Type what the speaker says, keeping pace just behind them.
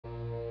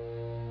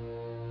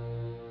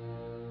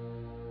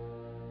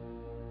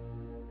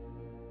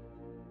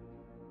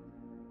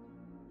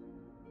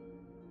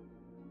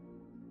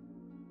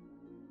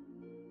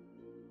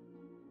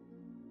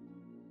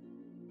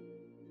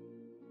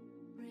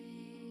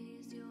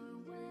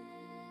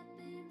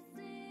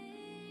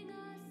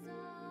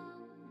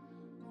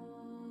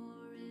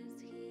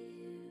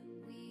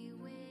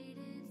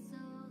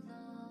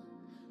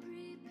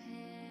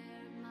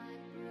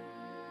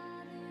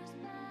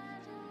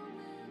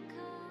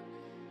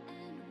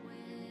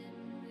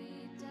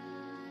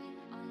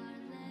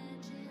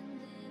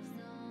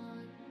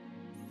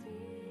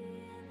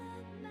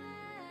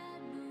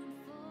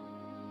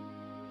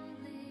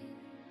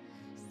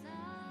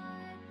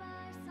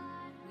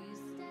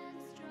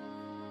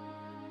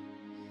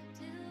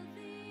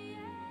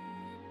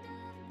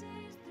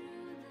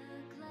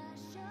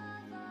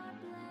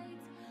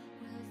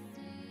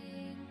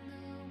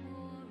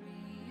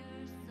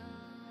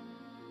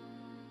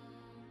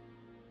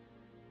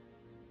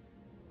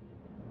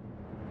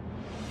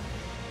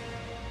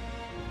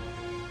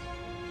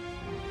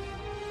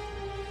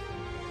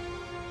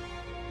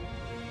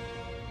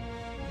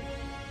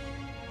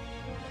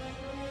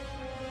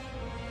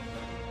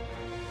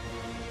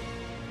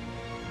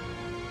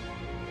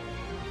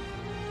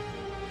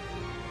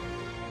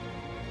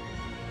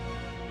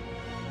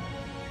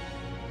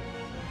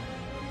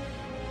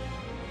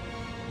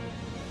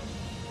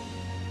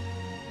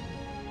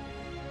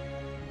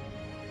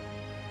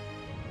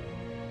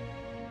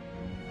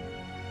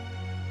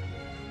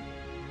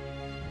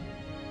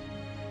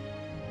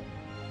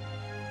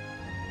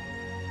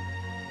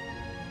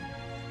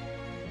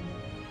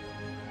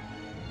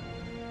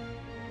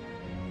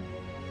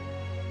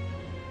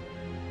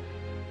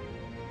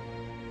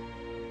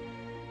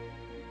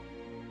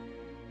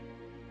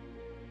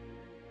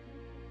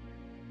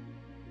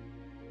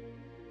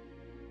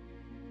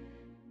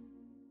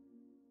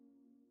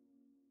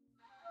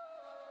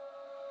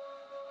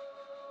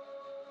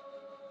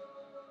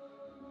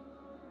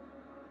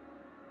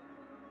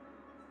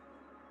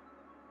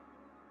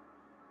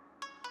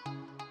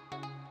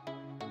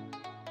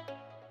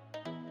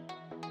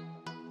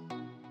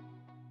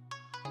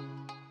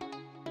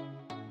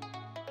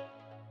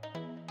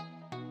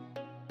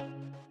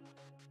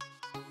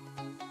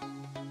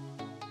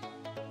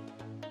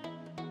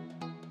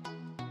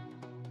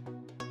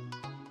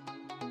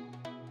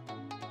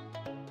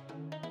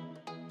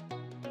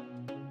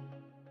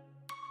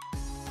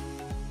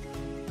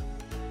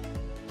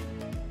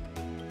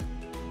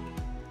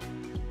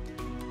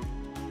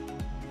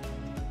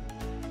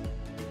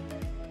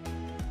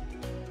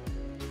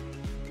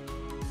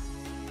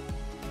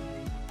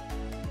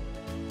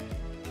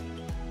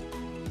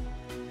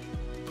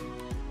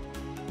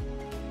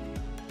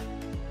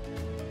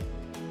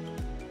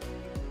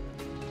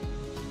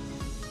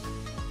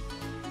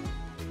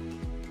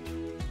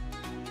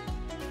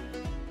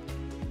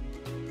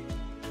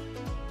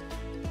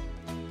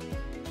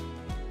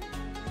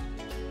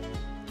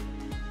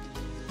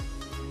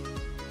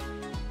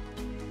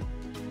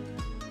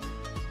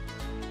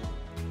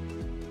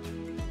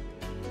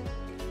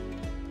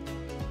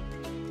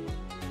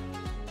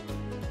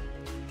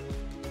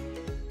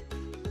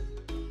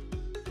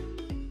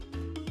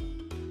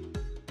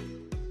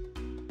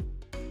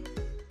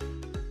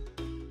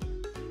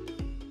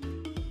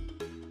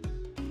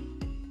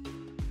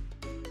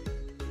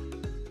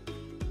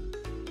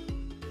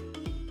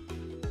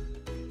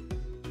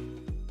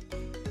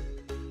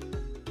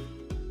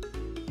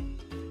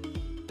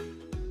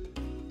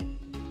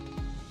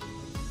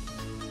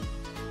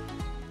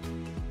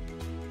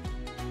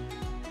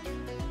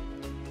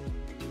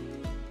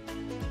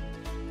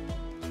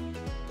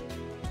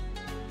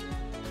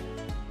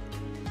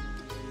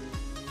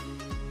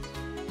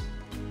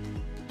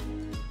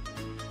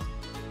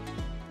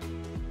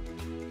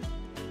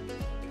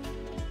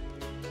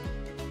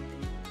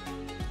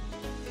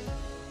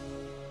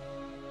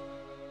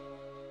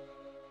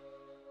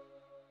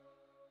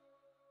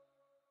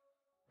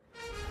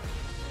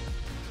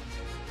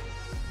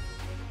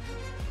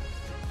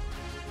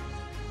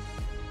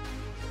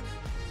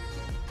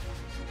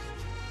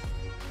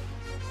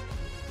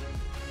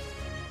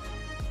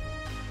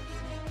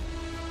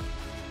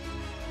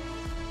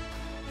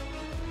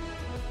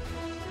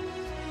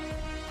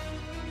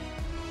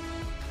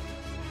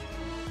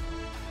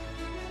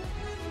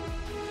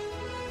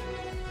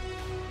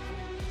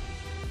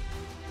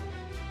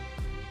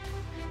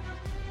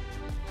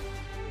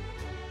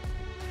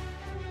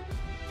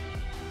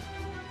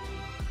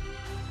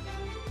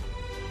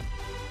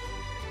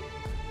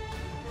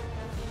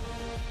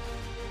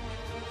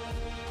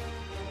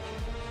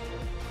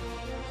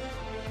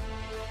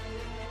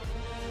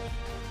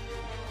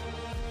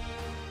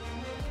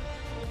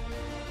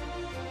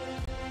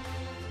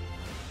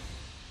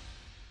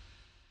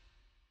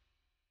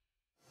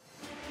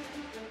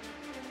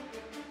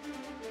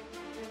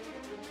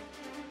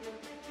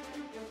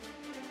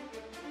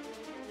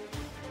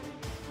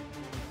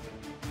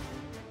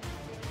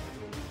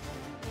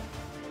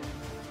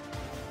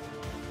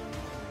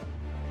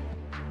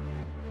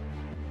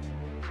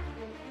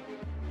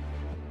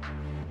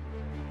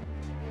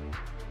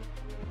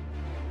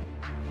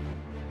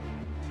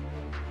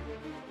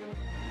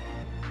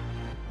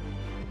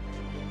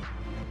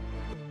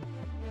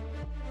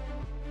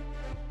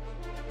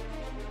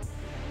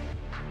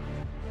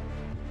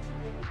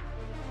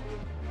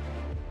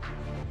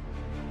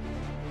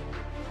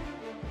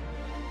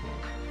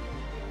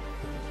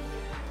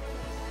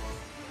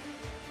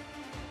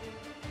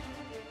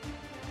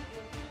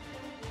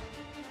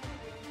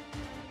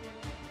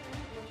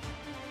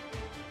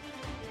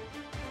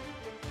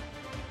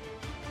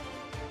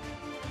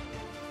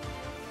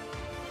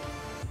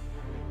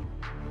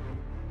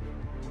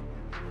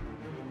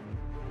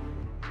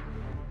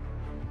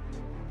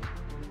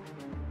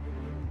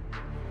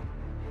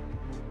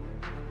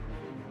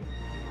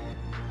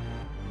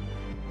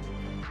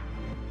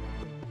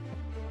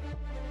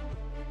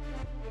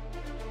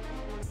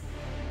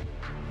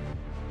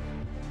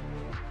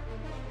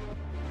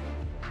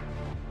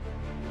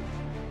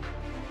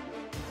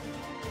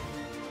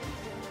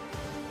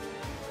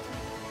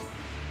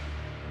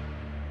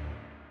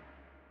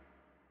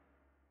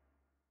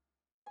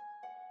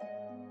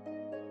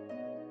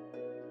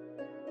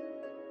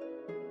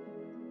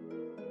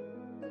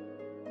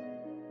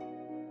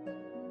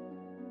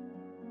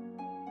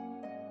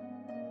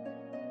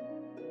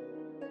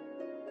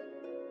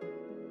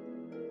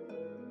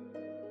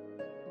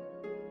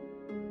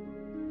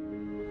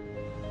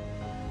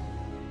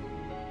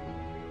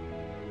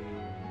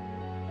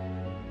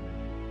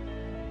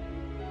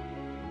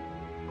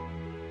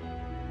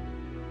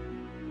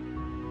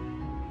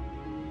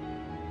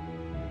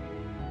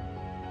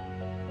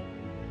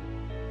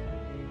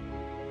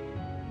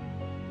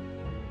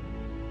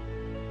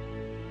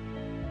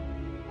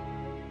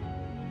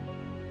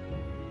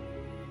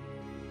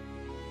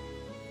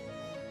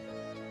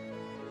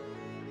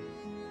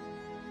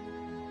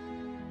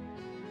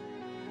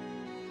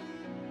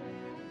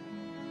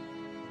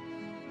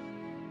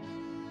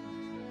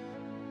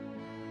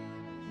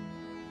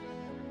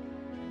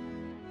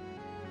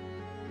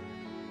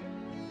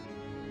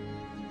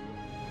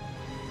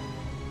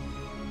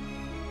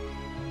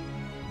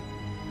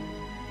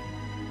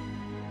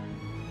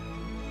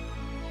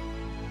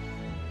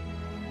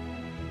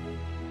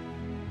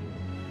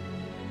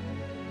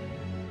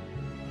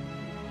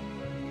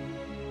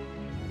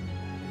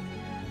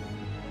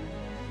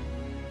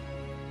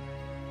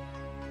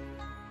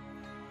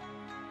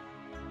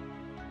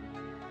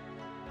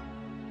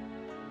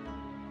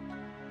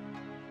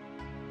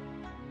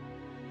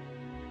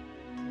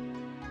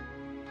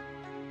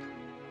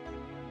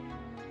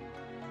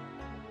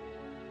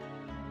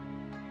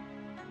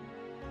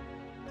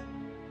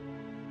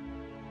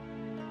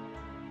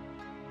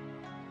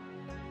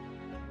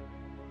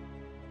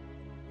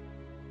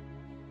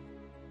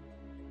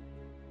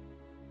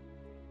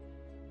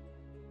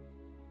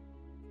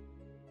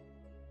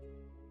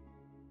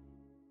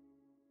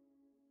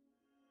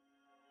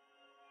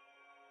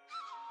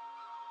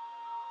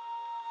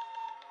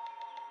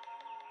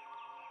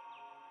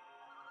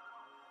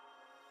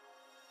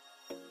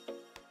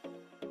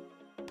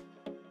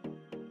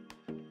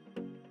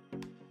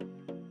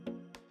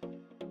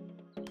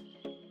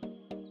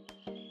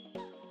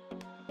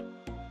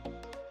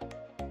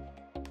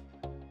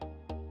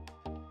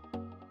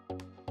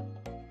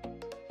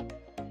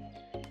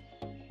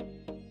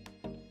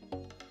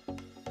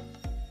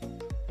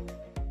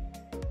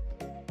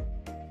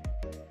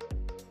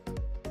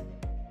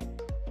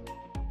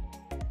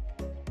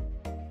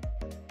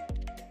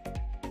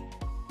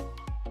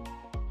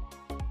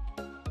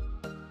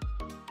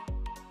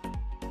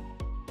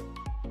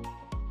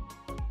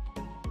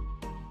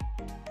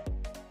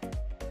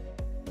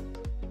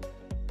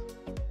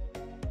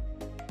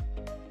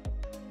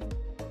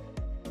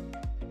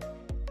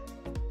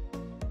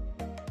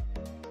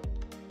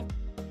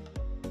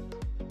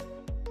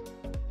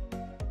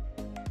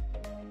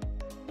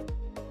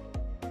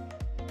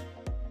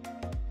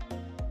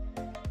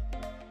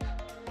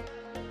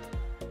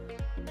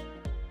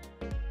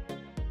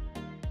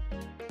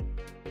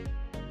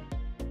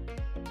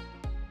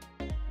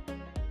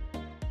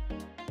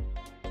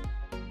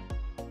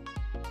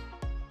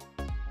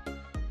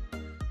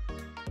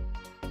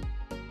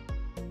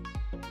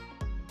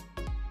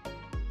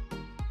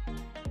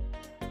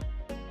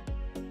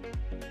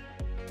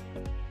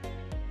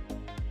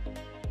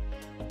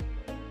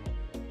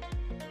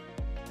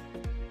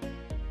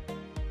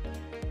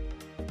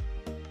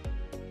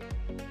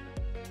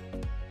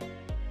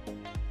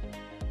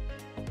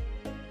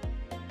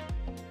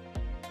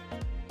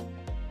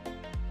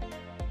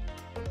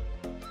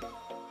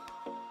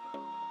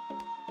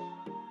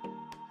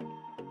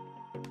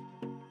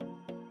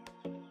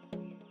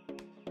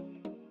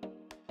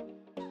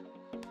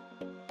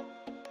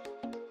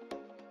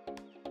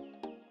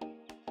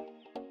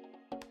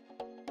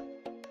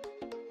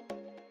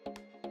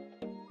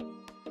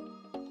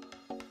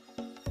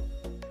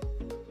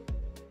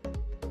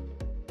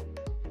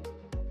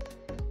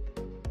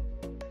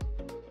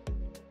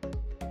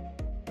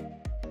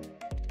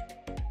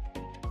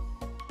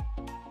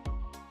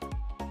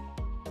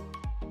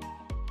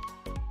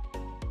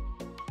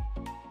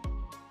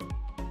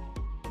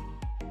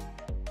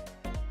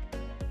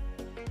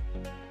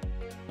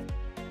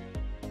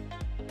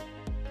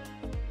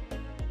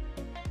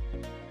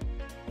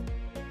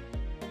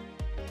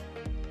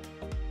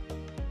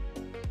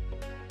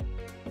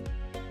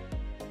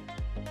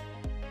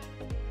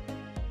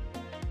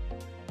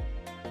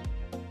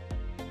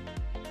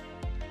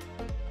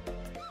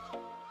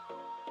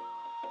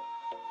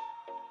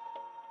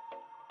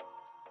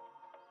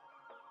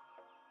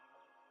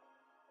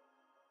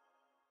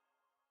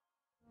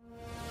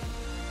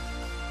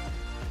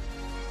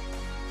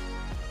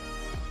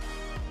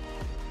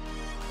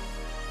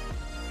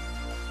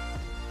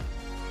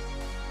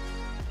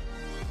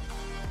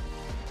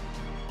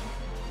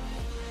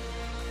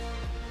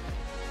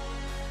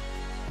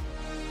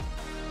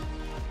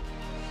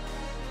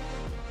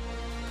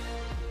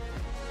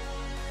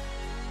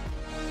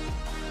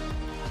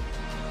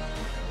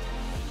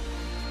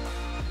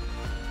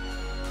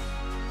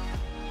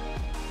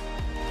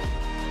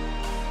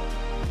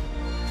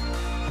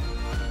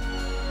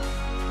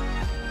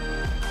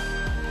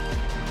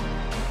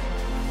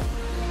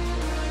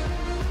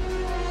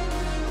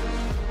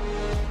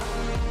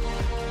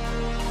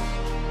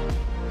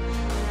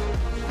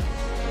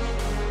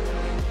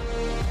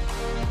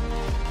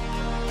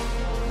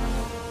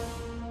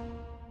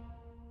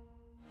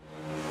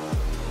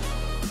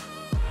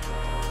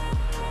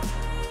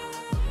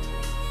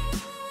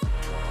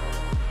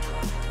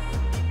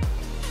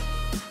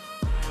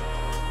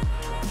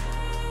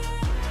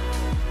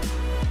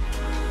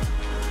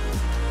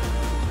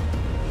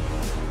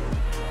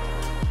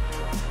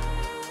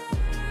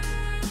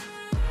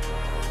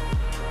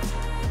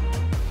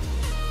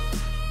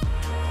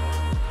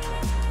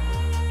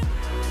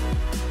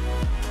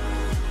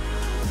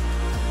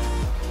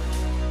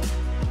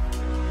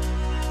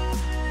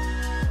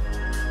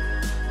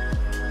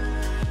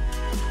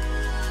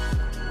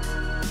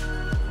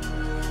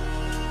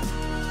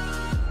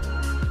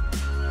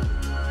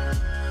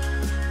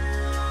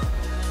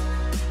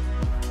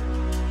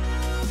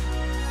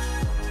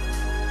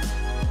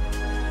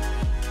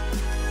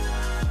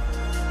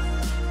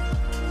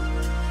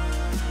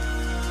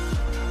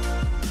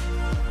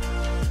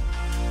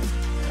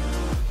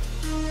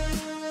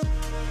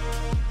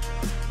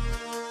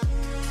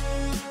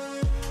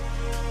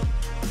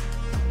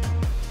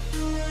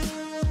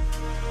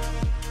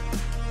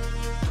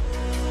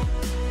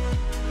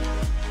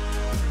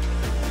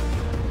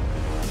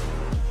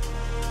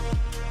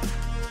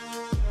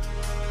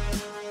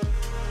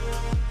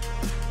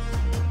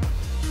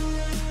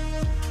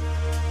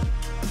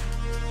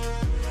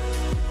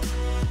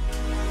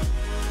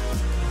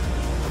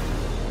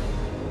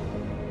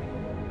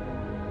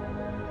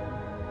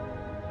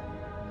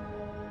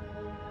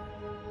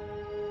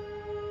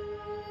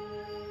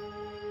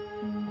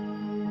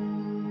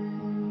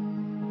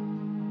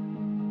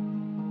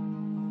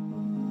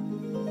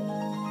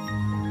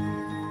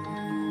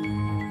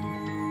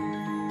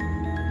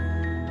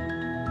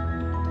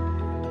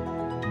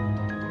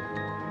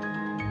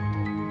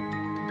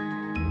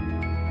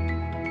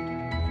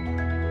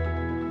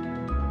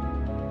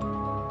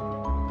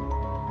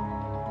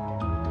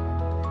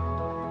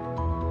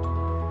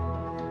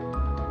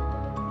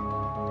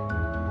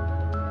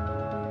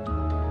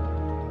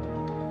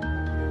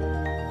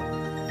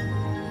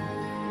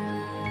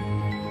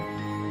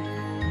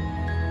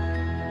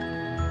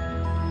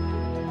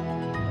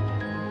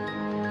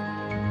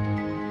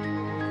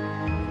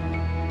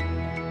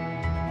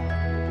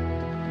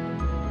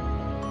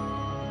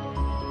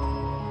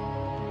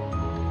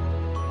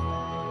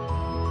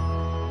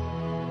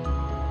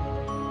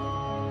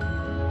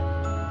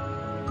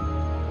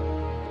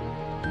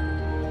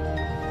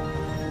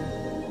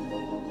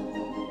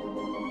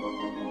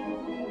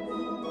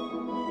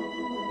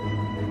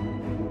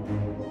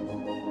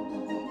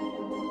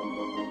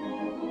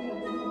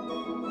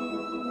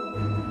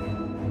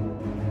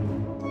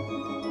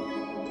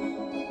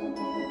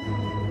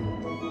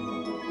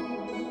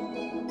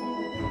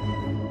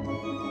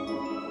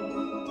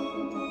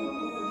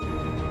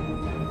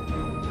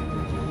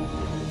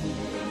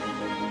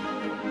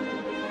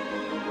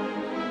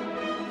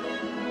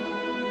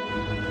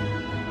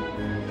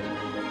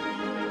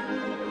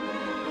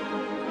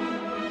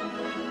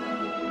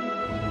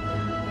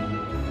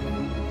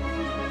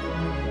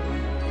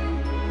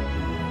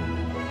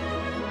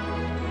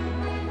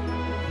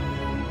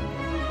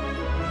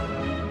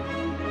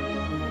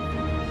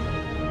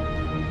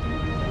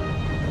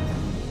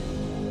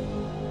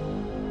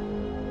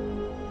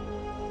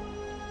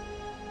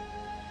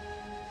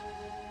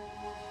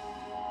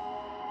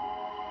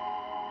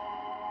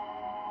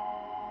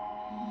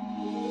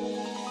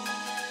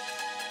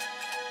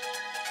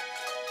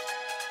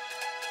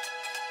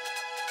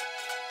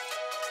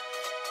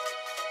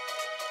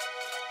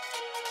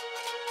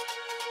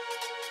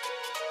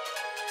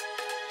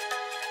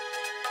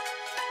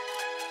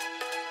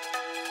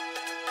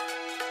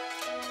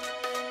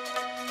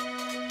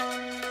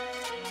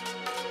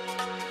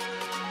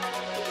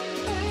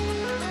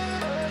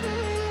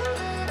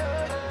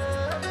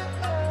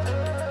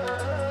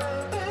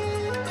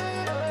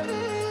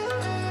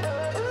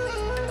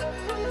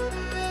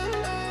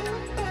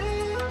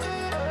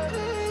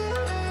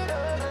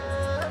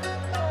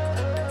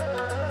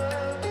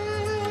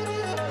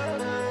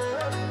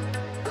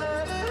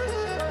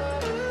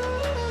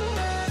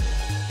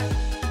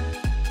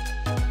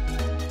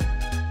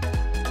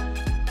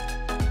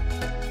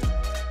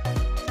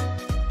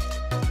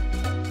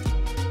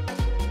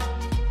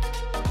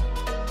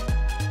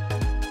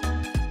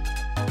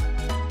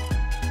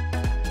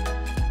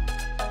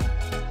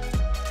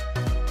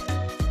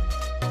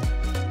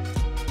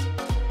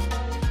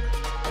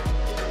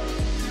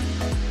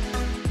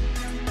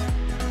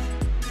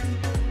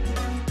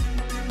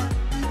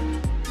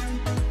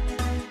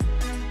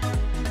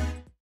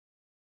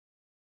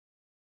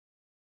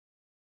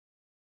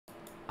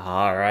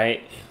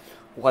Alright,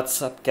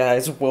 what's up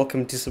guys?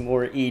 Welcome to some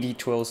more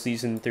AD2L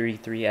Season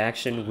 33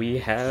 action. We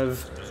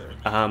have,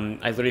 I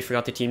literally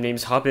forgot the team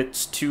names,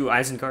 Hobbits 2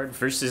 Isengard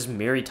versus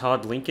Mary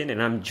Todd Lincoln,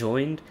 and I'm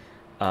joined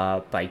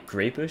by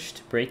Greybush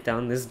to break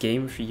down this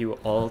game for you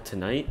all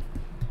tonight.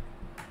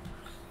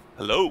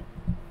 Hello.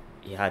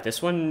 Yeah,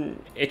 this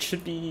one, it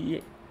should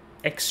be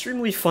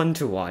extremely fun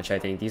to watch, I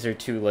think. These are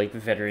two, like,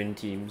 veteran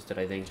teams that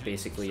I think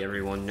basically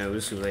everyone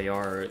knows who they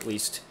are, or at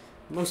least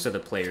most of the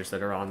players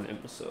that are on them,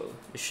 so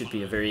it should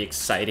be a very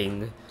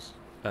exciting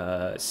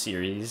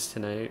series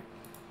tonight.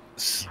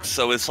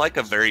 So it's like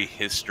a very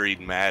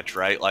historied match,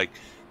 right? Like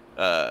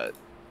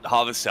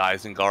Hobbits to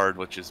Isengard,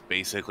 which is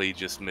basically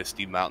just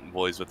Misty Mountain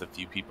Boys with a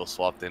few people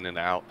swapped in and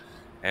out,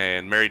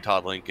 and Mary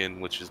Todd Lincoln,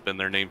 which has been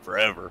their name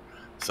forever.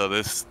 So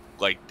this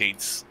like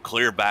dates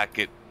clear back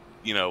at,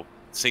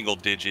 single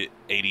digit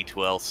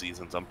AD2L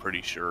seasons, I'm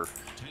pretty sure.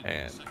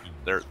 And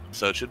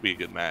so it should be a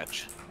good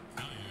match.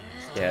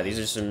 Yeah, these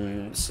are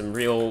some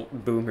real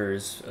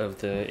boomers of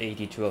the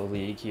AD2L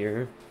league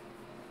here.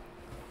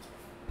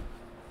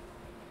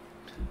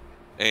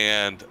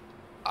 And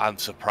I'm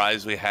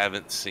surprised we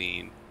haven't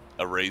seen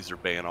a Razor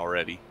ban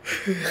already.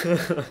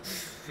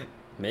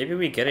 Maybe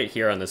we get it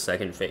here on the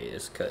second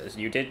phase, because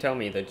you did tell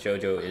me that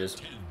JoJo is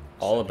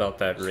all about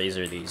that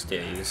Razor these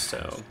days,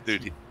 so...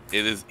 Dude,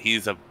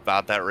 he's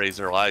about that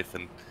Razor life,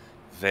 and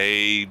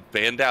they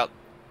banned out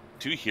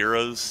two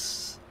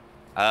heroes.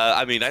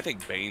 I mean, I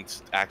think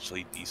Bane's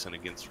actually decent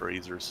against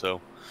Razor, so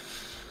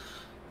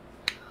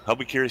I'll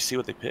be curious to see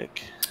what they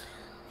pick.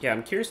 Yeah,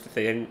 I'm curious if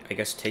they didn't, I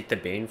guess, take the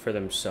Bane for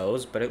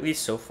themselves, but at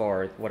least so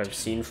far, what I've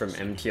seen from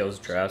MTL's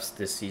drafts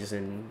this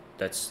season,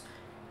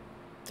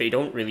 they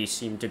don't really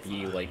seem to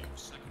be, like,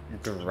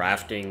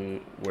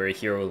 drafting where a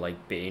hero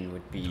like Bane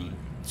would be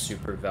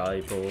super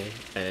valuable,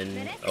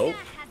 and, oh,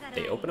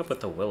 they open up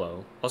with the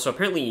Willow. Also,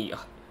 apparently,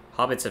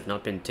 Hobbits have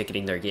not been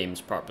ticketing their games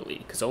properly,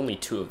 because only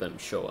 2 of them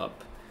show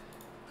up,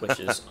 which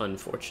is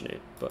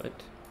unfortunate, but...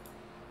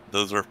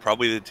 Those were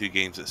probably the 2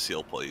 games that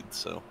Seal played,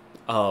 so...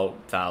 Oh,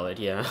 valid,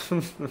 yeah.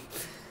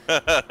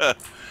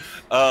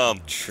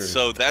 True.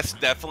 So that's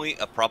definitely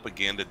a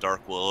propaganda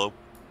Dark Willow.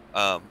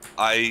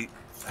 I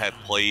have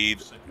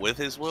played with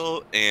his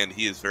Willow, and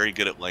he is very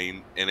good at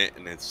lane in it,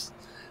 and it's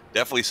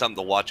definitely something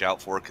to watch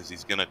out for because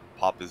he's gonna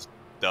pop his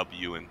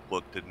W and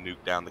look to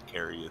nuke down the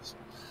carry. Is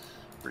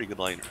pretty good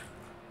laner.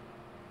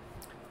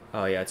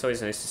 Oh yeah, it's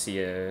always nice to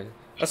see a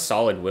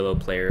solid Willow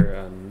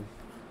player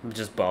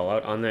just ball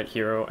out on that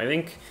hero. I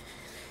think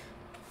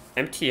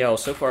MTL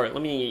so far,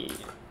 let me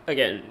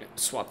again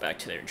swap back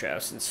to their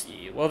drafts and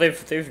see. Well,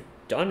 they've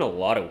done a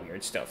lot of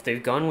weird stuff.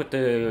 They've gone with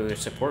the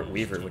support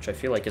Weaver, which I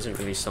feel like isn't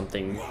really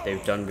something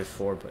they've done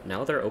before, but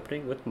now they're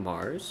opening with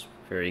Mars.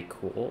 Very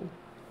cool.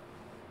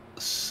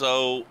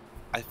 So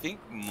I think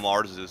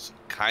Mars is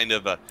kind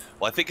of I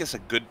think it's a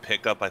good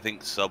pickup. I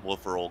think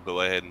Subwoofer will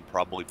go ahead and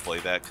probably play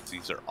that because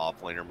he's their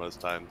offlaner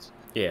most times.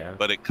 Yeah.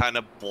 But it kind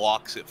of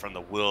blocks it from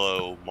the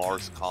Willow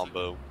Mars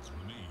combo.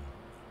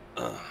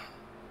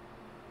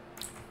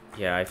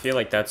 Yeah, I feel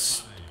like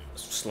that's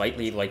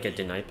slightly like a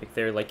deny pick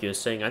there, like you were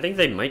saying. I think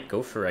they might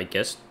go for, I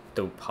guess,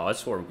 the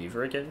pause for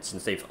Weaver again,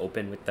 since they've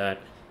opened with that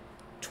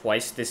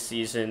twice this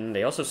season.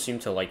 They also seem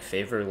to like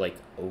favor like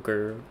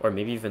Ogre, or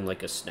maybe even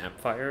like a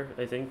Snapfire,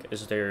 I think,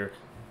 is their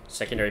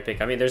secondary pick.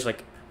 I mean, there's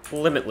like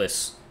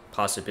limitless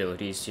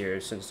possibilities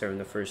here since they're in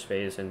the first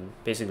phase, and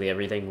basically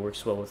everything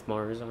works well with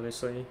Mars,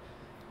 honestly.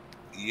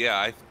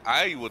 Yeah,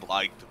 I would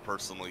like to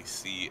personally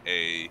see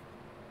a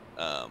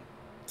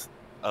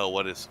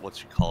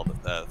what's you call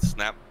it,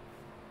 snap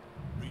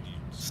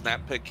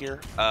pick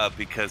here,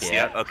 because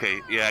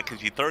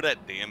because you throw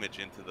that damage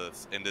into the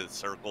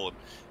circle, and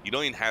you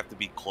don't even have to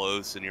be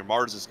close, and your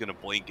Mars is going to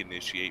blink,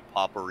 initiate,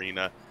 pop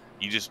arena,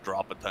 you just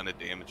drop a ton of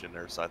damage in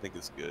there, so I think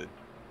it's good.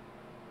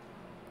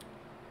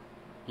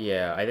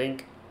 Yeah, I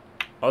think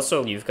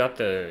also you've got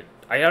I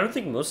don't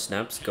think most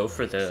snaps go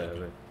for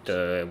the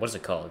what's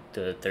it called,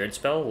 the third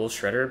spell, Will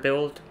Shredder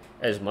build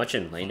as much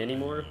in lane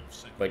anymore,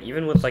 but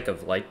even with like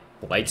a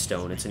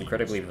Lightstone, it's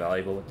incredibly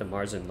valuable with the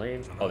Mars in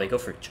lane. Oh, they go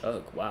for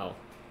Chug. Wow,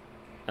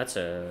 that's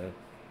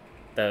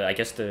I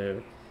guess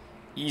the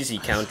easy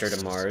counter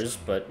to Mars,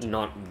 but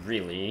not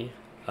really.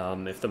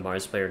 If the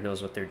Mars player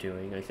knows what they're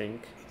doing, I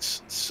think.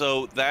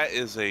 So that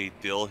is a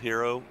Dill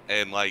hero,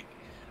 and like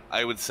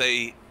I would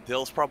say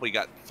Dill's probably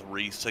got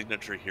 3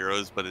 signature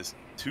heroes, but his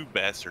 2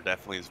 best are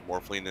definitely his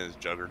Morphling and his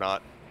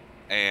Juggernaut.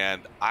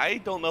 And I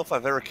don't know if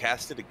I've ever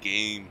casted a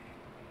game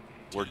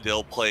where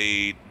Dill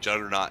played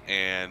Juggernaut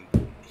and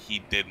he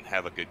didn't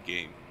have a good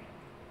game.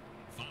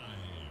 5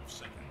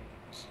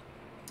 seconds.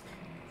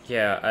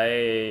 Yeah,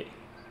 I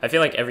feel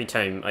like every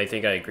time, I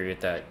think I agree with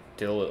that.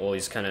 Dill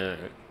always kind of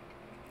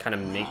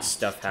makes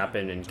stuff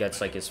happen and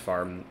gets like his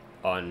farm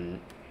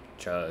on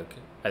Jug.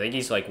 I think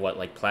he's like what,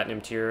 like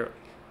platinum tier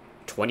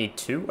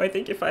 22, I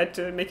think, if I had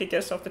to make a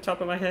guess off the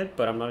top of my head,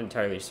 but I'm not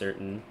entirely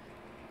certain.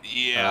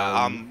 Yeah,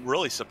 I'm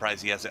really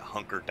surprised he hasn't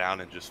hunkered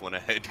down and just went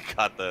ahead and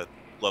got the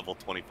level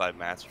 25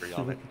 mastery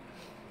on it.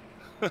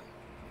 10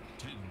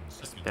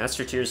 seconds.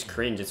 Master tier's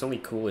cringe. It's only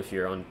cool if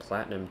you're on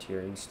platinum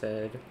tier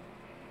instead.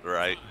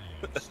 Right.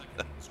 5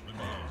 seconds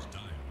remains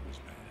Dire's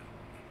ban.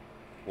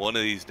 One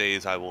of these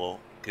days, I will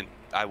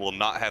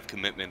not have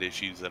commitment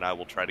issues, and I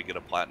will try to get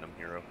a platinum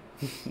hero.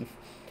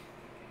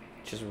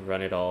 Just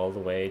run it all the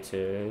way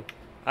to...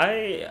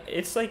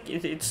 It's like,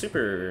 it's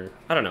super...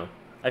 I don't know.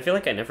 I feel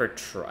like I never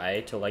try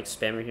to like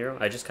spam a hero.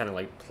 I just kind of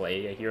like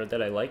play a hero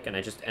that I like, and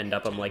I just end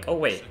up, I'm like, oh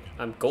wait,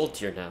 I'm gold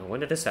tier now. When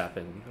did this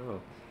happen? Oh.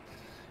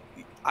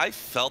 I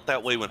felt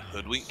that way when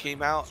Hoodwink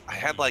came out. I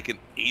had like an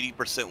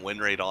 80% win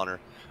rate on her,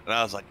 and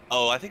I was like,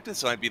 oh, I think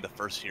this might be the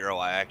first hero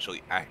I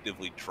actually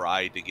actively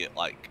tried to get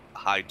like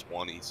high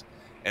 20s.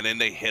 And then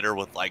they hit her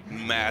with like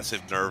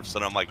massive nerfs,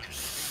 and I'm like,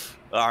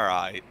 all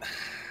right.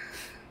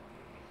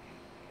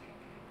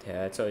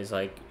 Yeah, it's always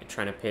like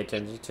trying to pay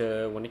attention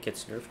to when it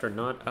gets nerfed or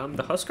not.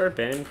 The Huskar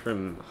ban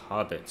from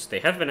Hobbits. They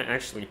have been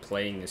actually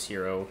playing this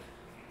hero.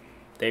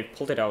 They've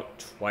pulled it out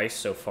twice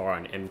so far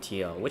on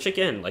MTL, which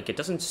again, like, it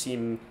doesn't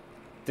seem...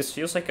 This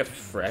feels like a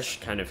fresh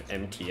kind of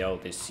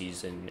MTL this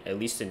season, at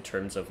least in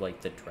terms of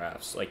like the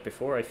drafts. Like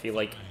before, I feel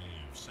like 5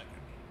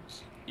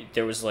 seconds.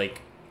 there was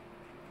like...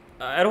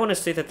 I don't want to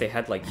say that they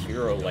had like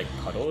hero like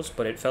puddles,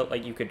 but it felt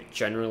like you could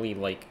generally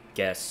like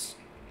guess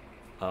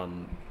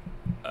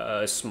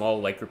a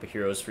small like group of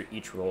heroes for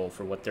each role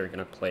for what they're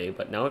gonna play.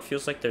 But now it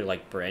feels like they're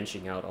like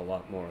branching out a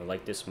lot more.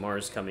 Like this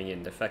Mars coming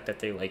in, the fact that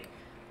they like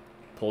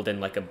pulled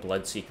in like a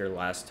Bloodseeker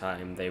last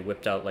time, they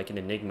whipped out like an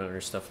Enigma or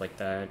stuff like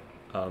that.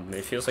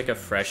 It feels like a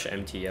fresh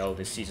MTL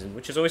this season,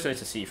 which is always nice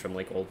to see from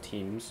like old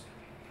teams.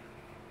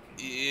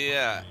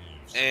 Yeah,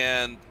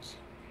 and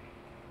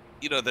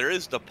you know, there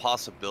is the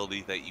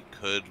possibility that you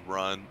could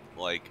run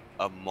like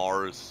a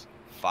Mars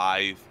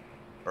 5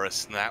 or a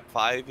Snap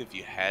 5 if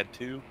you had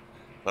to,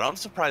 but I'm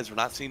surprised we're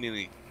not seeing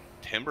any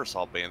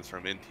Timbersaw bans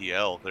from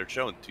NTL. They're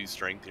showing 2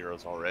 strength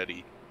heroes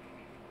already.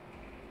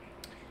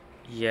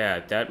 Yeah,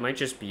 that might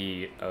just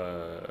be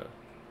a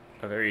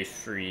very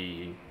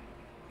free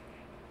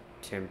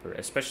Timber,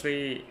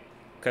 especially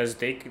because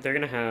they're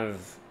gonna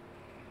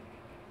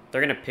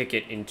pick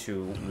it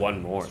into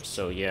one more.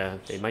 So yeah,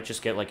 they might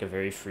just get like a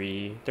very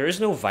free... There is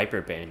no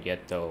Viper ban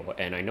yet though,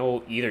 and I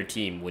know either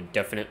team would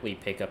definitely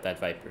pick up that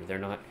Viper. They're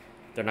not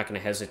gonna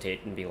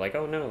hesitate and be like,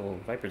 oh no,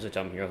 Viper's a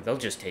dumb hero. They'll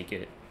just take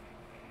it.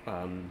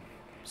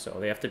 So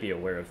they have to be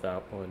aware of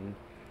that one.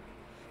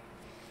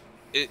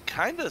 It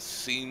kind of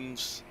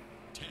seems,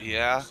 10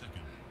 yeah.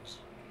 seconds.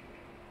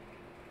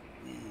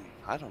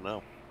 I don't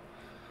know.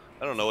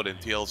 I don't know what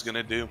NTL is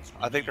gonna do.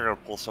 I think they're gonna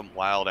pull something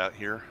wild out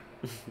here.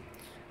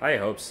 I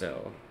hope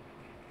so.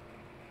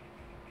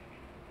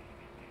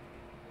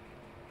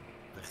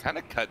 They're kind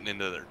of cutting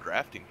into their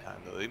drafting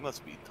time, though. They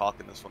must be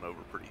talking this one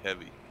over pretty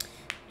heavy.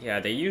 Yeah,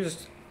 they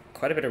used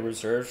quite a bit of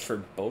reserve for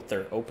both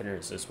their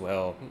openers as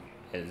well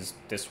as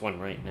this one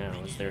right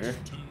now, as they're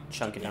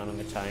chunking down on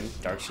the time.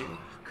 Darkseer.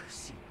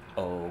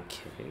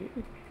 Okay.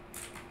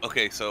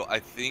 Okay, so I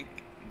think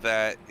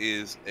that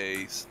is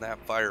a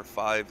Snapfire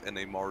 5 and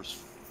a Mars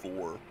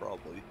 4,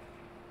 probably.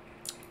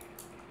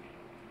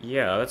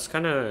 Yeah, that's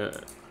kind of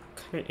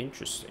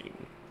interesting.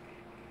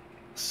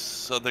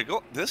 So they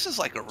go. This is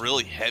like a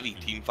really heavy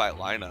team fight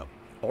lineup.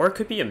 Or it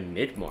could be a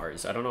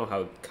mid-Mars. I don't know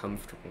how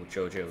comfortable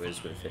JoJo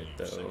is with it,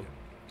 though.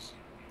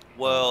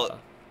 Well,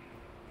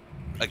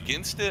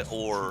 against it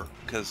or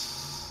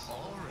because...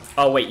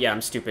 Oh, wait, yeah,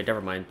 I'm stupid.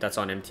 Never mind. That's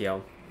on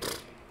MTL.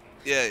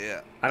 Yeah.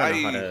 I don't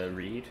know how to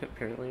read,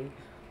 apparently.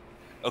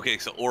 Okay,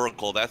 so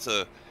Oracle, that's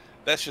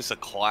just a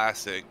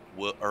classic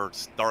or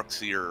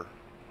Darkseer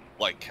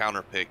like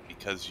counter pick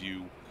because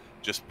you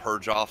just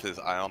purge off his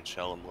Ion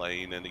Shell in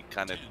lane and he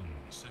kind of 10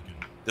 seconds.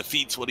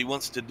 defeats what he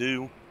wants to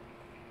do.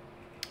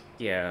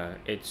 Yeah,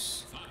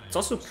 it's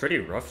also pretty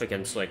rough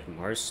against like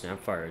Mars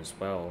Snapfire as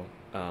well.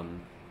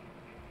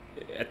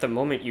 At the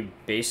moment, you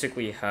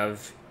basically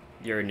have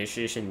your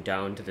initiation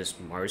down to this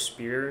Mars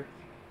Spear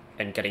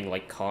and getting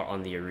like caught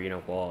on the arena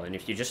wall, and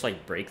if you just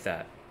like break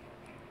that,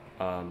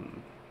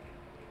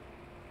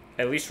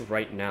 at least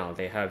right now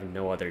they have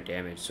no other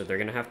damage, so they're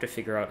gonna have to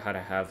figure out how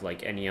to have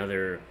like any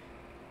other...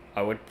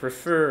 I would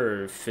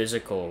prefer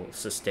physical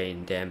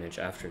sustained damage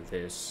after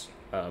this.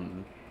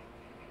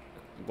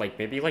 Like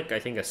maybe like I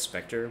think a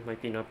Spectre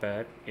might be not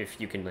bad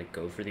if you can like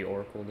go for the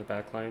Oracle in the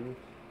backline.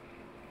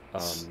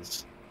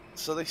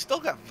 So they still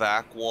got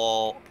Vac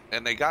Wall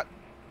and they got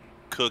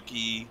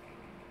Cookie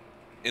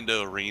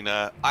into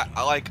arena.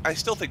 I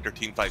still think their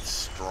team fight's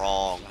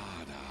strong,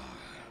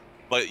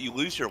 but you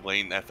lose your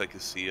lane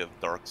efficacy of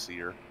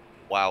Darkseer.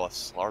 Wow, a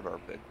Slardar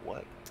pick.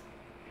 What?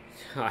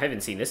 I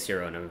haven't seen this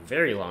hero in a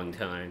very long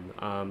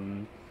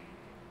time.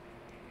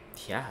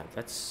 Yeah,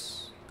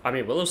 that's... I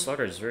mean, Willow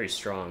Slaughter is very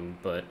strong,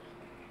 but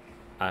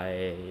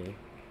 10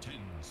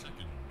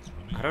 seconds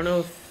remaining. I don't know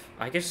if...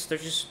 I guess they're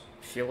just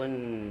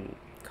feeling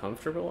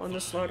comfortable on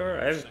the Slaughter.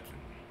 5 I've...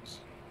 seconds.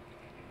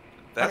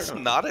 That's know.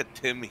 not a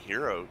Tim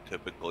hero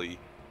typically.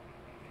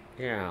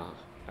 Yeah,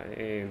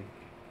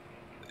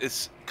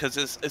 It's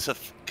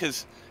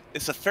because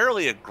it's a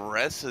fairly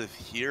aggressive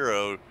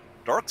hero.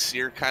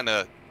 Darkseer kind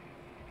of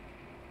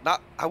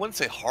not, I wouldn't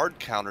say hard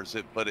counters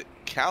it, but it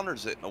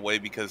counters it in a way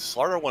because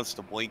Slardar wants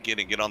to blink in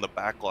and get on the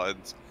back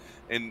lines,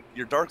 and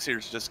your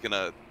Darkseer's just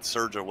gonna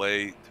surge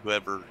away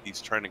whoever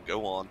he's trying to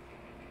go on.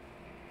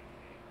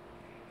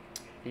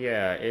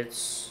 Yeah,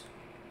 it's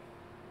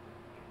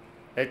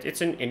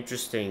an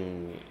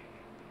interesting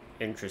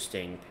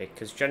pick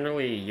because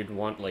generally you'd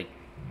want like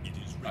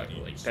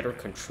better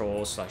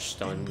control slash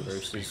stun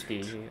versus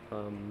the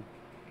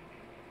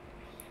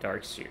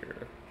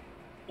Darkseer.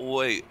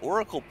 Wait,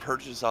 Oracle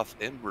purges off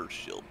Ember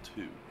Shield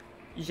too.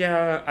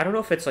 Yeah, I don't know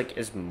if it's like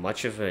as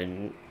much of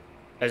an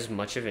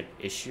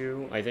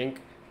issue. I think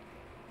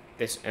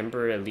this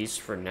Ember, at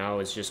least for now,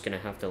 is just gonna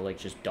have to like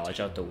just dodge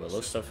out the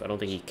Willow stuff. I don't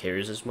think he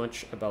cares as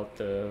much about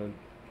the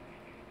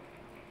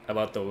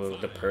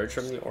purge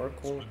from the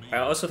Oracle. I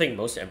also think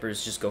most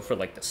Embers just go for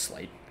like the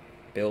slight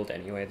build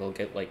anyway. They'll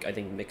get like, I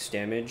think, mixed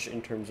damage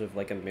in terms of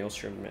like a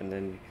Maelstrom and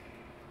then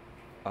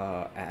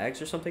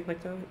Ags or something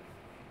like that.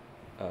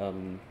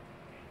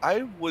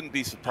 I wouldn't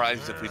be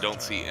surprised if we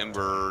don't see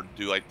Ember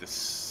do like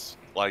this,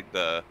 like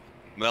the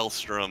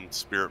Maelstrom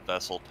Spirit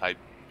Vessel type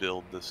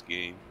build this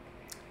game,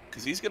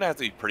 because he's gonna have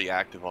to be pretty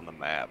active on the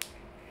map.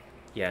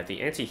 Yeah,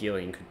 the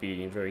anti-healing could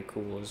be very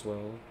cool as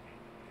well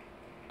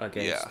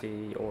against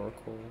the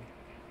Oracle.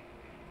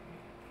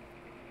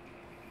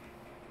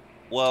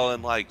 Well,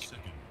 and like,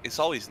 it's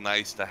always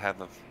nice to have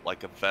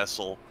like a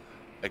vessel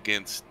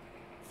against,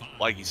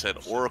 like you said,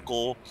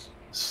 Oracle,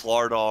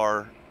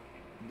 Slardar,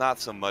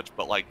 not so much,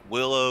 but like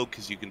Willow,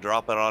 because you can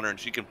drop it on her and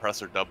she can press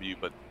her W,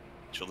 but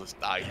she'll just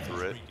die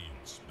through it.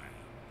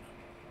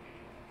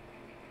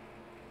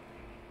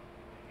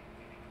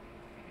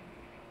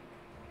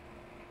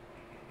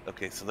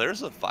 Okay, so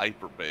there's a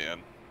Viper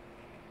ban.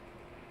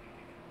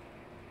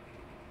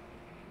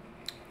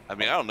 I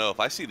mean, I don't know. If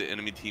I see the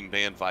enemy team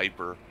ban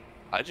Viper,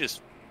 I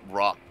just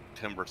rock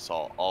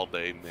Timbersaw all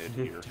day mid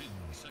here.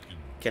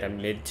 Get a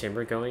mid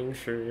Timber going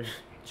for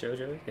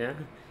JoJo, yeah?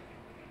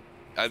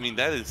 I mean,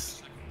 that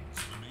is...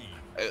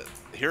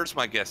 here's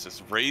my guess.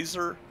 It's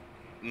Razor,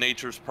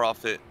 Nature's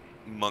Prophet,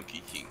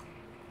 Monkey King.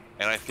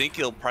 And I think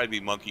he'll probably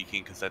be Monkey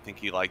King because I think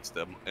he likes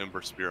the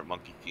Ember Spirit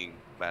Monkey King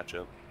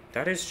matchup.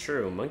 That is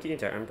true. Monkey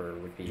into Ember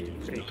would be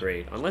pretty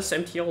great. Unless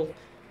MTL...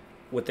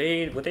 Would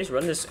they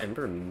run this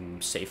Ember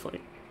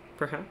safely,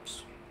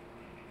 perhaps?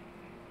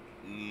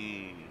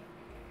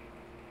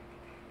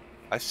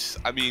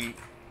 I mean,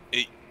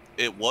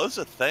 it was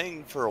a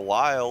thing for a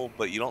while,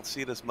 but you don't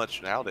see it as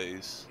much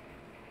nowadays.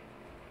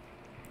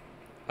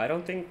 I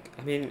don't think...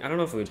 I mean, I don't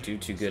know if it would do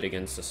too good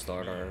against the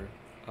Slardar.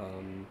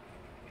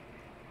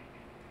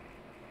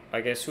 I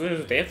guess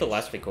they have the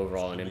last pick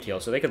overall in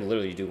MTL, so they could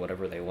literally do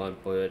whatever they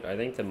want, but I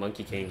think the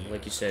Monkey King,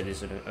 like you said,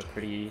 is a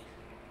pretty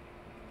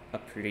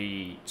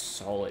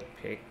solid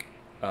pick.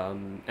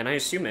 And I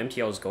assume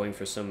MTL is going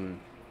for some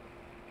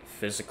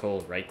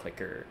physical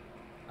right-clicker.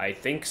 I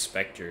think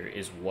Spectre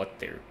is what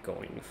they're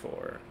going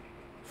for,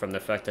 from the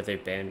fact that they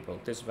banned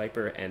both this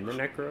Viper and the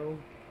Necro.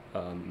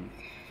 And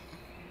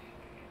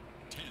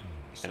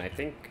I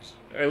think,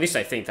 or at least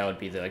I think that would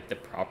be the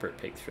proper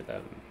pick for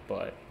them,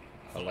 but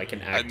like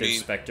an active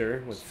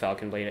Spectre with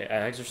Falcon Blade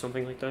Ags or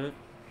something like that.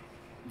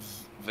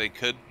 They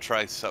could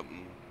try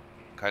something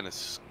kind of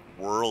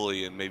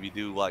swirly and maybe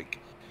do like,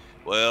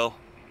 well,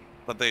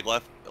 but they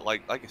left,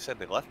 like I said,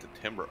 they left the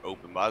Timber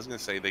open, but I was going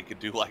to say they could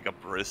do like a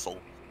Bristle,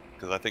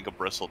 because I think a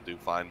Bristle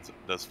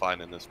does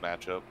fine in this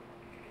matchup.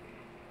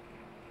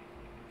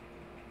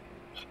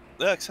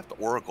 Yeah, except the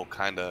Oracle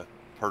kind of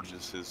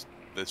purges his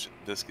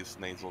viscous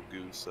nasal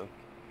goo, so.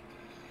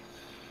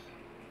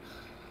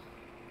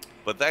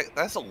 But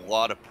that's a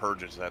lot of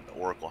purges that the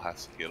Oracle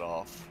has to get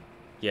off.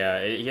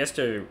 Yeah, he has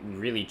to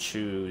really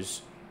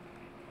choose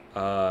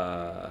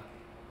where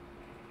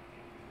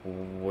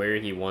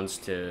he wants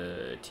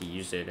to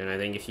use it, and I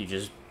think if you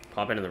just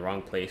pop it in the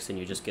wrong place, then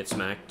you just get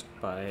smacked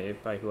by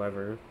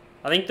whoever.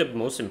 I think the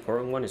most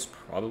important one is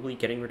probably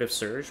getting rid of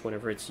Surge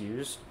whenever it's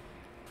used.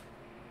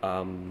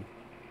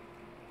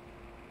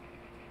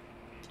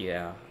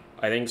 Yeah,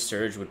 I think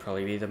Surge would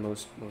probably be the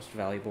most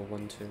valuable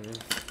one to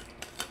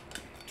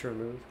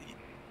remove.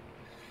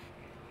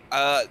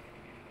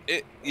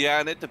 Yeah,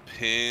 and it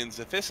depends.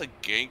 If it's a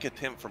gank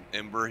attempt from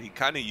Ember, he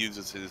kind of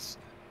uses his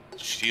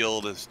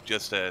shield as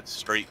just a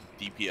straight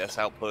DPS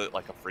output,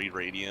 like a free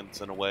Radiance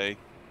in a way.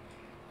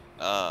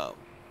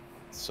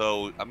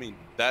 So I mean,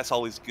 that's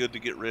always good to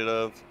get rid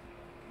of.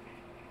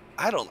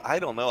 I don't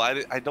know.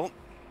 I don't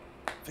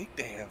think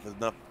they have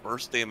enough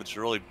burst damage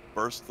to really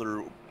burst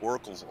through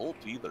Oracle's ult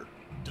either.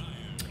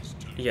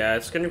 Yeah,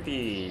 it's gonna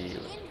be...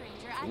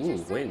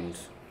 Ooh, Wind.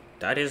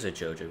 That is a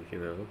JoJo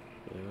hero.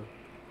 Yeah.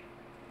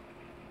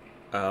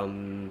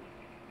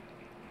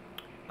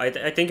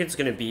 I think it's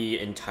gonna be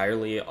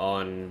entirely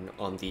on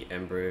the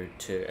Ember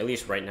to, at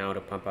least right now, to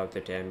pump out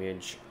the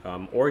damage,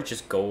 or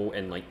just go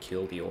and like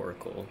kill the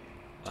Oracle.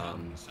 I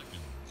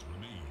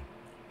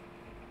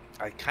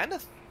kind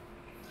of,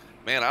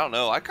 man, I don't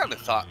know. I kind of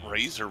thought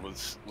Razor would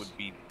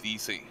be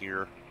decent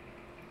here.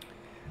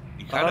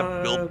 You kind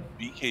of build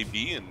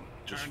BKB and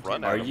just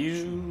run. Are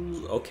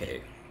you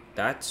okay?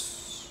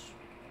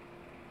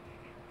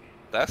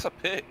 That's a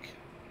pick.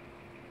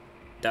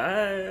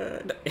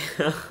 That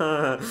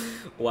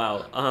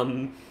wow.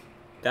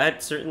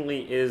 That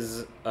certainly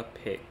is a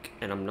pick,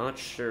 and I'm not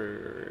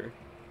sure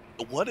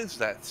What is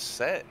that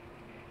set?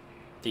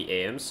 the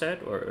AM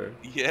set or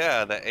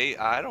Yeah, the A.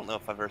 I don't know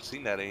if I've ever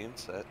seen that AM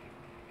set.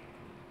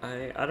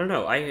 I don't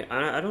know.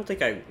 I don't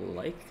think I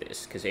like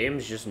this because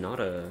AM's just not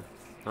a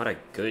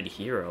good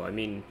hero. I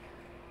mean,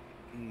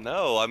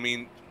 No, I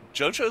mean,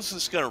 JoJo's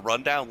just gonna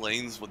run down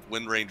lanes with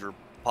Wind Ranger,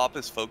 pop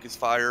his focus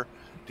fire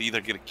to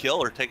either get a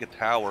kill or take a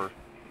tower,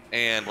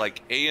 and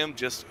like AM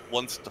just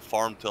wants to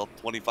farm till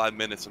 25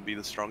 minutes and be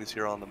the strongest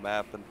hero on the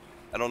map, and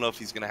I don't know if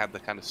he's gonna have the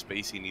kind of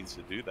space he needs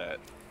to do that.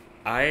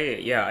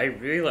 I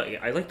really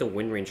like the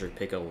Wind Ranger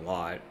pick a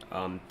lot.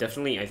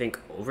 Definitely I think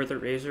over the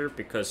Razor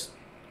because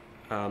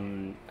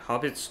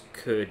Hobbits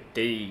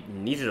they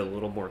needed a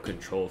little more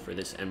control for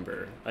this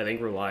Ember. I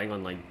think relying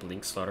on like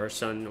Blink Slaughter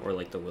Sun or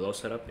like the Willow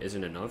setup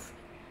isn't enough.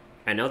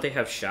 And now they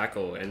have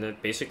Shackle, and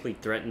that basically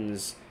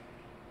threatens.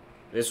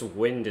 This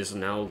Wind is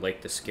now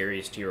like the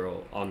scariest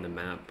hero on the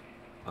map.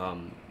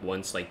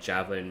 Once like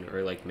Javelin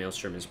or like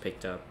Maelstrom is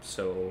picked up,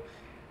 so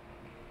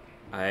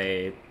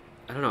I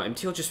don't know.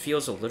 MTL just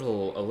feels a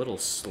little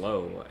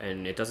slow,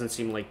 and it doesn't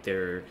seem like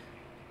they're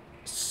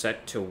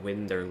set to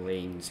win their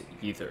lanes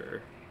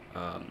either.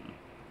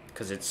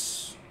 Because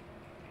is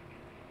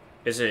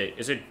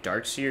it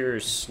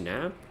Darkseer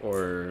Snap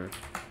or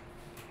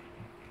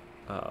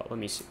let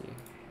me see.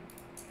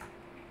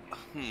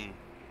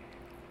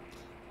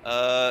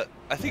 I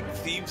think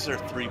Thieves are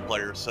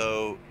 3-player,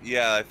 so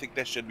yeah, I think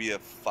that should be a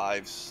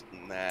 5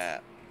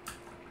 snap.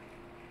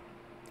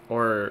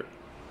 Or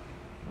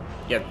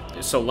yeah,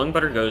 so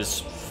Lungbutter goes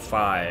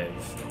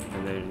 5,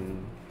 and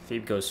then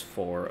Thebe goes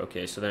 4.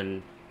 Okay, so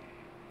then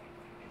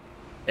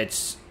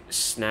it's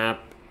Snap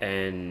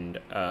and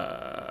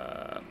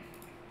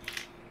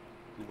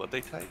What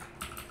they type?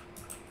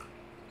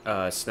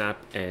 Snap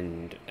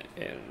and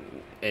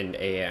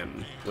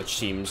AM, which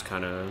seems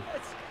kind of.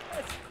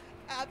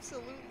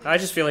 Absolutely. I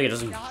just feel like it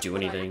doesn't do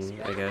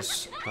anything, I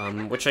guess.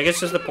 Which I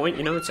guess is the point,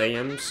 you know, it's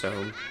AM,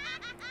 so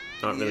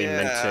not really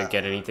meant to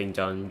get anything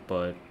done,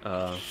 but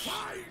I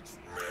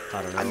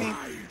don't know. I mean,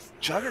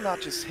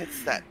 Juggernaut just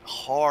hits that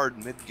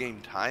hard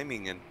mid-game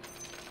timing, and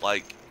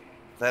like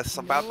that's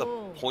about the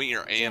point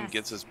your AM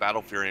gets his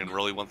Battle Fury and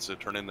really wants to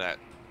turn in that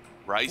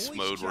Rice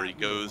mode where he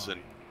goes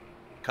and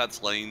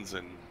cuts lanes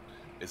and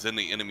is in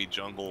the enemy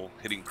jungle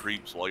hitting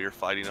creeps while you're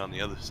fighting on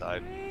the other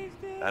side.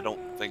 I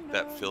don't think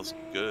that feels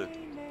good.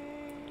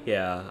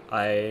 Yeah,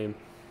 I'm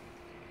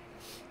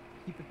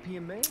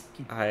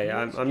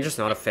just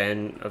not a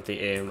fan of the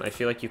AM. I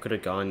feel like you could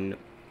have gone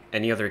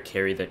any other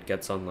carry that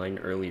gets online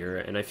earlier,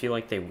 and I feel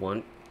like they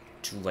want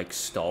to like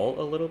stall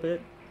a little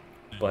bit,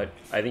 but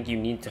I think you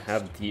need to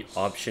have the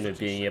option of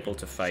being able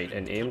to fight,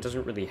 and AM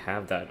doesn't really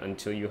have that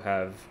until you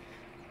have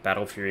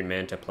Battle Fury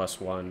Manta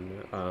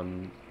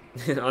 +1.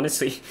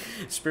 Honestly,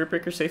 Spirit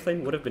Breaker safe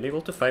lane would have been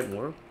able to fight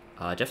more.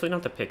 Definitely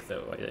not the pick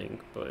though, I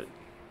think, but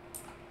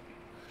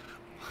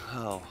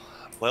oh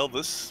well,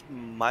 this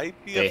might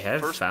be they a have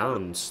first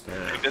found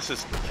Snap. This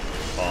is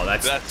Oh,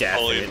 that's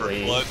totally definitely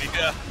for blood,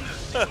 yeah.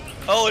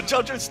 Oh, and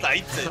JoJo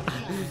snipes it.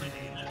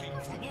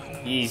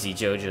 Easy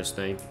JoJo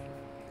snipe.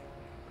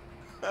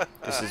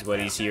 This is what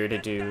he's here to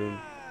do.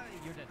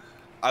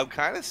 I'm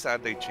kind of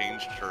sad they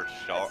changed her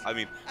shot. I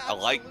mean, I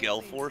like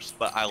Gale Force,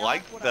 but I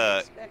like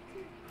the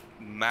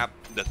map,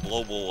 the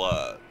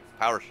global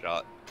power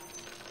shot.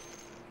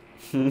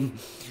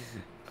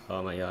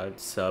 Oh my god,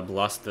 Sub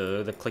lost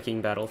the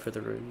clicking battle for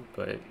the rune,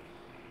 but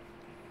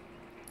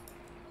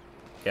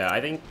yeah, I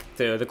think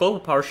the global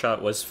power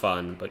shot was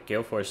fun, but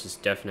Gale Force is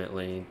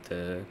definitely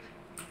an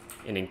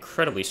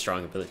incredibly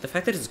strong ability. The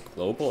fact that it's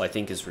global, I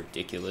think, is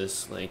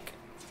ridiculous. Like,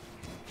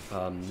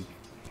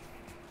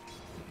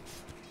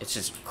 it's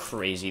just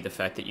crazy the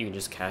fact that you can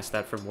just cast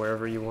that from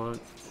wherever you want.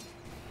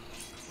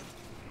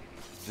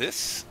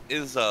 This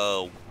is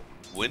a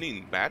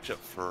winning matchup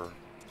for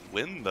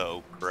Win,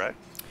 though, correct?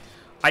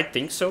 I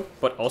think so,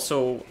 but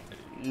also,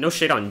 no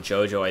shade on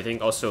JoJo, I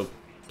think also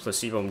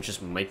Placebo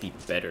just might be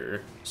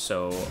better.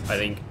 So I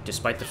think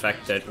despite the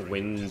fact that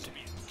Wind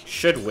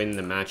should win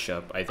the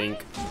matchup, I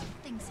think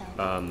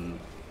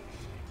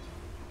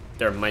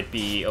there might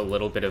be a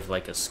little bit of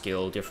like a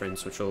skill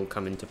difference which will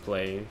come into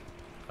play.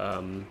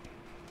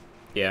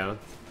 Yeah.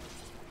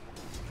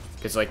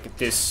 Because like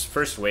this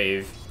first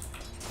wave,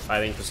 I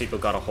think Placebo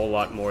got a whole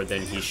lot more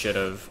than he should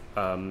have,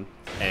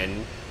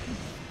 and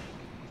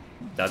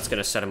that's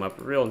gonna set him up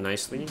real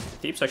nicely.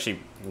 Deep's actually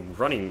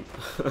running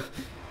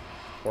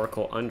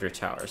Oracle under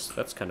tower, so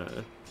that's kind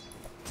of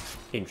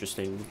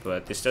interesting.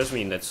 But this does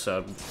mean that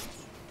Sub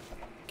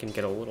can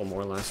get a little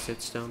more last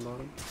hits down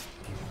bottom.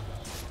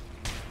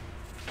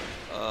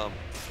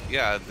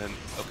 Yeah, and then,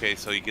 okay,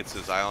 so he gets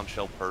his Ion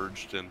Shell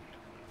purged, and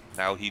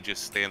now he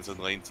just stands in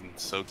lanes and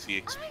soaks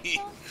EXP.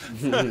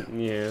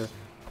 Yeah.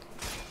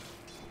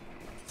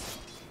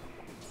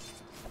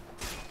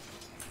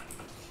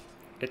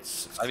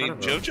 I mean,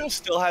 JoJo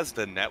still has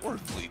the net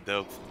worth lead,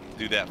 though,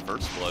 do that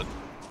first blood.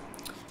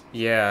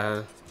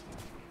 Yeah.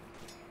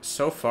 So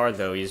so far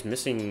though, he's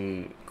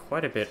missing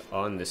quite a bit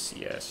on the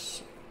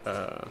CS.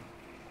 At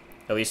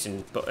least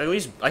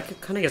I could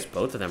kind of guess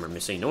both of them are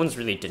missing. No one's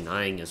really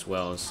denying as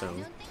well, so.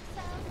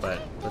 But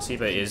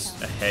Lasiba is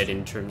ahead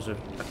in terms of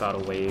about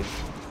a wave.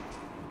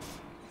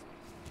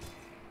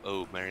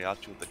 Oh,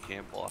 Mariachi with the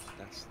camp block.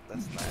 That's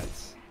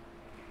nice.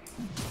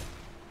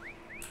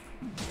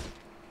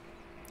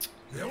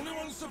 The only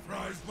one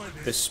surprised by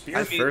this. The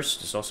spear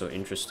first is also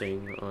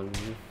interesting on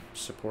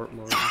support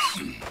Mars.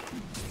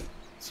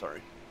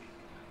 Sorry.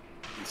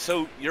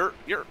 So you're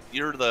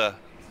the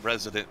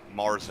resident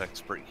Mars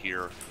expert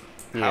here.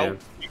 How do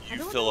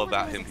you feel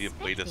about him being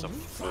played as a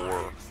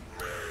 4?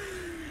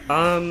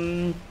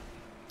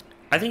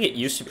 I think it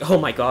used to be. Oh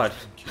my god.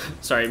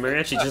 Sorry,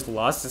 Mariachi just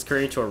lost his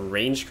career to a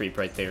range creep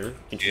right there.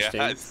 Interesting.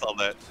 Yeah, I saw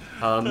that.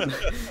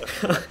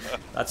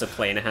 That's a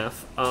play and a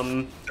half.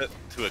 To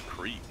a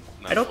creep.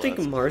 I don't think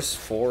Mars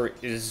 4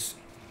 is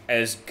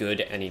as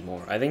good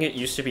anymore. I think it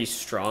used to be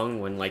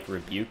strong when like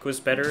Rebuke was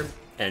better,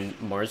 and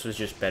Mars was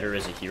just better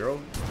as a hero.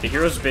 The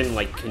hero's been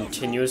like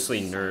continuously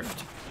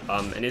nerfed,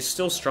 and it's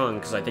still strong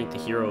because I think the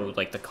hero,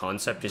 like the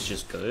concept is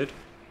just good.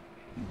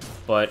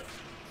 But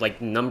like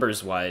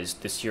numbers wise,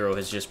 this hero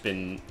has just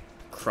been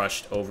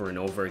crushed over and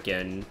over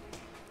again.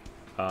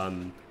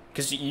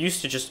 Because you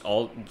used to just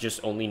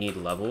only need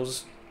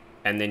levels,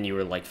 and then you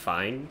were like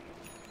fine.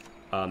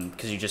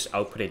 Because you just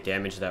outputted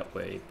damage that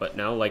way. But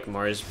now, like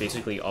Mars,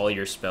 basically all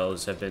your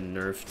spells have been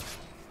nerfed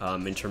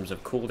in terms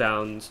of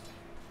cooldowns,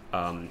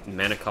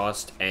 mana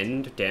cost,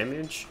 and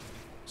damage.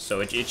 So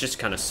it just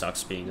kind of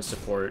sucks being a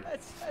support.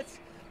 That's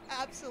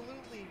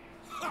absolutely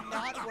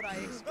not what I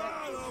expected.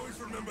 I'll always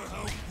remember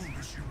how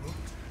foolish you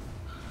looked.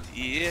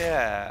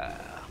 Yeah.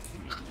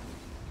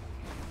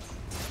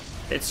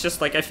 It's just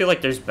like, I feel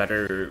like there's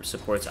better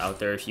supports out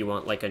there if you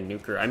want like a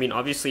nuker. I mean,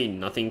 obviously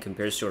nothing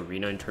compares to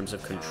Arena in terms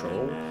of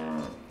control,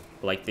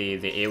 like the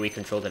AoE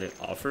control that it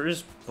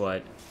offers,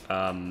 but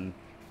I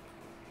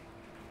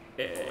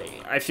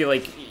feel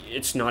like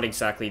it's not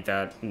exactly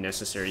that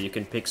necessary. You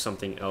can pick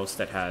something else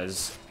that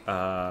has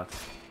that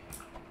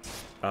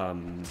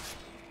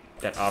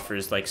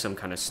offers like some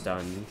kind of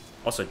stun.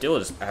 Also, Dill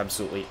is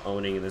absolutely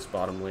owning this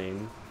bottom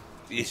lane.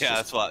 Yeah,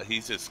 that's why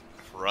he's just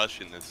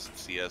crushing this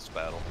CS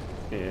battle.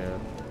 Yeah.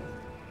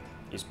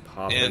 He's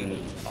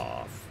popping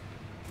off.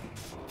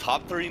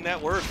 Top 3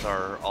 net worth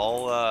are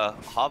all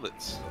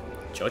Hobbits.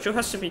 Jojo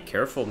has to be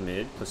careful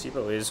mid.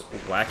 Placebo is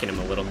whacking him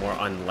a little more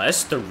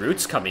unless the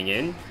root's coming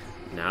in.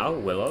 Now,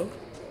 Willow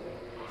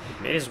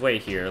made his way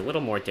here. A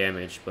little more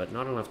damage, but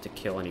not enough to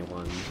kill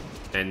anyone.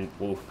 And,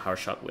 ooh, power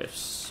shot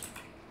whiffs.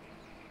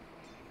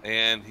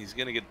 And he's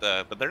gonna get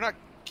the... But they're not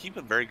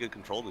keeping very good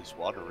control of these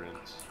water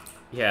runes.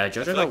 Yeah,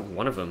 Jojo got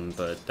one of them,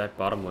 but that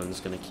bottom one's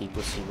gonna keep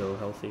Placebo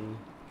healthy.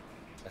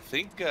 I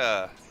think,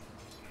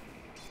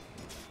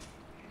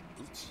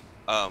 oops.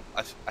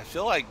 I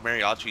feel like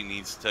Mariachi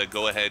needs to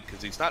go ahead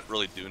because he's not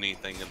really doing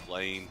anything in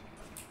lane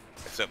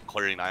except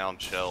clearing Ion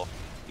Shell.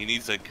 He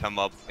needs to come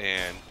up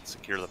and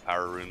secure the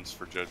power runes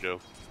for Jojo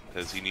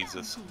because he needs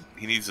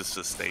a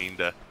sustain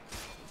to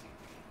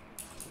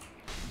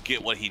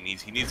get what he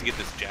needs. He needs to get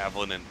this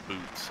javelin and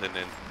boots, and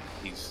then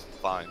he's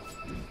fine.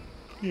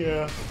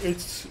 Yeah,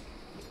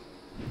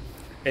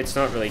 it's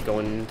not really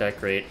going that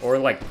great. Or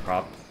like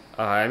Prop.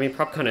 I mean,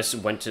 Prop kind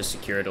of went to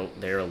secure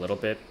it there a little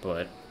bit,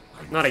 but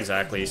not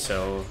exactly,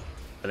 so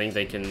I think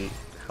they can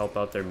help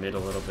out their mid a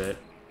little bit.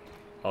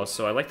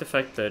 Also, I like the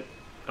fact that...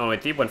 Oh,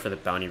 wait, they went for the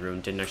bounty rune,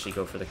 didn't actually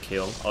go for the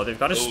kill. Oh, they've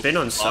got a spin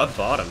on sub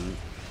bottom.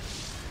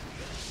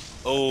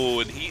 Oh,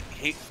 and he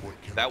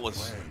that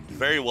was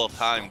very well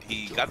timed.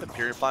 He got the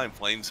Purifying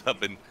Flames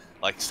up and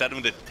like set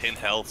him to 10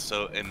 health,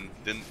 so and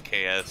didn't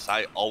KS.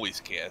 I always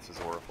KS as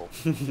Oracle.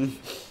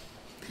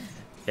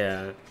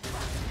 Yeah.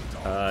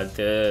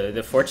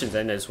 The Fortune's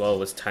End as well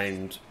was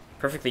timed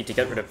perfectly to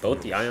get rid of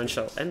both the Ion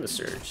Shell and the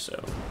Surge,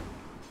 so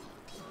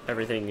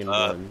everything in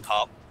one.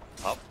 Top.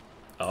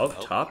 Oh,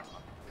 top?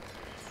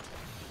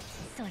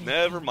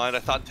 Never mind, I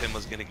thought Tim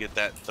was gonna get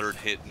that third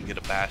hit and get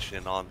a bash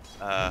in on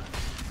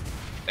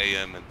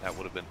AM, and that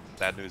would have been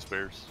bad news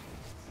bears.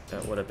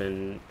 That would have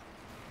been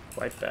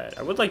quite bad.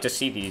 I would like to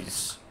see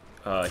these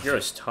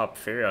heroes top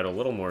figure out a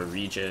little more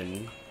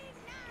regen.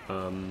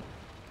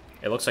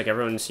 It looks like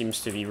everyone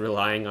seems to be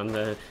relying on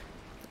the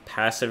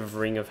passive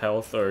Ring of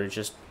Health or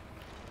just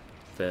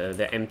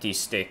the empty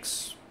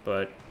sticks,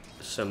 but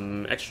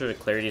some extra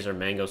clarities or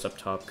mangoes up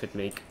top could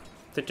make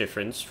the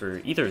difference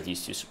for either of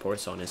these two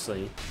supports,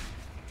 honestly.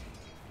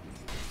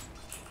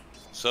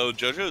 So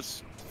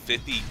Jojo's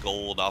 50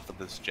 gold off of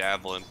this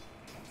javelin,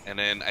 and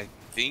then I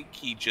think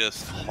he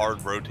just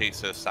hard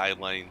rotates to a side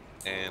lane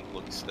and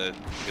looks to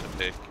get a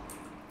pick.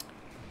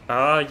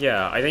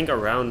 Yeah, I think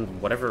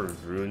around whatever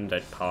rune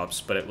that pops,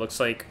 but it looks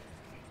like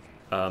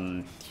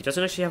he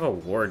doesn't actually have a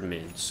ward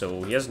mid,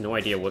 so he has no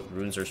idea what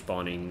runes are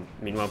spawning.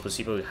 Meanwhile,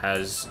 Placebo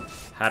has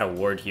had a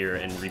ward here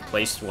and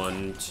replaced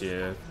one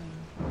to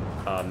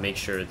make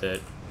sure that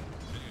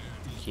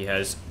he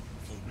has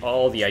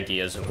all the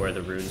ideas of where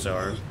the runes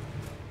are.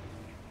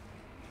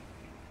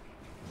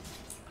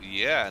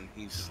 Yeah, and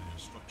he's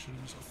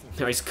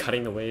Now he's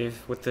cutting the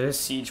wave with the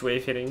siege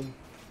wave hitting.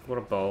 What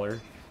a baller.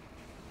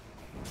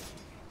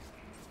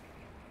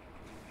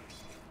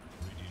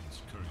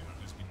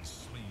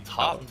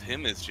 Top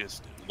Tim is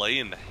just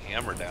laying the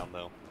hammer down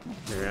though.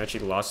 They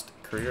actually lost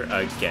career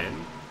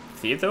again.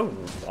 Thea, though,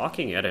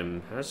 walking at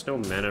him has no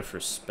mana for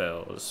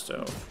spells,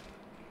 so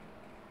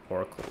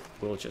Oracle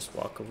will just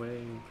walk away.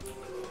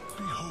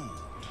 Behold,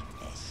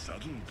 a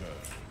sudden burn.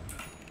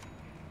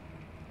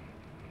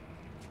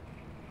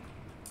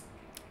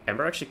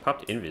 Ember actually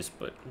popped Invis,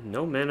 but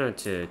no mana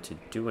to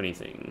do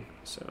anything,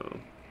 so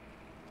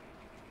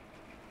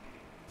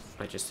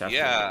I just have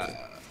to...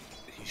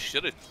 He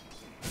should have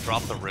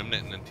dropped the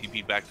Remnant and then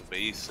TP back to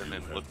base and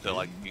then look to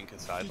like Ginka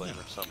side lane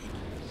or something.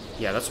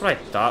 Yeah, that's what I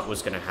thought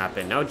was going to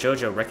happen. Now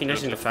Jojo,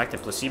 recognizing the fact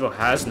that Placebo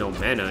has no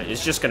mana,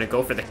 is just going to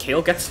go for the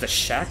kill, gets the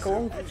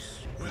shackle.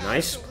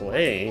 Nice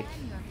play.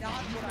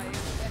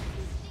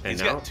 And He's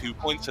now, got 2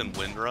 points in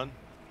Wind Run.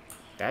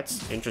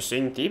 That's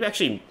interesting. Deeb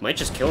actually might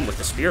just kill him with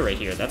the spear right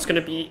here. That's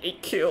going to be a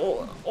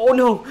kill. Oh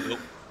no! Nope.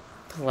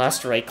 The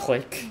last right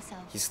click.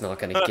 He's not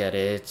going to get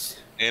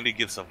it. And he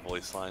gets a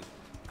voice line.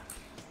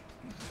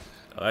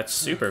 Oh, that's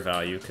super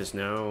value, because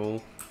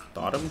now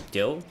bottom,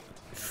 Dill,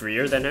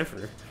 freer than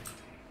ever.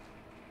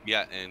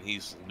 Yeah, and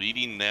he's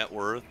leading net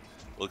worth.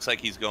 Looks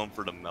like he's going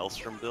for the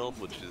Maelstrom build,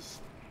 which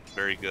is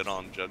very good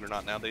on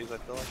Juggernaut nowadays, I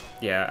feel like.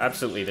 Yeah,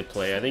 absolutely the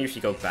play. I think if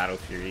you go Battle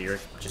Fury, you're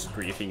just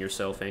griefing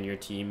yourself and your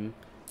team.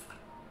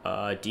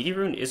 DD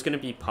Rune is going to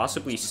be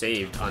possibly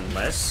saved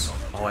unless...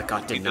 Oh, it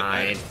got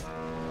denied.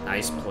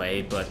 Nice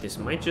play, but this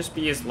might just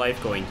be his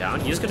life going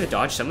down. He is going to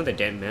dodge some of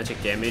the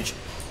magic damage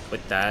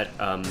with that,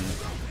 I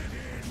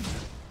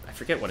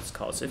forget what it's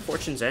called. Is it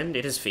Fortune's End?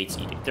 It is Fate's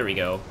Edict. There we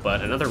go.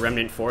 But another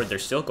Remnant forward. They're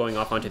still going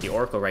off onto the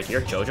Oracle right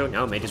here. Jojo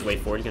now made his way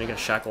forward. He's going to get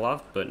a shackle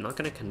off, but not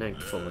going to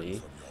connect fully.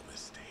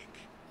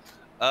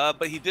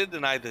 But he did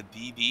deny the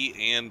DD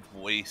and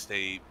waste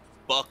a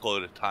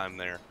buckload of time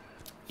there.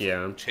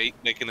 Yeah.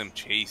 Making him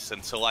chase.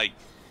 And so, like,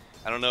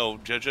 I don't know,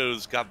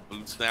 Jojo's got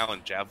boots now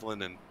and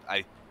Javelin, and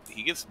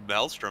he gets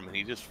Maelstrom, and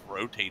he just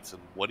rotates,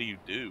 and what do you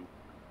do?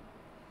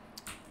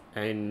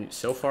 And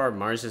so far,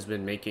 Mars has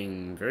been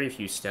making very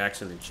few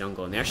stacks in the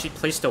jungle, and they actually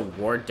placed a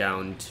ward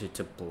down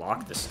to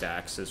block the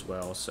stacks as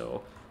well,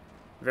 so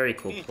very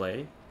cool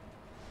play.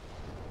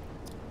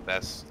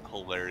 That's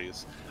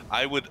hilarious.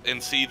 I would,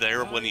 and see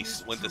there when he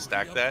went to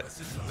stack that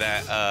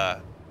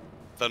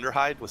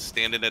Thunderhide was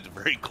standing at the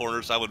very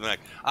corner, so I would have been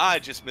like, I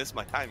just missed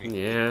my timing.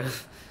 Yeah.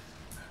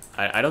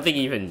 I don't think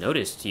he even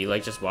noticed. He,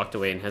 like, just walked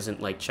away and hasn't,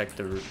 like, checked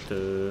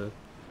the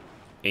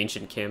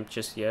ancient camp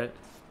just yet.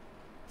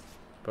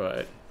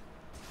 But...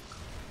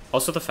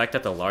 also the fact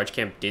that the large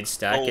camp did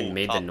stack and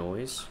made the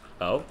noise.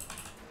 Oh.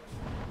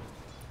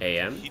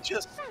 AM. He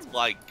just,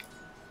 like...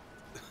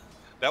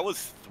 that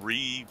was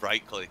 3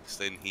 right clicks,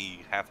 and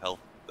he half health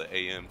the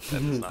AM.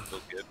 That does not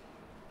feel good.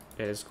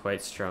 It is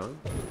quite strong.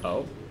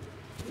 Oh.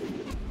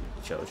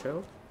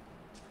 Jojo?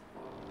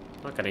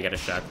 Not gonna get a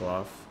shackle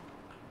off.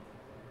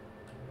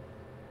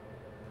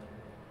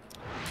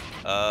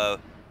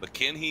 But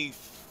can he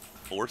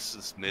force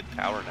this mid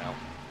tower now?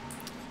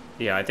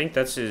 Yeah, I think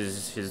that's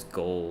his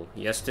goal.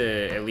 He has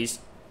to at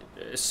least...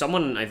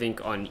 someone, I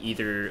think, on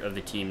either of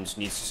the teams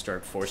needs to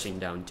start forcing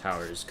down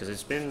towers, because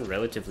it's been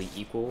relatively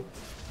equal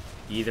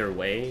either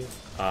way.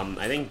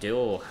 I think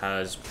Dill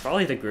has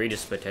probably the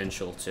greatest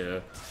potential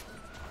to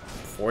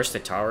force the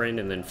tower in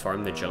and then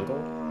farm the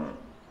jungle.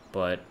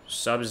 But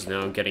Sub is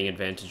now getting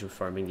advantage of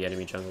farming the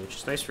enemy jungle, which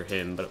is nice for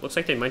him. But it looks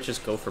like they might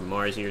just go for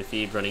Mars here,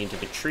 Thebe running into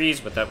the trees,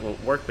 but that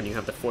won't work when you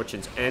have the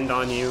Fortune's End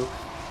on you.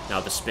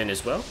 Now the spin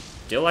as well.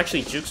 Dill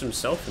actually jukes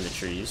himself in the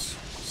trees,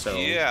 so...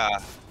 yeah.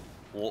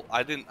 Well,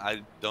 I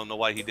don't know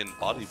why he didn't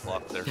body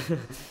block there.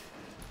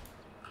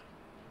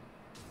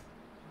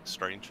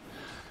 Strange.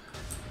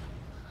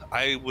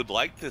 I would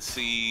like to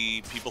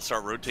see people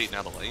start rotating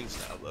out of lanes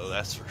now, though,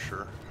 that's for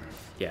sure.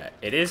 Yeah,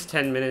 it is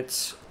 10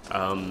 minutes.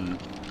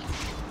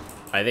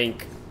 I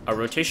think a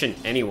rotation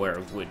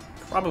anywhere would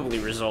probably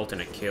result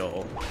in a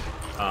kill.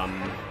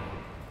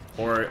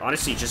 Or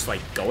honestly, just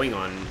like going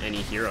on any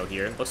hero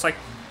here. Looks like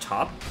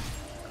Top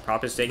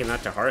is taking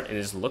that to heart and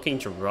is looking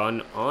to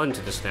run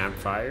onto the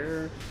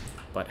Snapfire,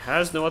 but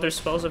has no other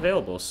spells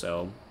available,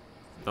 so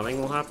nothing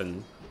will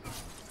happen.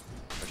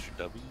 Pressure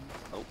W.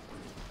 Oh.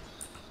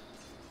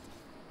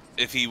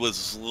 If he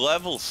was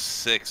level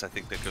 6, I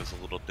think that goes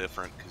a little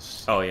different.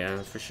 Cause... oh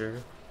yeah, for sure.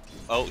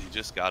 oh, he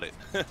just got it.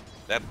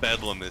 That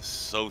Bedlam is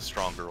so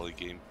strong early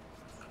game.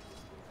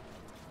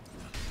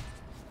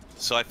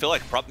 So I feel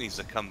like Prop needs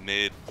to come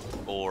mid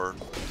or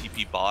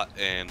TP bot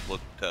and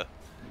look to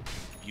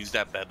use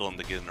that Bedlam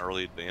to get an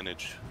early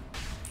advantage.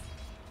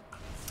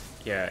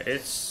 Yeah,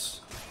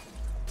 it's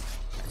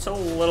a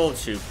little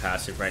too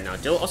passive right now.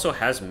 Dill also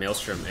has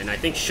Maelstrom, and I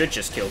think should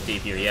just kill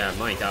Thief here. Yeah,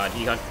 my god,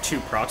 he got 2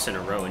 procs in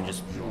a row and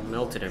just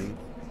melted him.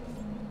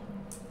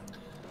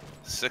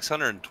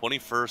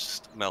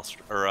 621st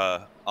Maelstrom, or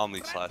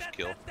Omni /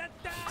 kill.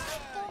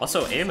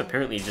 Also, AM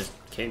apparently just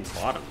came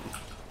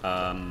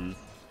bottom.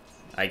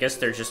 I guess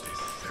they're just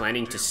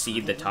planning to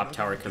seed the top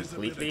tower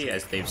completely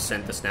as they've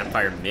sent the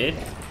Snapfire mid.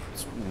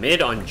 It's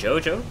mid on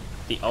Jojo.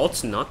 The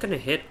ult's not going to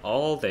hit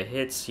all the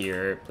hits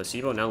here.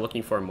 Placebo now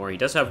looking for more. He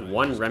does have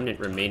one remnant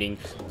remaining,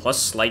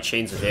 plus slight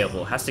chains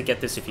available. Has to get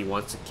this if he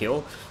wants to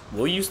kill.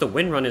 We'll use the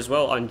wind run as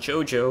well on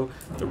Jojo.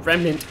 The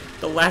remnant,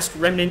 the last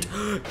remnant.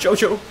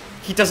 Jojo,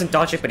 he doesn't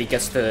dodge it, but he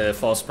gets the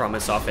false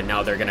promise off, and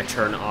now they're going to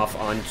turn off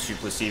onto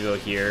Placebo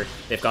here.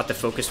 They've got the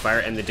focus fire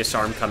and the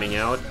disarm coming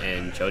out,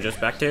 and Jojo's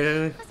back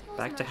to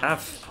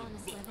half.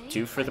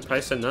 2 for the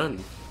price of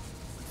none.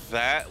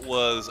 That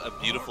was a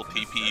beautiful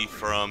TP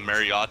from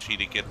Mariachi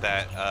to get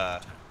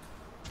that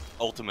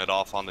ultimate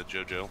off on the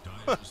Jojo.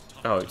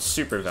 Oh, it's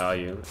super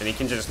value. And he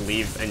can just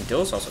leave, and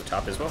Dill's also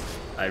top as well.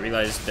 I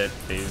realized that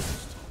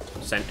they've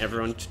sent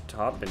everyone to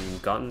top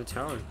and gotten the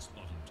tower.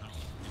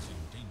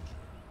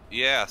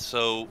 Yeah,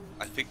 so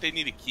I think they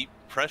need to keep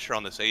pressure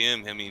on this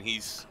AM. I mean,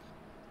 he's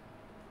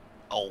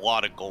a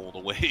lot of gold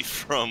away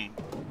from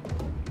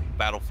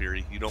Battle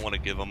Fury. You don't want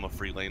to give him a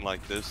free lane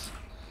like this.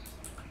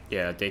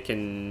 Yeah, they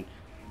can...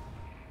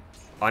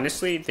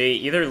 Honestly, they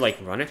either like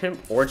run at him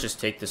or just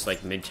take this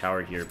like mid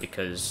tower here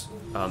because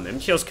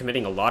MTL's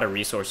committing a lot of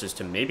resources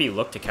to maybe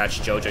look to catch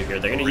Jojo here.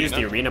 They're going to use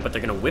the arena, but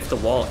they're going to whiff the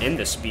wall and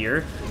the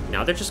spear.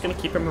 Now they're just going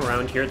to keep him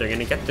around here. They're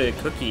going to get the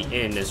cookie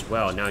in as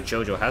well. Now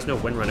Jojo has no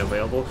wind run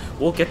available.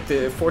 We'll get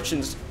the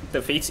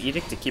Fate's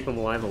Edict to keep him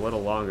alive a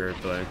little longer,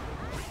 but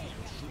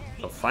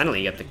they'll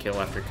finally get the kill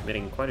after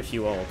committing quite a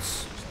few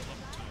ults.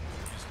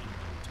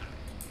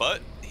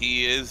 But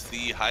he is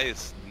the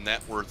highest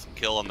net worth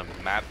kill on the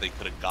map they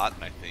could have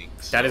gotten, I think.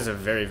 So. That is a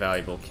very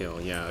valuable kill,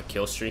 yeah. A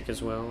kill streak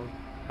as well.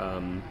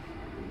 Can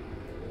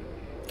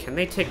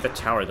they take the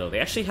tower, though? They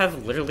actually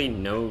have literally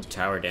no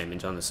tower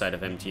damage on the side of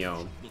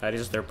MTL. That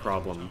is their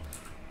problem.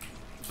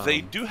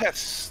 They do have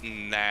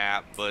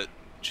Snap, but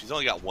she's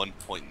only got 1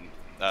 point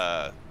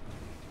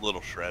little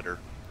shredder.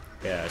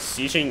 Yeah,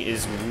 sieging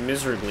is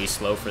miserably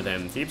slow for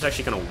them. Thieves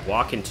actually gonna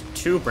walk into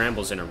 2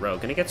 brambles in a row.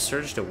 Gonna get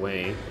surged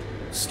away.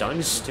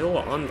 Stun still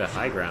on the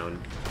high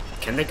ground.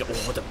 Can they go?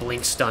 Oh, the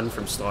blink stun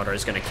from Slaughter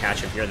is going to catch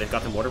him here. They've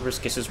got the Mortimer's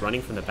Kisses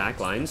running from the back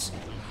lines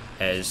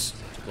as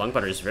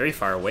Lungbutter is very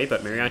far away,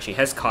 but Mariachi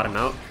has caught him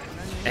out.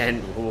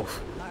 And ooh,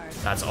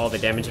 that's all the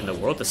damage in the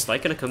world. The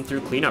Slight going to come through,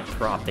 clean up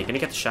prop. They're going to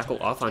get the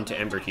Shackle off onto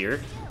Ember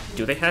here.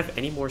 Do they have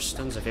any more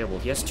stuns available?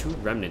 He has 2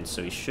 remnants,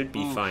 so he should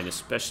be fine,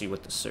 especially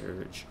with the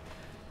Surge.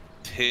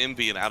 Him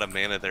being out of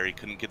mana there, he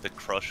couldn't get the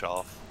Crush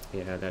off.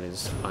 Yeah, that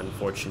is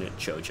unfortunate,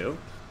 Jojo.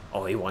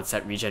 Oh, he wants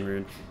that regen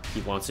rune.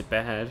 He wants it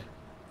bad.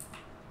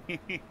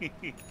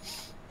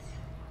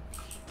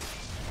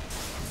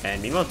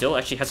 And meanwhile, Dill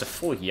actually has a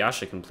full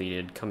Yasha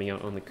completed coming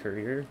out on the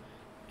courier.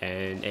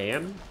 And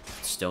AM,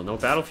 still no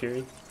Battle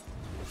Fury.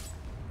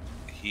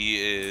 He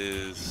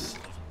is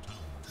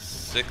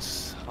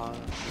 600, 400.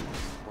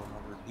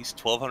 He's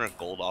 1,200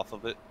 gold off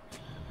of it.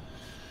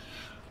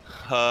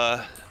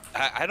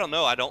 I don't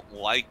know. I don't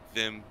like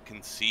them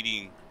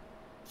conceding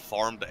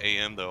farm to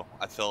AM, though.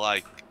 I feel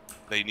like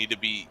they need to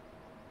be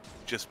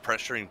just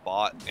pressuring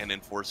bot and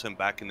enforce him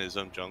back in his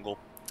own jungle.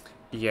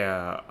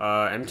 Yeah,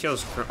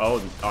 MTL's... Oh,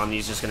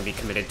 Omni's just going to be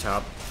committed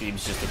top.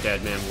 Thieves just a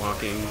dead man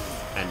walking.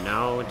 And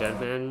now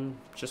dead man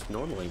just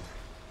normally.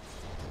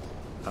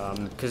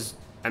 Because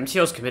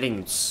MTL's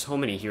committing so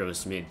many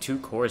heroes mid. 2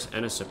 cores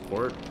and a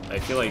support. I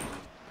feel like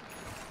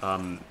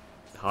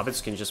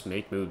Hobbits can just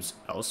make moves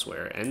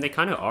elsewhere. And they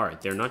kind of are.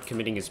 They're not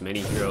committing as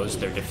many heroes.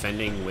 They're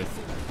defending with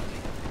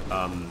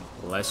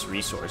less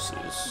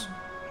resources.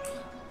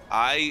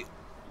 I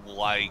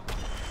like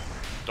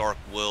Dark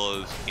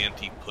Willow's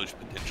anti-push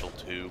potential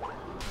too.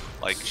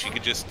 Like, she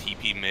could just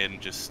TP mid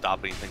and just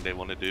stop anything they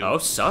want to do. Oh,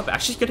 Sub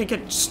actually gonna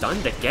get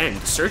stunned again.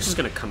 Surge is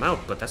gonna come out,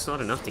 but that's not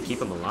enough to keep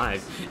him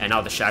alive. And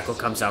now the Shackle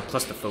comes out,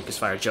 plus the Focus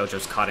Fire.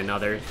 Jojo's caught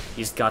another.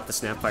 He's got the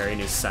Snapfire in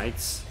his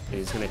sights. And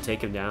he's gonna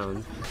take him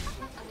down.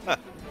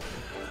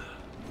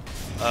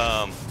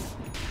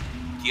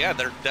 Yeah,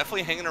 they're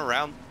definitely hanging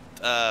around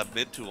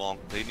mid too long.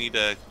 They need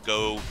to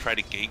go try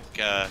to gank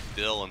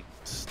Dill and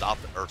stop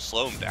or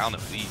slow him down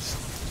at least.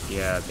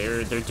 Yeah,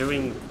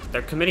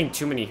 they're committing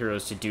too many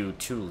heroes to do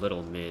too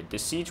little mid.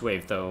 This siege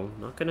wave though,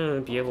 not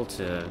gonna be able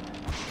to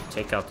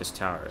take out this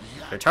tower.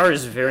 Their tower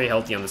is very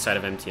healthy on the side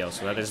of MTL,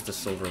 so that is the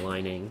silver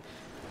lining.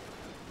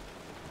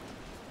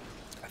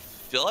 I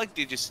feel like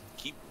they just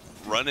keep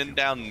running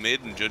down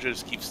mid and Jojo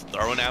just keeps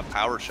throwing out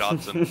power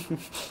shots and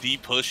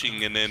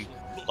de-pushing, and then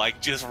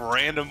like just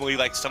randomly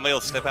like somebody will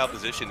step out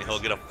position and he'll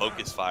get a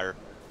focus fire.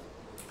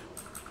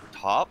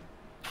 Top?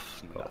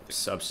 Oh,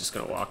 Sub's just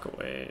gonna walk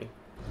away.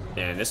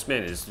 And this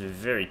man is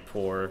very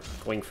poor,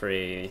 going for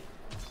a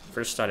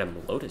first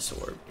item Lotus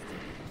Orb.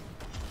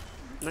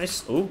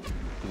 Nice. Ooh,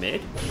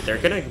 mid. They're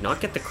gonna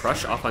not get the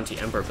crush off onto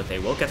Ember, but they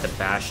will get the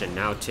bash, and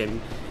now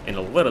Tim in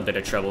a little bit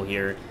of trouble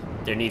here.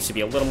 There needs to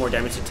be a little more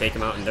damage to take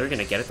him out, and they're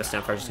gonna get it. The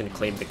Snapfire is gonna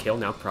claim the kill.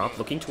 Now Prop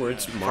looking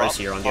towards Mars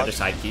here on the other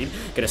side. Keep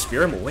gonna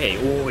spear him away.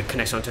 Oh, it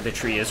connects onto the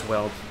tree as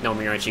well. Now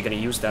Mirachi gonna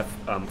use that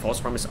false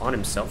promise on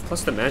himself,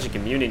 plus the magic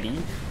immunity.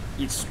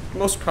 He's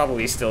most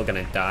probably still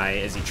gonna die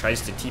as he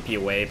tries to TP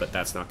away, but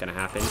that's not gonna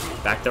happen.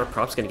 Back there,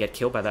 Prop's gonna get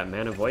killed by that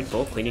Mana Void.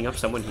 Bull cleaning up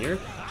someone here.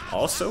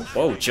 Also,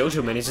 whoa,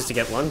 Jojo manages to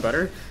get Lung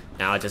Butter.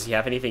 Now, does he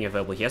have anything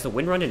available? He has a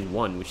Wind Run in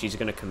 1, which he's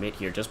gonna commit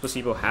here. Does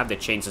Placebo have the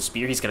Chains of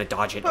Spear? He's gonna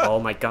dodge it. Oh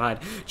my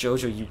god.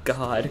 Jojo, you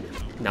god.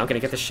 Now gonna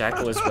get the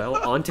Shackle as well.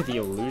 Onto the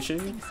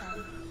Illusion.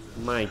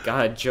 My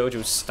god,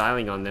 Jojo's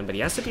styling on them, but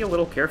he has to be a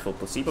little careful.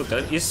 Placebo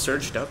is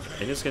surged up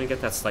and is going to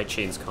get that Slight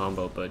Chains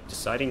combo, but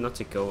deciding not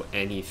to go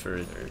any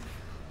further.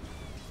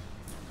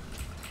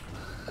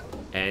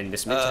 And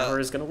this mid tower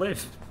is going to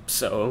live,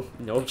 so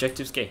no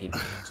objectives gained.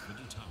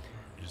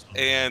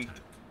 And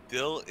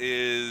Dill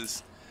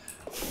is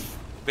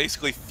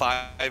basically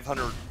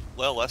 500,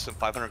 well, less than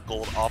 500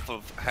 gold off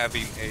of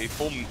having a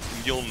full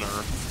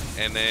Mjolnir,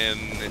 and then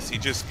is he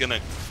just going to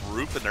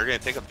group and they're going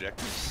to take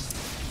objectives?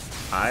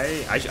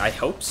 I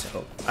hope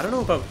so. I don't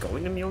know about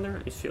going to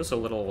Mjolnir. It feels a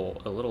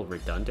little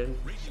redundant.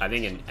 I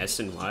think an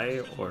S and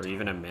Y or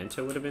even a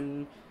Manta would have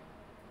been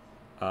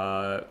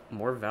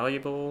more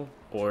valuable,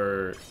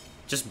 or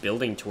just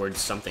building towards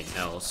something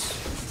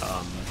else.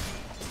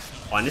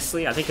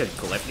 Honestly, I think a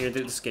Gleipnir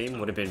this game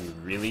would have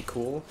been really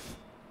cool.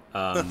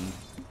 I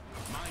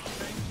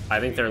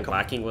think they're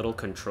lacking little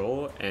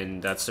control,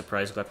 and that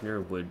Surprise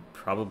Gleipnir would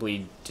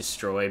probably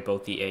destroy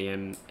both the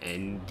AM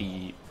and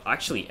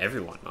actually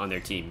everyone on their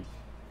team.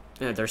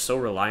 Yeah, they're so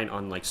reliant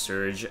on like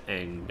Surge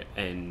and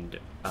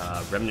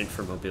Remnant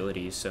for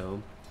mobility,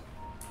 so...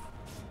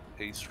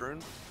 Haste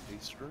Rune?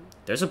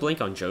 There's a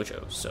blink on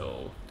Jojo,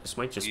 so this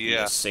might just be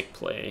a sick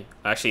play.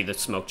 Actually, the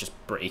smoke just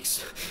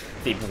breaks.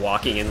 The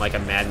walking in like a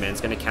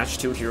madman's gonna catch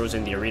 2 heroes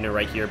in the arena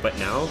right here, but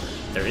now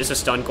there is a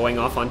stun going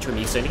off onto him.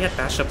 He's gonna get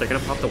bashed up. They're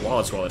gonna pop the wall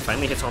as well. It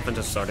finally hits off into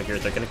the starter here.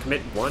 They're gonna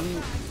commit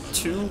 1,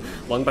 2.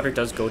 Lungbutter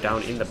does go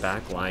down in the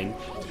back line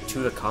to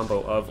the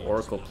combo of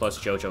Oracle plus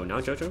Jojo.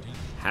 Now Jojo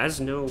has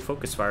no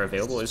focus fire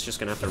available. Is just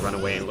gonna have to run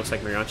away. And it looks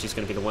like Miriachi's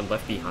gonna be the one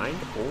left behind,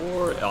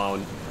 or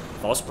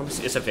False Promise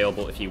is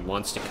available if he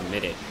wants to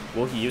commit it.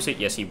 Will he use it?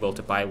 Yes, he will,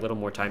 to buy a little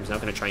more time. He's now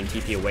going to try and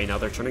TP away. Now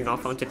they're turning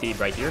off onto the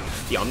right here.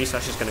 The Omni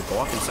Slash is going to go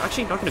off, and it's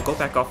actually not going to go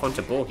back off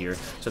onto Bull here.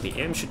 So the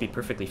AM should be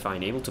perfectly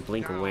fine, able to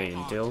blink away,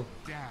 and Dill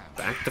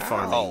back to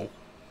farming.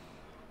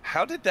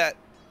 How did that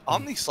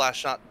Omni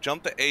Slash not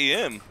jump to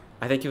AM?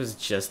 I think it was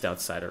just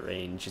outside of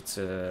range. It's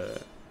a...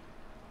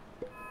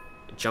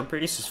 Jump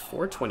radius is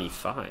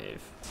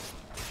 425.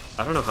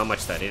 I don't know how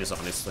much that is,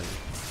 honestly.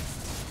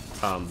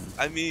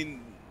 I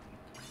mean...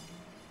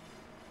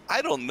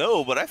 I don't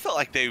know, but I felt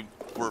like they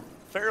were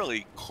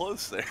fairly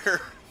close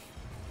there.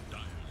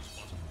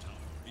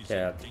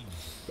 Yeah.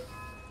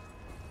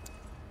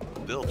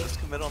 Bill,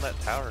 just commit on that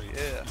tower,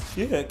 yeah.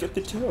 Yeah, get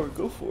the tower,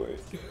 go for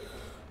it.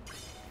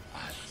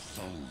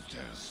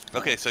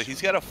 Okay, so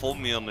he's got a full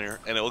Mjolnir,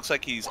 and it looks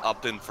like he's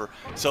opting for...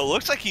 So it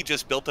looks like he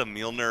just built a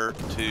Mjolnir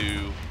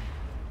to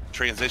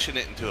transition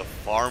it into a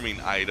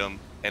farming item,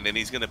 and then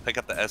he's going to pick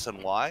up the S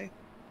and Y?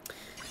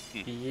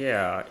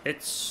 Yeah,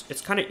 it's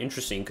kind of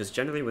interesting, because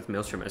generally with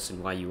Maelstrom S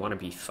and Y, you want to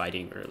be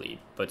fighting early.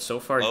 But so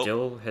far,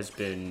 Dill has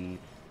been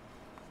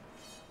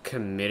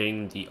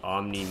committing the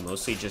Omni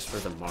mostly just for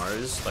the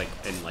Mars,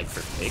 and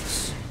for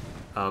picks.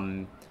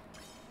 And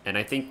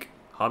I think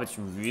Hobbits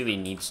really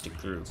needs to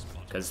group,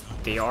 because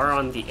they are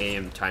on the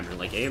AM timer.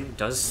 Like, AM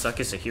does suck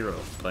as a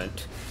hero,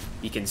 but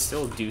he can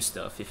still do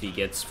stuff if he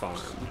gets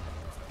farmed.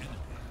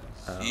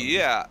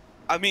 Yeah,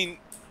 I mean...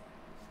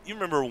 You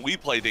remember when we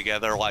played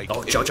together, like...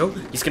 Oh, Jojo?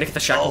 He's gonna get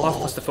the Shackle off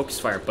plus the Focus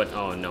Fire, but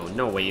oh no,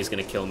 no way he's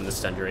gonna kill him in the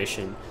stun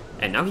duration.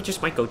 And now he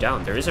just might go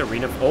down. There is a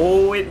arena...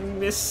 Oh, it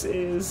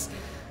misses!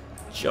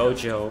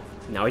 Jojo.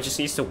 Now he just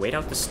needs to wait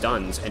out the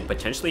stuns and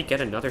potentially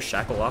get another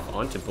Shackle off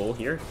onto Bull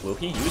here. Will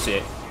he use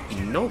it?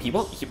 No, he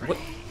won't. What?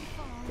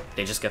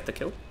 They just get the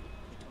kill?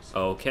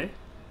 Okay.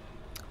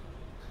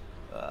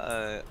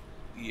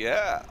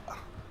 Yeah.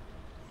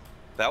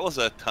 That was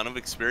a ton of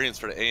experience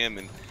for the AM,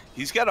 and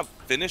he's got a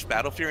finished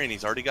Battle Fury, and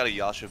he's already got a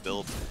Yasha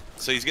build.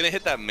 So he's going to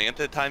hit that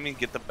Manta timing,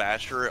 get the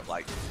Basher at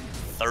like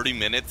 30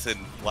 minutes, and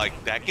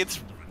like that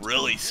gets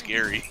really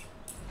scary.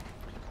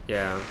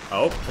 Yeah.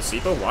 Oh,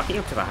 Placebo walking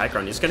up to the high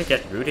ground. He's going to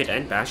get rooted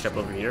and bashed up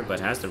over here, but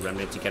has the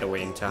Remnant to get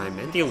away in time,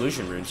 and the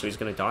Illusion Rune, so he's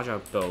going to dodge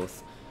out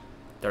both.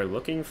 They're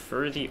looking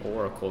for the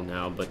Oracle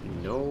now, but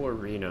no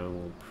arena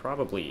will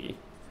probably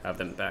have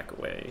them back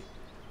away.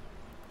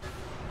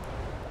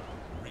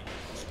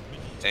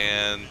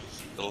 And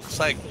it looks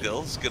like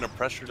Dill's gonna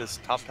pressure this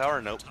top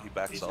tower. Nope, he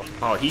backs off.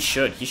 Oh, he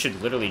should. He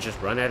should literally just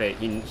run at it.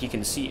 He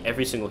can see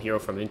every single hero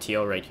from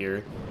NTL right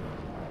here.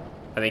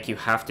 I think you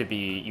have to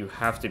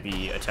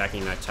be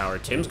attacking that tower.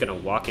 Tim's gonna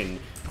walk in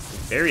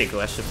very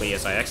aggressively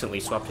as I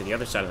accidentally swap to the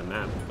other side of the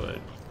map, but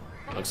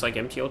looks like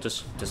MTL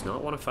just does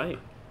not want to fight.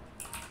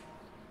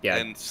 Yeah.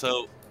 And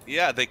so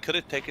yeah, they could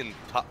have taken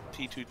top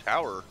T2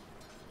 tower.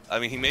 I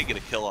mean, he may get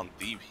a kill on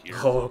Thief here.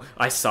 Oh,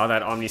 I saw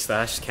that Omni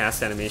Slash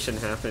cast animation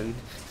happen.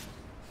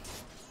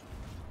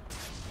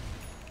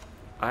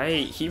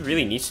 He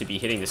really needs to be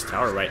hitting this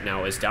tower right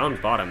now. As down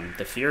bottom,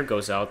 the Fear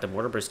goes out, the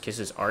Mortimer's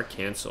Kisses are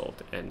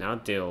cancelled, and now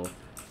Dill,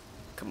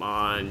 come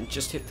on,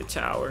 just hit the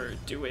tower,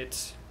 do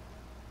it.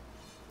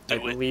 I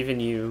believe in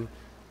you.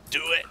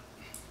 Do it.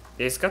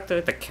 He's got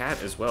the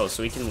cat as well,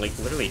 so he can like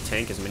literally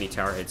tank as many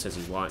tower hits as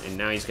he wants, and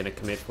now he's gonna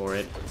commit for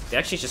it. They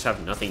actually just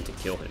have nothing to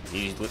kill him.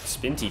 He's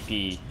spin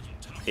TP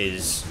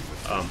is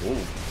ooh.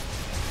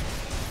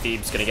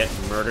 Thieves gonna get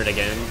murdered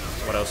again.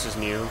 What else is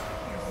new?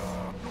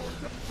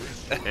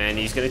 And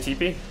he's gonna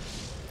TP.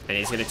 And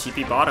he's gonna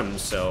TP bottom,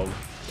 so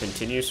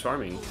continues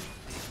farming.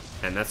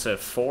 And that's a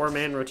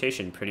 4-man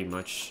rotation pretty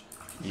much.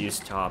 Use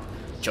top.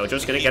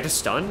 Jojo's gonna get a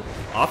stun.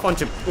 Off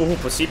onto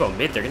placebo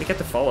mid. They're gonna get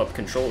the follow-up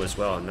control as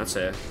well, and that's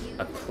a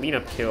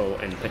cleanup kill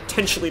and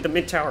potentially the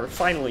mid tower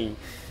finally.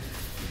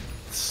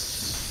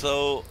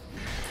 So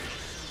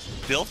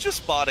Bill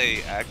just bought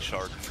a Ag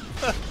Shard.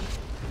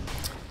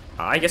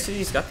 I guess if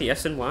he's got the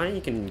SNY,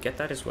 you can get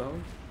that as well.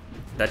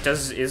 That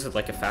is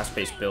like a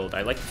fast-paced build.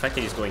 I like the fact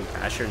that he's going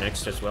Basher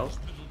next as well.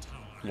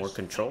 More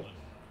control.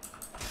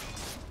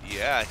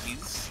 Yeah,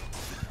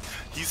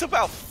 he's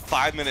about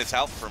 5 minutes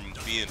out from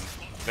being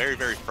very,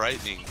 very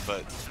frightening,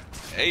 but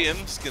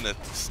AM's gonna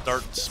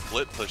start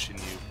split pushing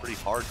you pretty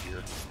hard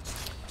here.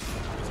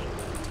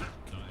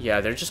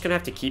 Yeah, they're just gonna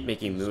have to keep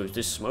making moves.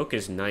 This smoke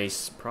is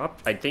nice.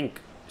 I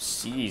think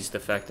sees the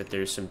fact that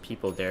there's some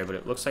people there, but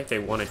it looks like they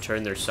want to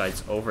turn their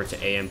sights over to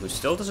AM, who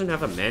still doesn't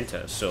have a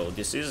Manta, so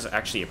this is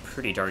actually a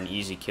pretty darn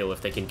easy kill if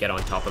they can get on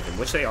top of him,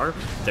 which they are.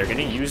 They're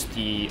gonna use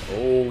the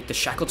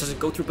shackle doesn't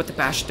go through, but the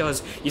bash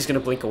does. He's gonna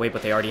blink away,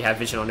 but they already have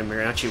vision on him.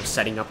 Mariachi was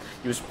setting up.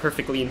 He was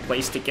perfectly in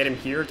place to get him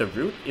here. The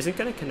root isn't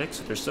gonna connect,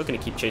 so they're still gonna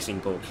keep chasing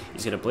gold.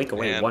 He's gonna blink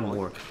away. One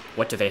more.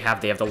 What do they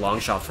have? They have the long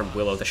shot from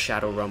Willow, the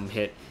Shadow Rum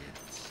hit.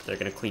 They're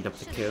gonna clean up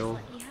the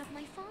kill.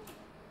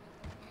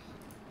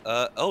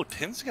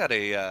 Tim's got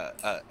a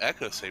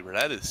Echo Saber.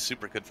 That is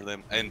super good for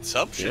them. And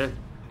Sub should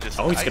just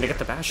he's gonna get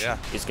the bash. Yeah.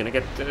 He's gonna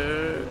get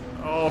the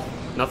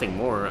nothing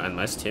more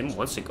unless Tim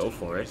wants to go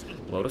for it.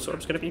 Lotus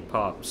Orb's gonna be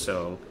popped,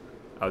 so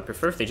I would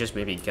prefer if they just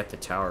maybe get the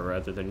tower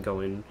rather than go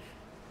in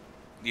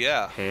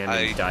ham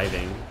and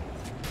diving.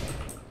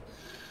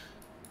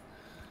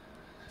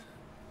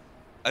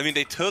 I mean,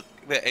 they took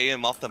the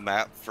AM off the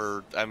map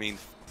for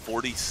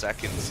 40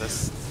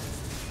 seconds.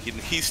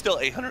 He's still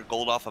 800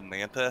 gold off of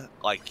Manta.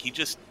 Like, he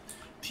just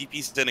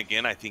TP's in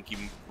again. I think you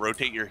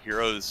rotate your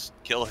heroes,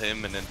 kill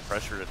him, and then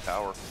pressure the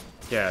tower.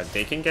 Yeah,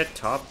 they can get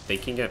top, they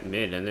can get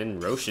mid, and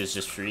then Roche is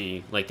just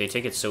free. Like, they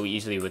take it so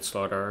easily with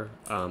Slaughter,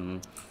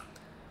 and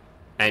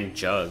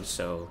Jug,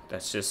 so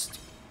that's just...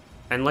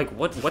 And, like,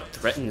 what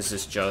threatens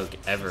this Jug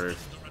ever?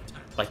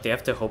 Like, they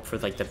have to hope for,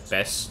 like, the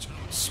best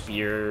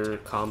spear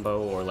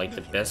combo or, like,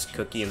 the best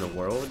cookie in the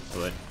world,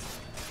 but...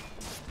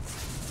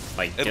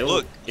 Like,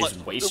 Dill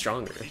is way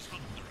stronger.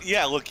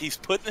 Yeah, look, he's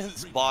putting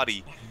his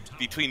body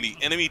between the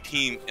enemy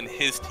team and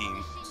his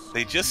team.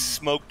 They just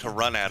smoked to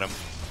run at him.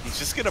 He's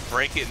just gonna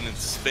break it and then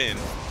spin.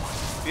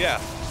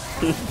 Yeah.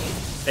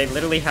 They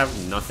literally have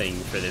nothing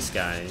for this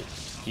guy.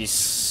 He's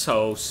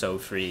so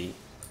free.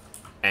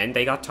 And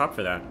they got top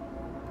for that.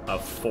 A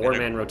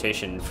 4-man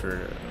rotation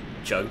for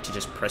Jug to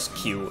just press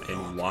Q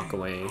and walk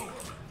away.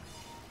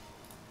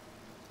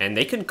 And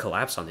they can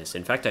collapse on this.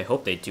 In fact, I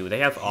hope they do. They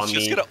have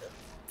Omni.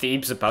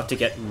 Thebes about to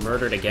get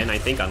murdered again, I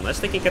think, unless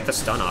they can get the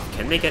stun off.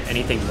 Can they get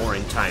anything more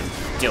in time?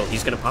 Dill,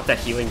 he's going to pop that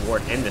healing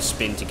ward and the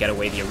spin to get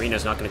away. The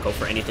arena's not going to go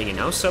for anything. And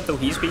now Sub, though,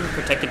 he's being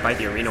protected by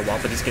the arena wall,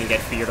 but he's going to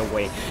get feared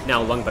away.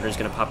 Now Lungbutter's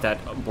going to pop that.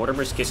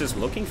 Mortimer's Kisses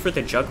looking for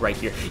the Jug right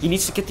here. He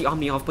needs to get the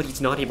Omni off, but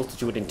he's not able to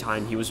do it in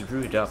time. He was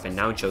rooted up, and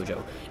now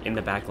Jojo in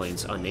the back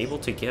lanes, unable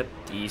to get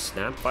the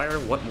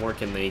Snapfire. What more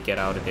can they get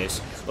out of this?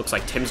 Looks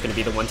like Tim's going to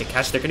be the one to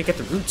catch. They're going to get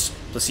the roots.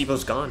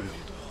 Placebo's gone.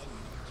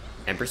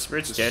 Ember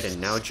Spirit's dead, and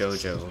now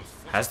Jojo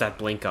has that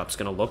blink up. Is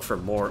gonna look for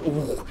more.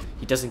 Ooh,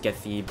 he doesn't get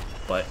Thebe,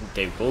 but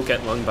they will get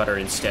Lungbutter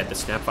instead. The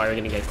Snapfire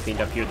gonna get cleaned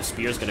up here. The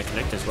Spear's gonna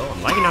connect as well.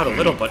 I'm lagging out a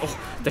little, but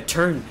the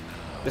turn,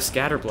 the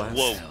Scatter Blast.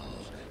 Whoa.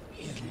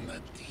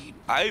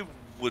 I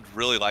would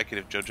really like it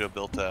if Jojo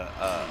built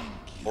a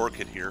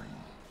Orchid here.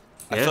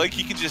 I feel like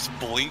he could just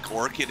blink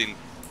Orchid and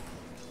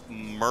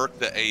murk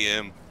the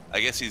AM. I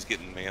guess he's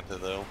getting Manta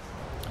though.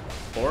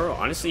 Or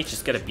honestly,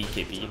 just get a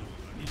BKB.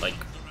 Like.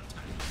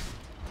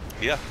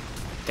 Yeah.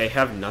 They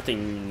have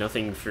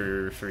nothing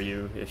for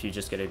you if you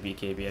just get a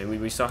BKB. I mean,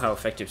 we saw how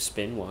effective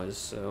Spin was,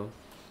 so...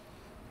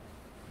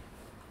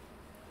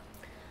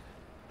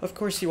 Of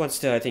course he wants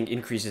to, I think,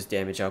 increase his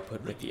damage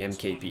output with the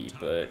MKB,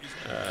 but...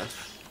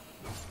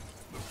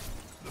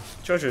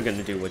 Jojo's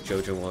gonna do what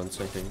Jojo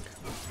wants, I think.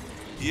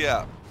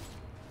 Yeah.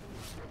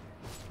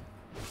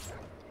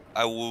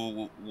 I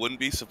wouldn't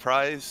be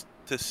surprised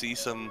to see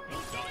some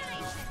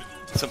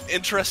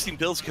interesting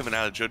builds coming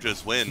out of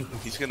Jojo's win.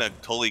 He's gonna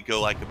totally go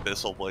like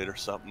Abyssal Blade or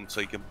something, so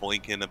he can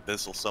blink in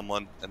Abyssal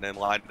someone and then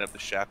line up the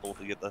Shackle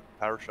to get the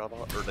power shot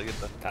off, or to get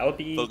the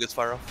focus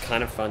fire off.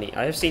 Kind of funny.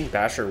 I have seen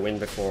Basher win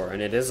before,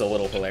 and it is a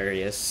little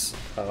hilarious.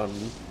 I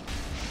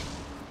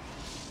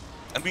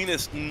mean,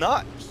 it's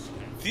not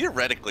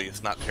theoretically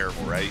it's not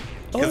terrible, right?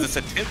 Because it's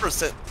a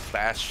 10%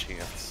 bash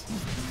chance.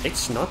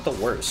 It's not the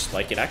worst.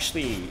 Like, it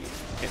actually,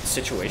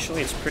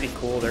 situationally, it's pretty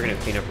cool. They're gonna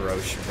clean up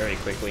Roche very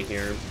quickly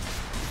here.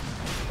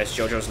 As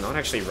JoJo's not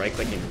actually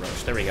right-clicking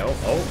Roche. There we go.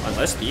 Oh,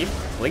 unless the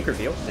Blink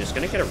reveal. There's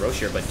gonna get a Roche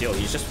here, but Dill,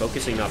 he's just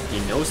focusing up. He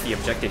knows the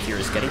objective here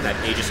is getting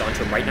that Aegis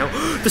onto him right now.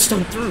 The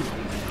stun through!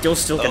 Dill's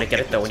still gonna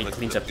get it though, and he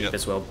cleans up deep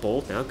as well.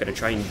 Bold now, gonna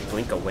try and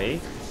blink away.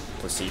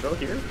 Placebo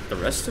here. The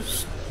rest of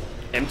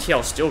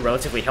MTL still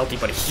relatively healthy,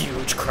 but a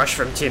huge crush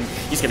from Tim.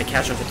 He's gonna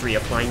catch onto 3,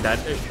 applying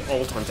that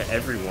ult onto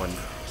everyone.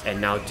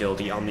 And now Dill,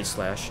 the Omni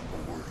Slash,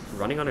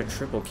 running on a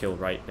triple kill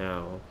right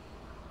now.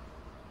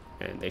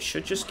 And they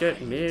should just get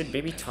mid,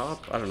 maybe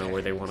top. I don't know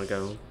where they want to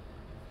go.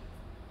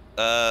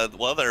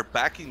 Well, they're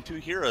backing 2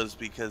 heroes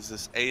because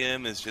this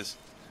AM is just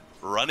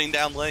running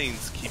down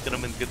lanes, keeping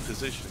them in good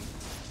position.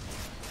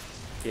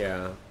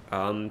 Yeah.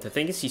 The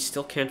thing is, he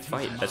still can't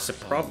fight. That's the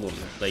problem.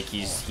 Like,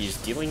 he's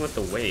dealing with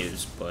the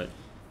waves, but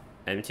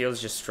MTL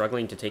is just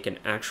struggling to take an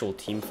actual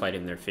team fight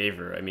in their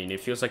favor. I mean, it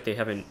feels like they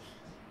haven't...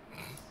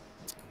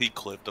 He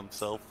clipped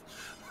himself.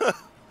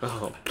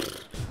 Oh,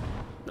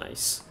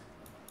 nice.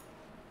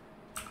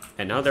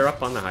 And now they're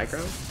up on the high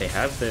ground. They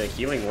have the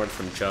healing ward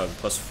from Jug,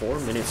 plus 4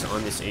 minutes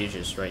on this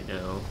Aegis right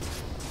now.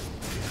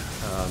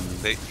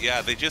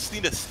 They just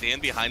need to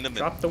stand behind them.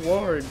 Drop the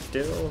ward,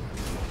 Dill.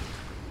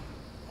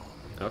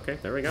 Okay,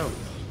 there we go.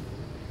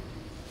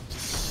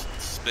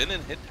 Spin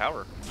and hit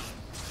tower.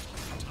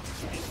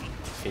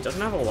 He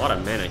doesn't have a lot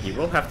of mana. He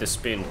will have to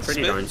spin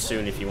pretty darn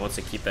soon if he wants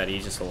to keep that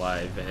Aegis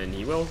alive, and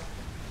he will.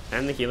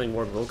 And the healing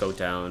ward will go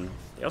down.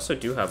 They also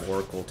do have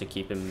Oracle to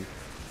keep him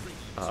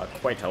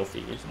quite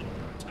healthy.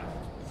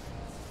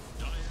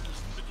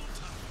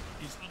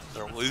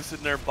 They're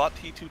losing their bot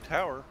T2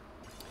 tower.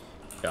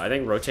 Yeah, I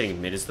think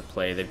rotating mid is the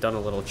play. They've done a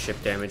little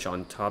chip damage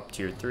on top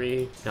tier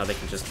 3. Now they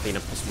can just clean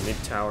up this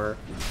mid tower.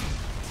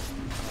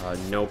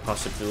 No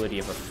possibility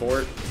of a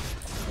fort.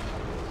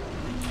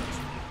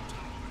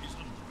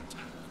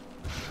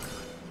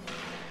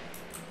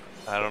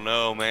 I don't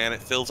know, man.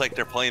 It feels like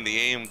they're playing the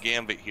AM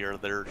Gambit here.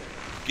 They're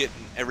getting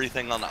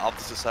everything on the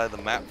opposite side of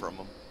the map from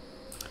them.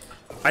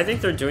 I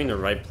think they're doing the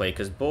right play,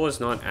 because Bull is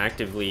not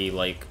actively,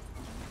 like...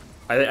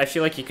 I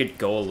feel like you could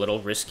go a little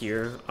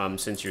riskier,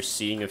 since you're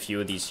seeing a few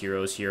of these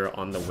heroes here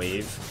on the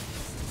wave.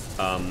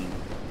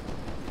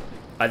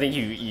 I think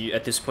you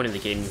at this point in the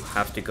game, you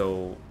have to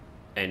go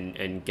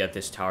and get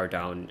this tower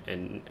down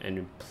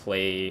and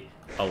play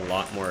a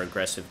lot more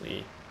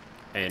aggressively.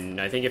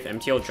 And I think if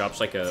MTL drops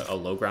like a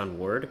low ground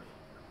ward,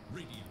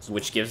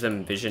 which gives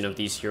them vision of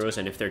these heroes,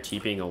 and if they're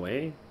TPing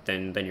away,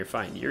 then you're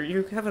fine.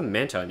 You have a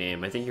Manta in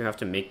aim. I think you have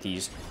to make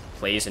these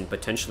plays and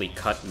potentially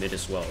cut mid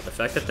as well. The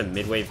fact that the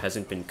mid wave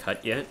hasn't been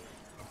cut yet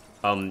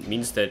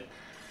means that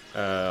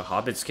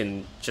Hobbits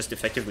can just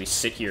effectively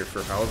sit here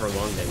for however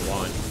long they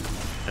want.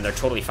 And they're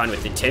totally fine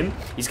with it. Tim,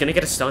 he's going to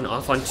get a stun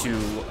off onto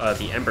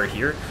the Ember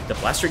here. The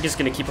Blast Rig is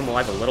going to keep him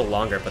alive a little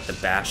longer, but the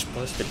Bash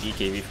plus the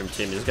BKB from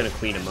Tim is going to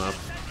clean him up.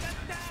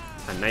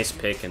 A nice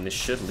pick, and this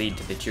should lead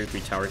to the tier 3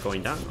 tower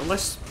going down,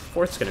 unless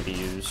Fourth's going to be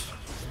used.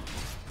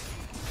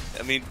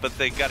 I mean, but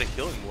they got a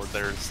healing ward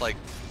there. It's like...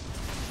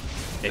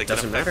 It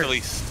doesn't matter.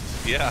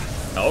 Yeah.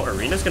 Oh,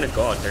 Arena's going to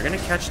go out. They're going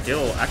to catch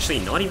Dill,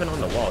 actually not even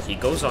on the wall. He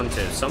goes on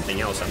to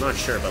something else, I'm not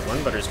sure, but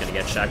Lungbutter's going to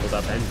get shackled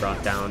up and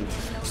brought down.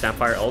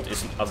 Snapfire ult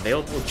is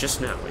available just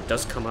now. It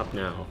does come up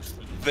now.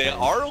 They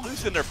are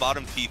losing their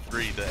bottom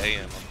T3 to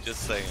AM, I'm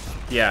just saying.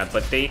 Yeah,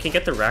 but they can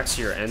get the racks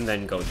here and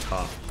then go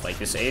top. Like,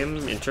 this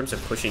AM, in terms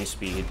of pushing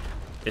speed,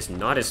 is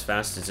not as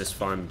fast as this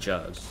farm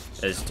Jug.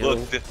 As Dill...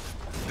 Look,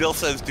 Dill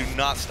says do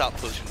not stop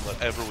pushing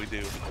whatever we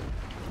do.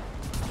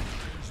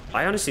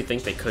 I honestly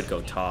think they could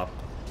go top,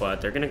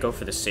 but they're going to go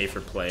for the safer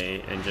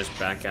play and just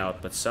back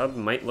out. But Sub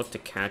might look to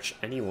catch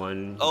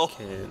anyone who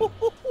can.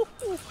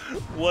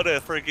 What a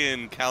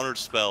freaking counter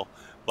spell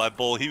by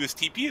Bull. He was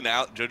TPing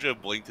out, JoJo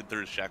blinked it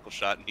through his shackle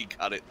shot, and he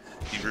got it.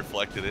 He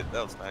reflected it.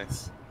 That was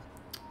nice.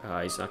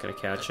 He's not going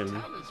to catch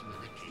him.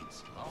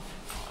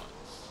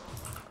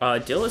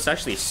 Dill is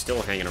actually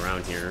still hanging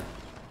around here.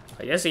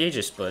 He has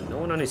Aegis, but no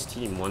one on his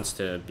team wants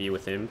to be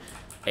with him.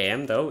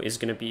 AM, though, is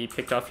going to be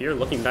picked off here.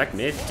 Looking back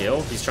mid,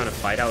 Dill, he's trying to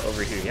fight out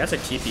over here. He has a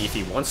TP if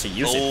he wants to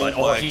use it,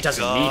 but he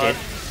doesn't need it.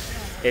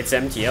 It's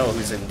MTL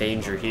who's in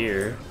danger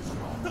here.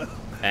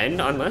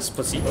 And unless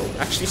Placebo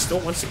actually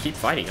still wants to keep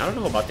fighting. I don't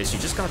know about this. You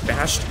just got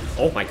bashed.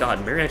 Oh my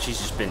god, Mariachi's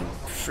just been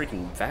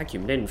freaking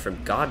vacuumed in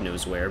from God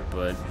knows where,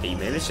 but they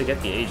managed to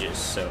get the Aegis,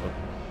 so...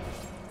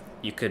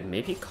 You could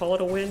maybe call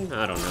it a win?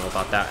 I don't know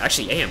about that.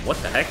 Actually, AM, what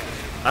the heck?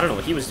 I don't know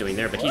what he was doing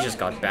there, but he just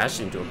got bashed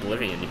into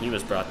oblivion and he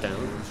was brought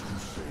down.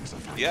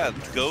 Yeah,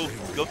 go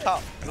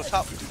top. Go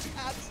top. Absolutely.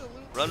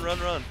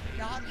 Run.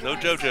 No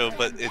JoJo,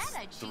 but it's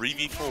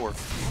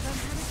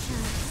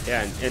 3v4.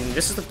 Yeah, and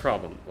this is the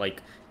problem.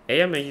 Like,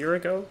 AM a year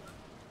ago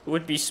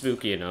would be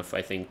spooky enough,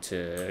 I think,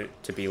 to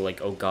be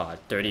like, oh god,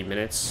 30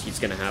 minutes, he's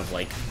gonna have,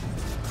 like,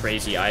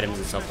 crazy items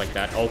and stuff like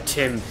that. Oh,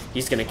 Tim,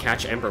 he's gonna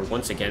catch Ember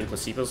once again.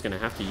 Placebo's gonna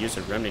have to use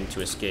a Remnant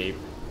to escape.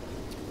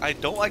 I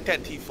don't like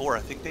that T4.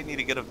 I think they need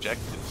to get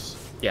objectives.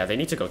 Yeah, they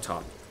need to go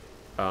top.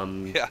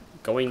 Yeah.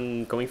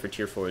 Going for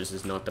tier 4s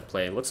is not the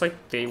play. It looks like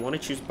they want to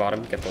choose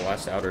bottom, get the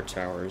last outer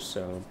towers,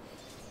 so...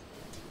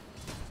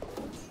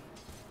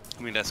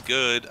 I mean, that's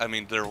good. I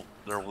mean, they're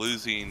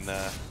losing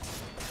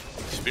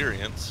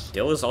experience.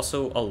 Dill is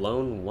also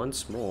alone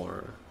once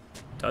more.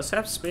 Does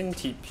have spin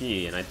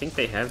TP, and I think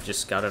they have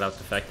just scouted out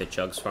the fact that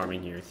Jug's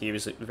farming here. He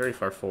was very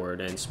far forward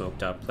and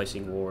smoked up,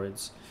 placing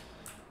wards.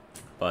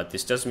 But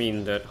this does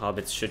mean that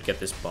Hobbits should get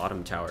this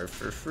bottom tower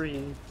for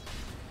free.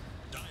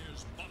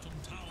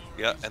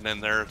 Yeah, and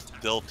then their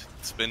Dill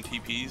spin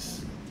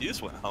TPs. He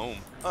just went home.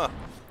 Huh.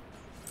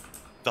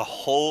 The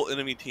whole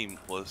enemy team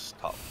was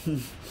top.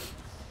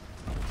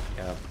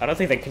 Yeah, I don't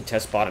think they can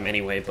test bottom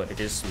anyway, but it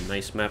is some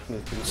nice map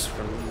movements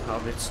from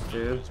Hobbits to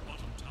do.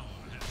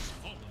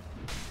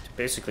 To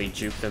basically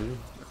juke them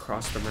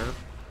across the map.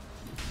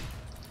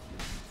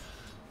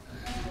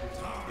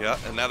 Yeah,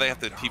 and now they have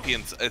to TP,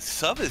 and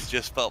Sub has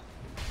just felt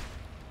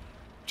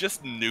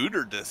just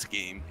neutered this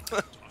game.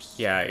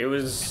 Yeah, it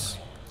was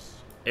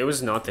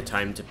not the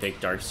time to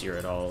pick Darkseer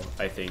at all,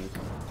 I think.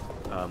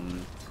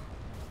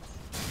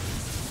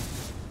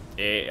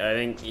 I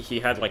think he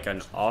had like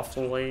an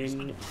awful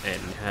lane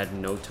and had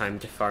no time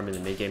to farm in the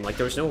mid game. Like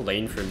there was no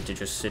lane for him to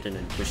just sit in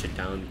and push it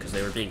down because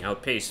they were being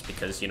outpaced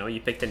because, you know, you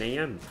picked an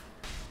AM.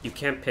 You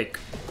can't pick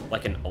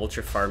like an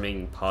ultra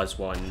farming pause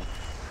one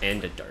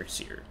and a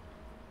Darkseer.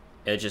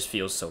 It just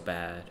feels so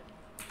bad.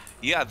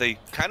 Yeah, they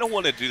kind of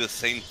want to do the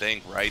same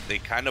thing, right? They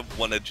kind of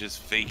want to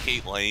just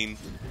vacate lane,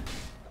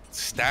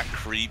 stack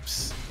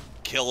creeps,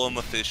 kill them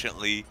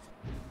efficiently,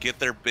 get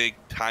their big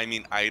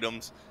timing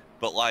items,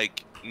 but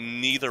like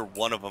neither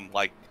one of them,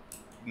 like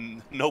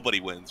nobody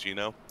wins, you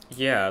know?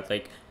 Yeah,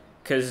 like,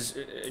 because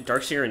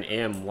Darkseer and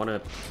AM want to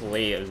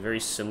play a very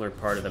similar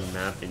part of the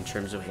map in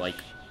terms of like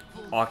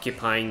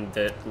occupying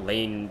the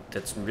lane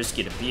that's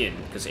risky to be in,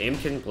 because AM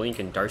can blink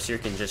and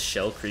Darkseer can just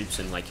shell creeps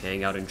and like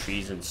hang out in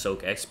trees and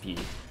soak XP.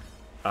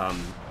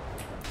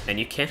 And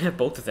you can't have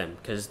both of them,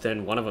 because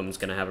then one of them is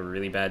going to have a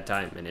really bad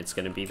time, and it's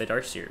going to be the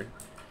Darkseer.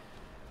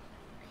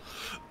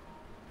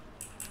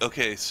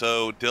 Okay,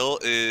 so Dill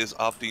is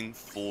opting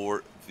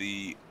for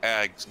the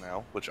Ags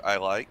now, which I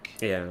like.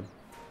 Yeah.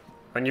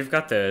 When you've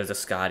got the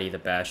Scotty, the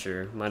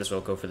Basher, might as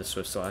well go for the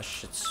Swift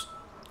Slash. It's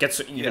gets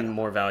even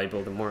more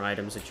valuable the more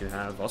items that you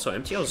have. Also,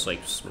 MTL's like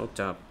smoked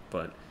up,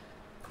 but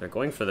they're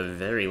going for the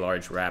very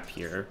large wrap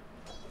here.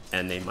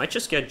 And they might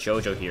just get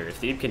Jojo here.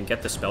 If they can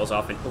get the spells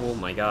off, and oh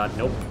my god,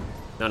 nope.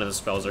 None of the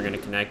spells are going to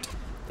connect.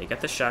 They get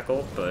the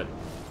Shackle, but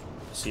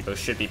Placebo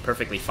should be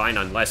perfectly fine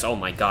unless, oh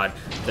my god,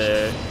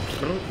 they're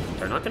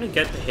not going to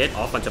get the hit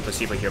off onto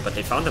Placebo here, but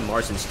they found the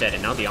Mars instead,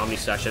 and now the Omni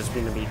Slash is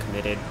going to be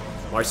committed.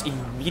 Mars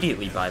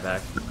immediately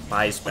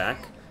buys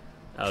back.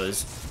 That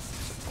was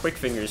quick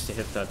fingers to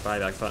hit that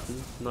buyback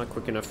button. Not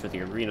quick enough for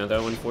the arena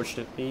though,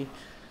 unfortunately.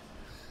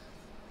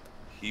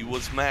 He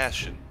was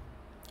mashing.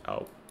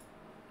 Oh.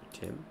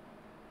 Tim?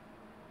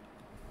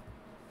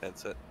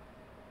 That's it.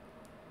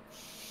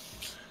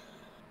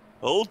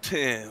 Old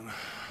Tim.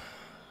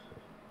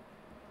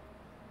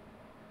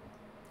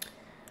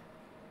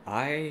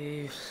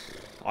 I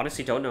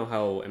honestly don't know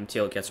how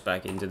MTL gets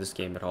back into this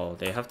game at all.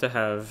 They have to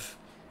have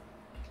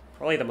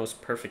probably the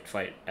most perfect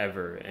fight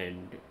ever,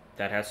 and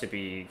that has to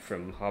be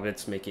from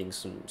Hobbits making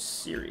some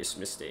serious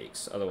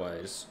mistakes.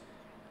 Otherwise,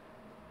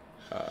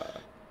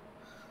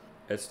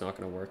 it's not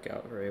going to work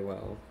out very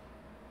well.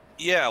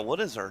 Yeah, what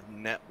is our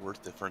net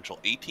worth differential?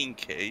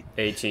 18k?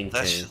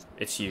 18k.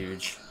 It's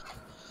huge.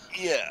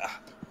 Yeah.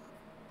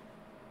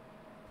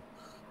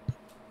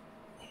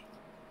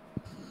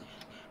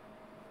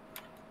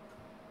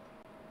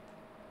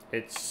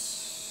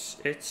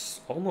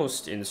 It's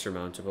almost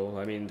insurmountable.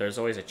 I mean, there's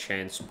always a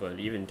chance, but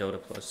even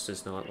Dota Plus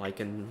is not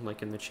liking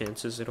the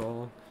chances at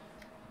all.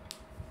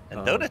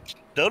 And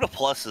Dota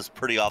Plus is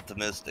pretty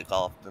optimistic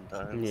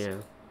oftentimes. Yeah,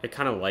 it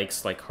kind of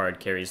likes like hard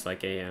carries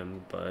like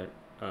AM, but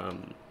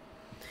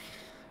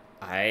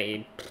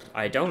I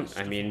don't.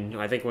 I mean,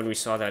 I think when we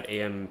saw that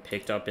AM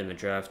picked up in the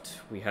draft,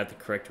 we had the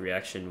correct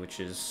reaction, which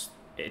is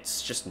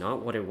it's just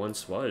not what it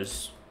once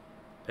was.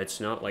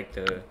 It's not like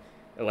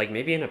like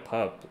maybe in a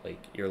pub, like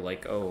you're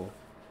like, oh,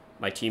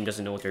 my team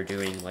doesn't know what they're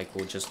doing, like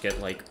we'll just get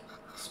like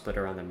split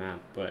around the map,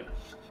 but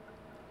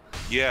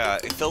yeah,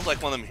 it feels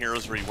like one of them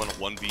heroes where you want a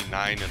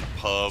 1v9 in a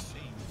pub,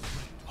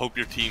 hope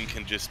your team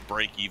can just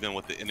break even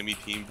with the enemy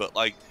team, but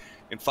like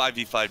in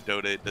 5v5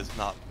 Dota it does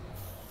not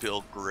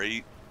feel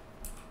great.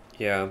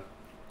 Yeah,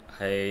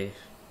 the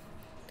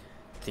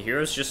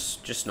hero's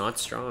just not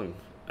strong.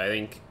 I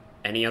think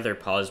any other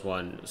pause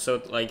one,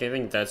 so like I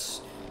think that's,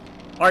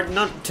 or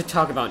not to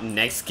talk about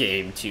next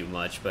game too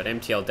much, but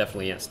MTL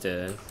definitely has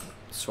to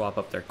swap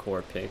up their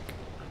core pick.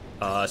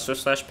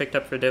 Swift Slash picked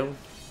up for Dill.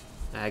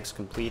 Ags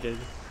completed.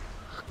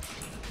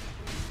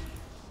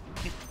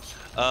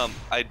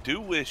 I do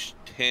wish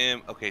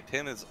Tim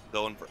is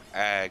going for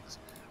Ags.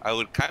 I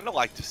would kind of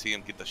like to see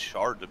him get the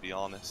Shard, to be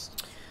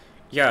honest.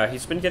 Yeah,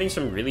 he's been getting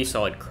some really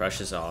solid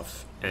crushes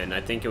off, and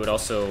I think it would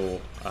also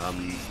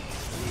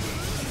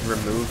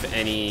remove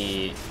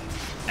any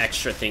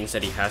extra things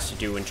that he has to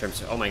do in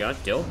terms of, oh my god,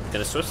 Dill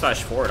gonna swift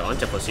slash forward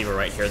onto Placebo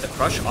right here. The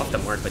crush off the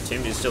mark, but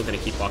Tim is still gonna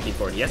keep walking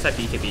forward. He has that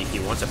BKB if he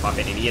wants to pop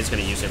it, and he is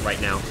gonna use it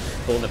right now.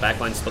 Bull in the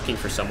backline's looking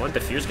for someone. The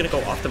Fear's gonna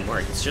go off the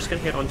mark. It's just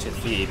gonna hit onto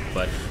feed,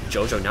 but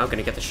Jojo now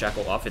gonna get the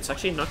shackle off. It's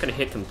actually not gonna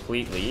hit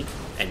completely,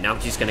 and now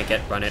he's gonna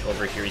get run it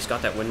over here. He's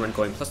got that win run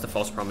going, plus the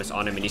false promise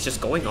on him, and he's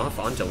just going off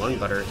onto Lung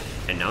Butter,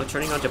 and now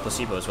turning onto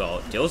Placebo as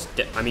well.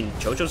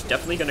 Jojo's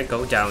definitely gonna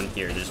go down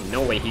here. There's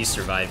no way he's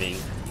surviving.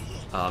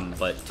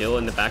 But Dill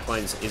in the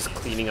backlines is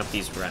cleaning up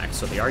these racks,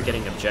 so they are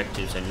getting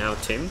objectives, and now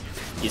Tim,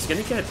 he's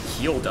gonna get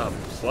healed up,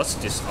 plus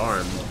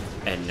disarmed,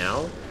 and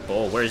now,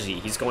 oh, where is he?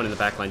 He's going in the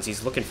backlines,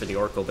 he's looking for the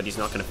Oracle, but he's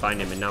not gonna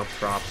find him, and now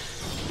Prop,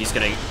 he's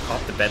gonna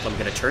pop the Bedlam,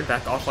 gonna turn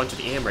back off onto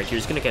the AM right here,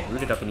 he's gonna get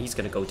rooted up, and he's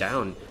gonna go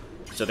down.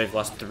 So they've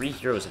lost 3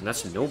 heroes, and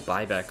that's no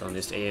buyback on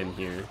this AM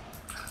here.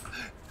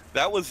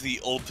 That was the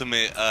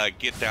ultimate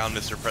get down,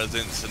 Mr.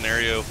 President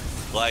scenario.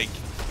 Like,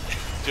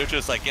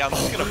 Jojo's like, yeah, I'm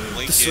just gonna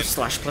blink the Swift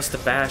Slash plus the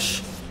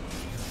bash.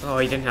 Oh,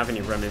 he didn't have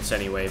any remnants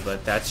anyway,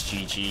 but that's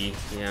GG.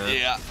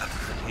 Yeah.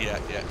 Yeah.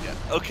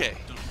 Okay.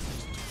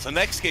 So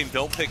next game,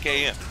 don't pick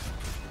AM.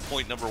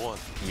 Point number 1.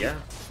 Yeah.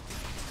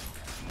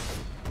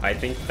 I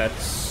think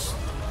that's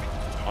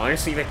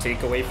honestly the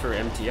takeaway for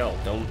MTL.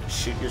 Don't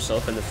shoot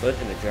yourself in the foot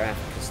in the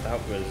draft, because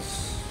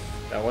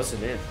that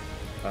wasn't it.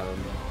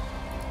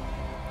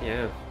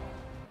 Yeah.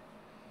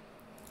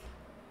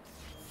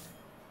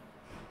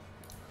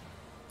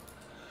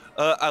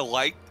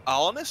 I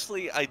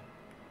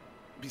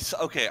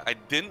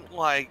didn't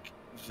like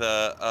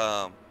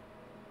the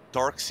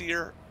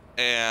Darkseer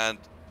and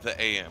the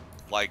AM.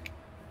 Like,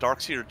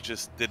 Darkseer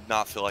just did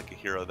not feel like a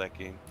hero that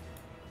game.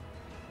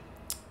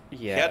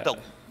 Yeah. He had the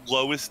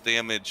lowest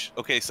damage.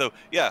 Okay, so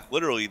yeah,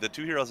 literally the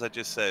 2 heroes I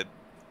just said,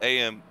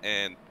 AM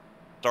and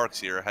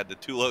Darkseer, had the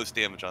 2 lowest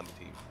damage on the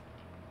team.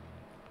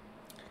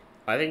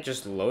 I think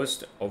just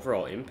lowest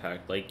overall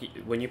impact. Like,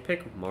 when you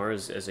pick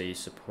Mars as a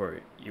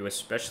support, you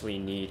especially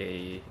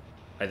need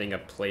I think a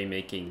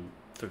playmaking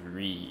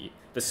 3.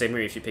 The same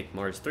way if you pick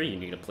Mars 3, you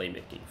need a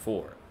playmaking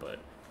 4. But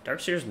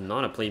Darkseer's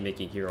not a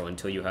playmaking hero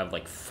until you have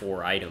like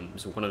 4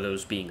 items, one of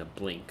those being a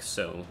blink,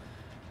 so...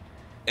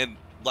 And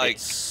like...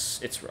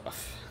 It's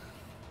rough.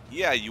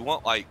 Yeah, you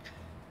want like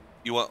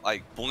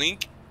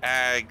Blink,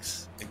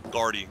 Ags, and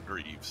Guardian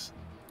Greaves.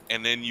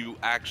 And then you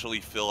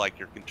actually feel like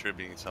you're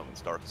contributing something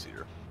to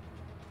Darkseer.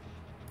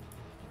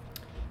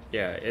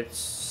 Yeah,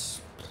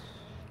 it's...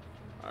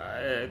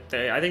 I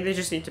think they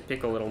just need to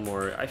pick a little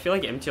more... I feel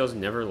like MTL's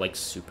never, like,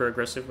 super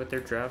aggressive with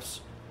their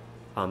drafts.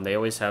 They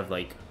always have,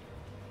 like,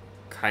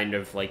 kind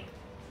of, like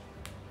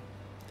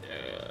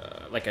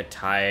a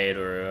Tide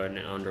or an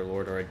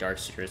Underlord or a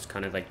Darkseer is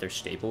kind of, like, their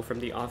staple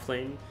from the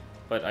offlane.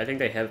 But I think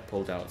they have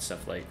pulled out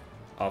stuff like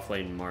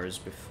offlane Mars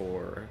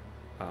before,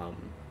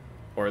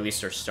 or at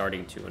least are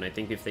starting to. And I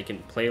think if they can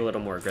play a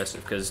little more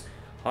aggressive, because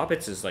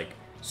Hobbits is, like,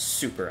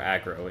 super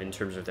aggro in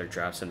terms of their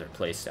drafts and their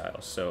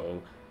playstyle,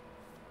 so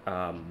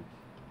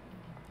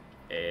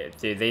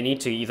they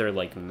need to either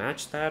like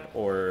match that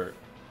or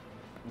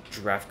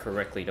draft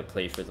correctly to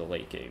play for the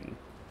late game.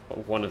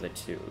 One of the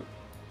two.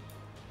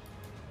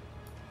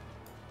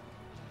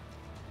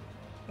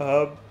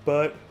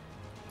 But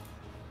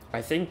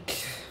I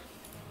think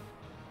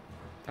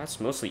that's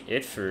mostly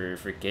it for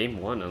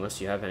game 1, unless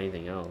you have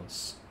anything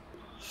else.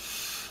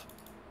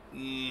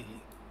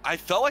 I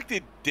felt like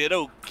they did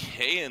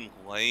okay in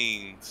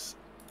lanes.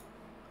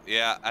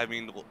 Yeah, I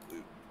mean,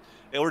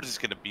 we're just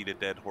gonna beat a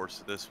dead horse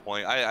at this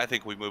point. I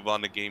think we move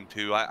on to game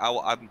 2.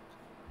 I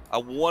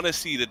want to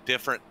see the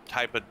different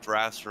type of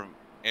drafts from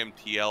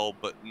MTL,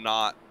 but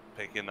not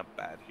picking a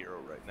bad hero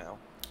right now.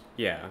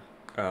 Yeah.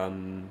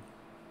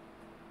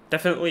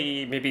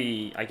 Definitely,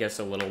 maybe, I guess,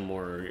 a little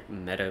more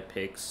meta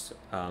picks.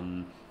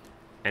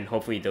 And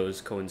hopefully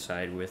those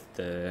coincide with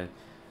the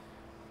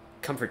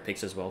comfort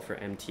picks as well for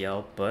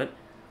MTL, but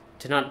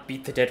to not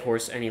beat the dead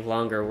horse any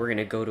longer, we're going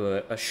to go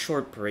to a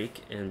short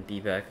break and be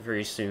back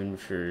very soon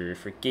for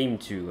game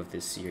 2 of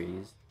this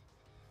series.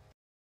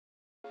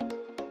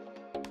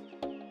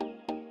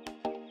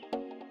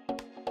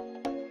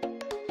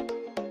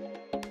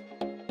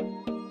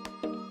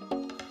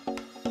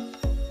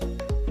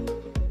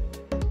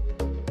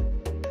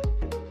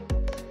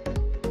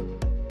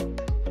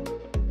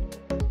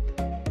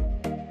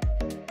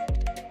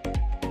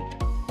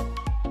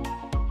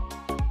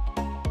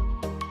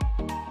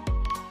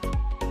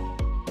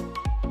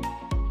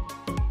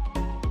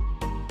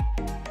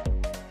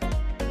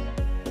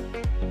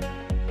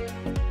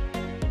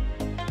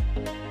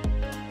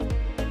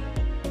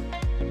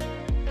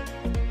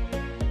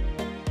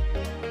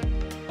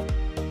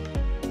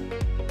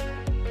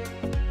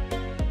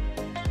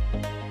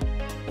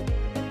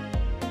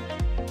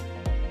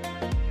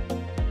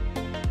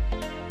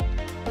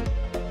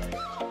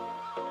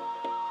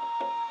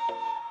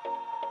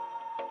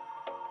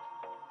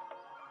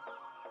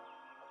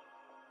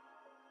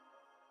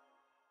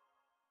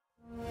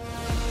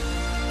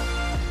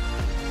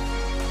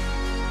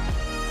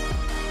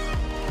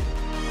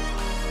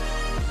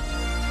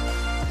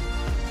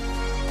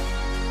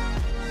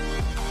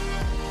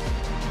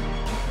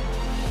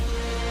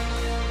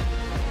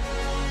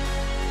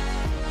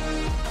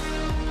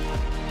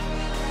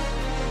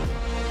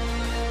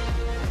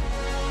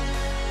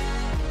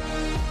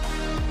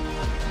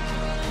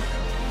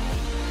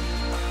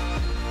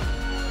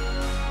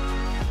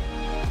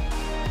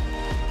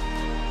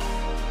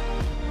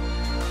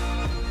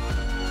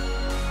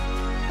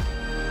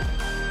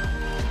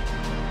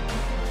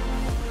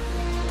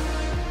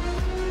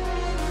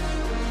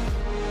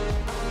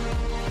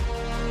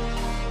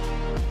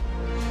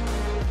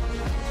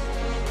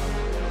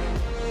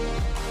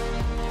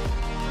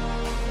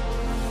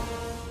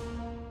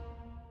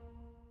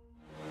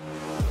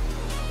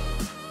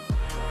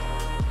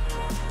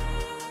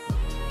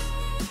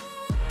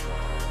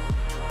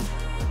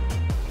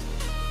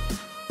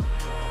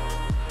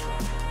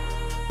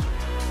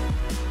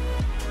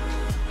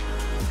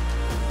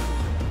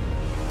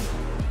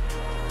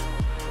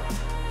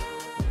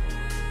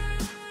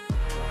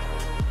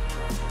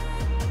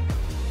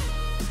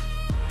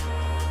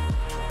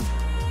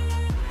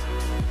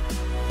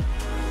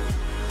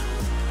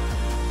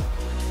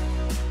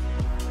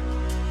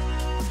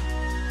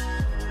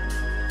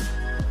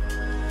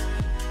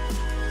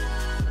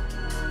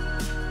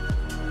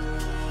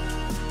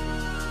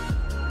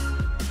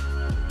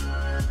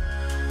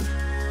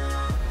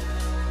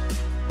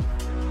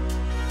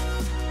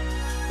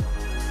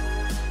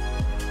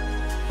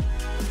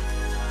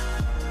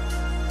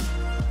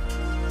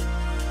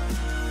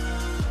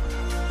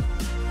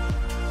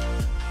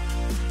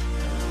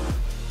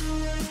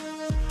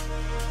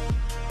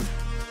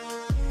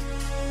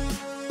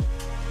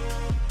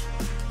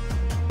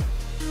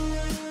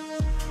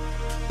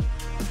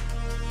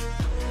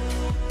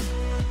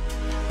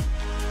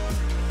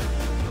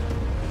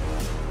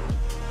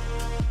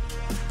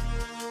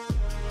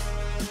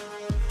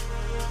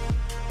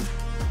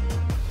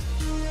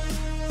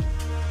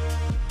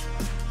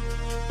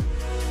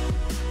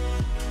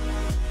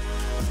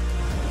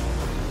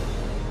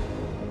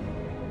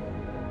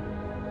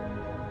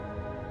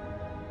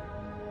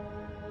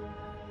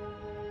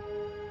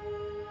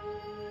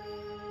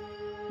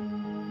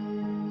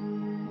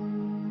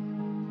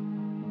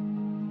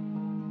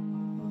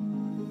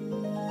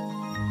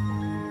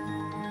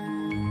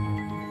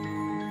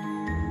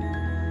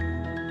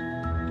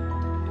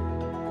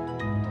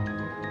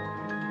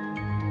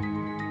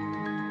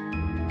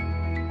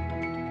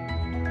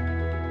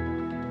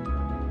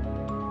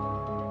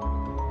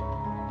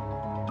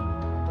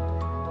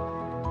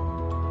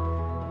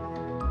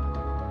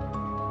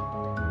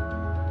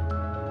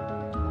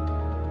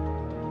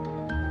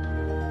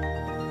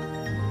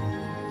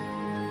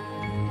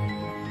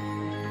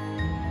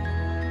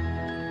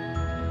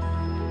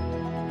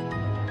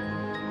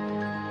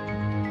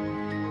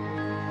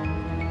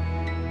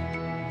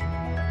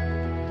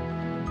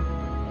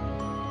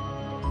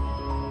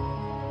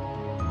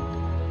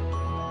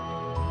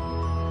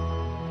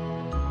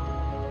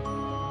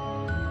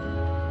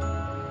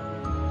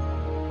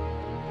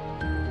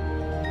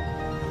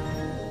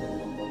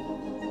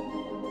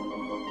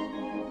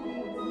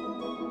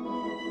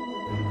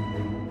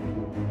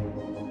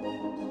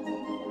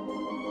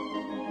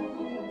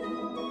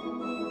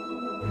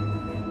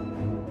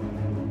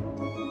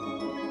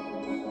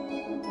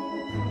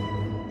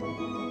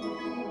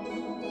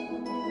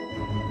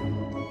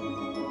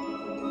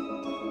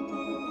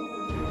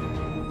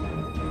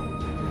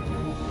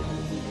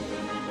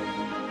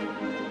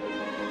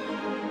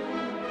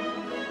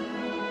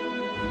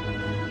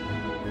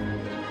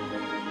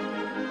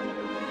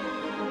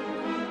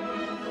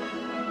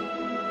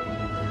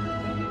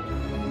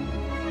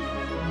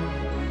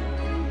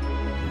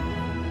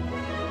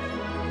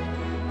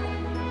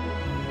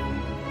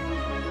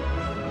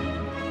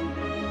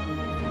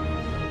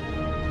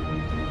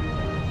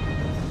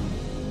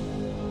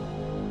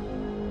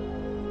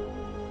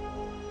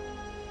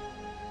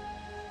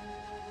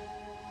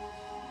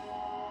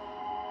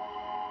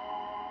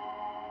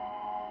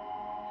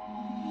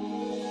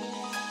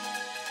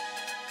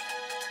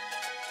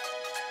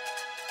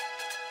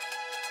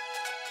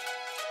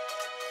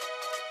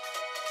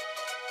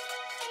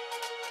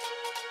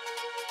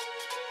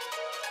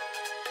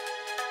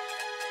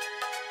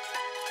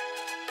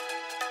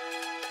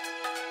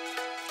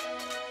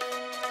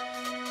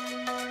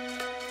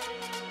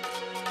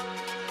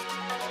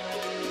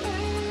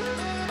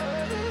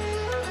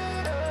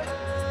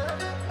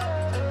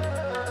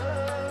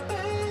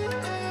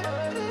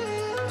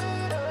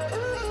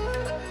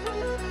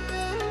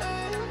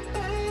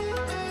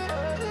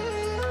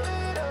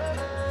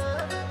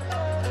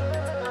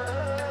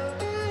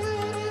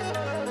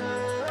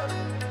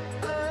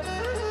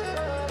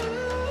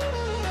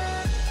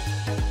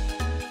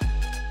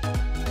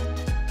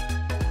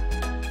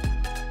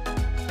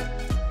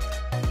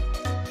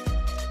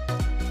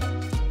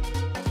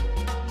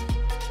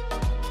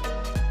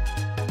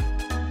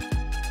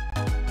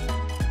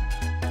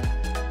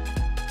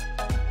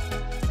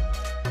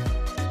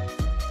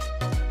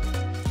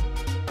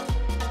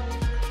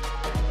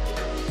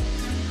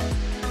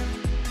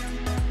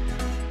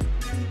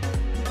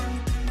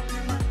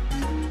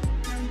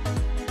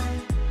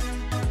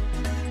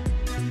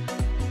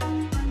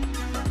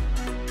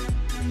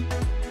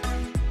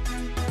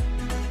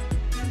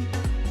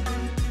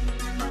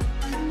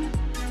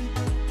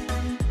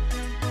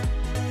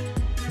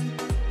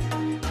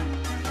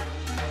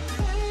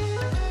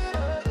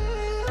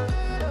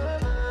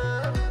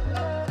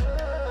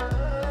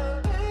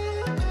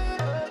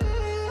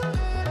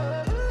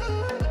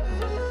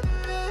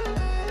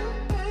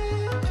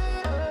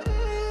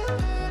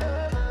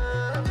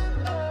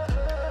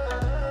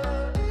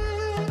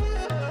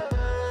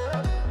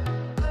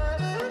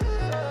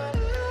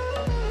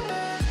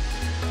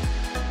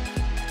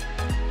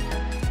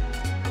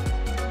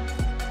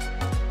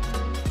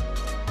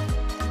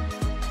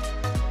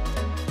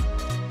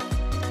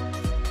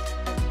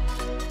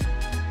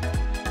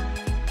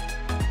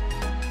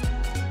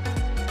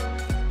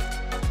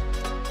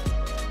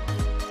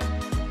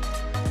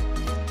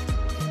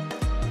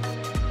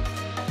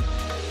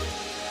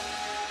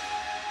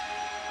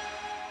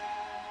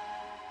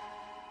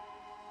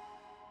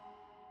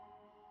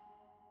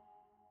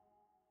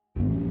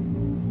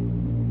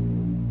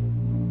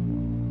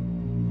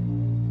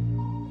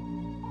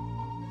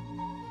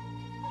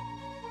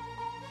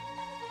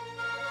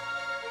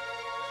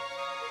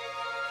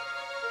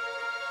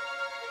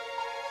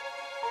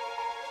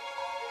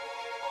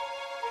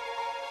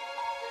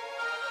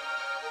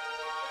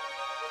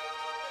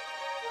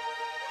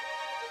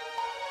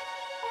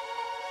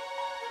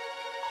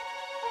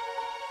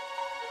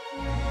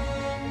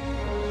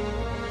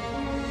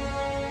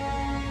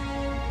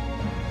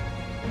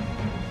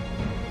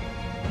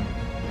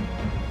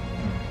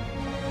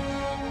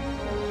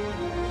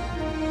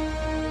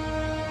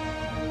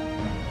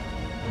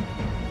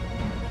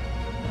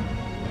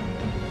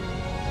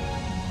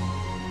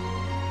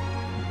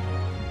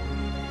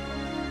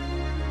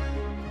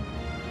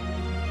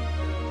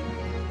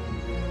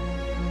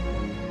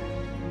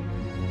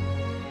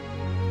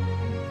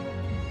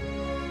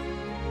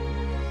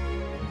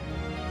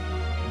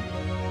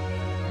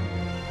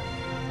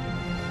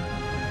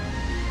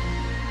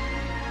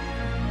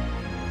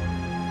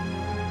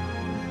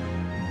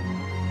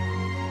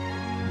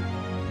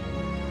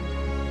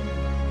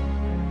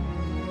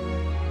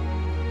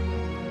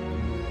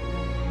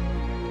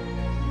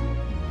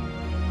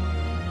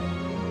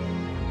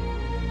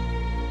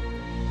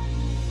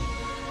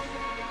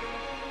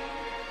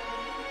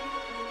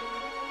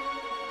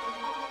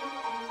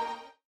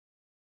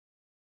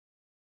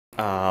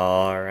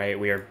 Alright,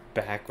 we are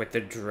back with the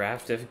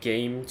draft of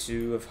Game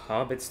 2 of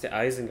Hobbits to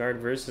Isengard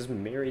versus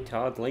Mary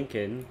Todd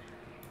Lincoln.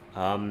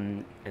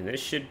 And this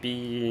should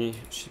be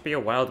a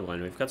wild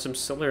one. We've got some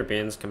similar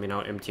bans coming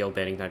out, MTL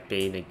banning that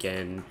Bane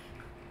again.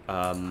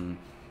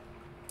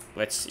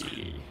 Let's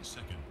see.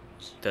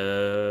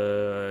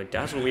 The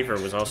Dazzle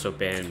Weaver was also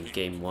banned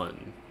Game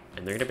 1.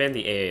 And they're going to ban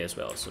the AA as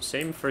well. So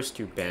same first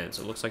two bans.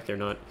 It looks like they're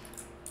not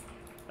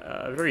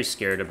very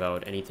scared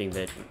about anything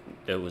that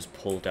was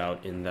pulled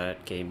out in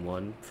that Game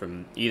 1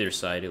 from either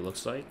side, it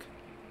looks like.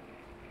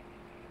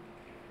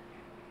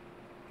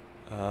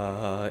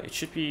 It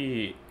should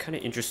be kind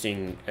of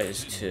interesting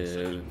as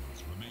to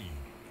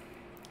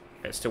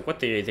what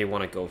they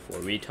want to go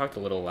for. We talked a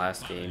little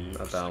last game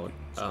about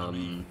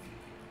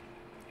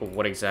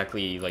what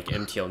exactly like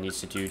MTL needs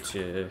to do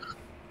to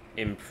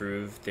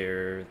improve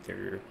the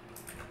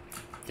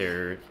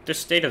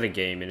state of the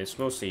game, and it's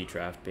mostly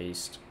draft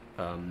based.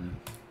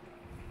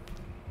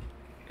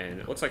 And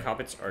it looks like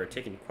Hobbits are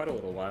taking quite a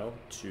little while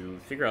to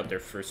figure out their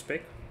first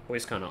pick.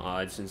 Always kind of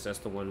odd, since that's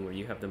the one where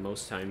you have the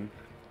most time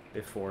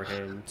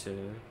beforehand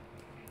to...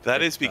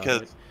 That is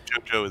because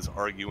JoJo is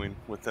arguing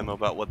with them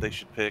about what they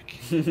should pick.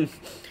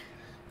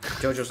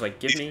 JoJo's like,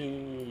 give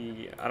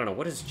me... I don't know,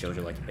 what is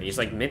JoJo like to pick? He's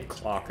like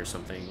mid-clock or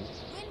something.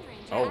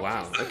 Oh,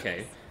 wow,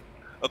 okay.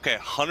 Okay,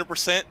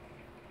 100%,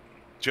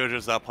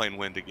 JoJo's not playing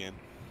Wind again.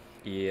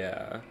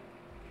 Yeah.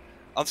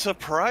 I'm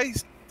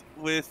surprised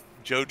with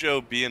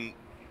JoJo being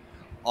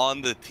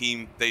on the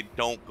team, they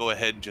don't go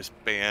ahead and just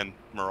ban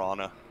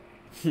Marana.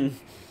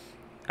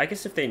 I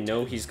guess if they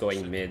know he's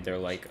going mid, they're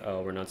like,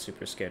 oh, we're not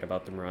super scared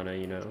about the Marana,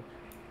 you know?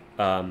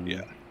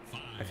 Yeah.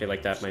 I feel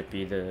like that might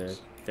be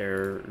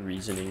their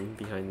reasoning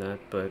behind that,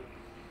 but...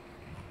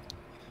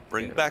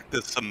 Bring back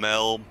the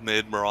Samel,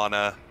 mid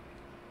Marana,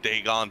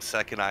 Dagon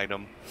second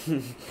item.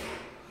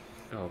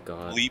 Oh,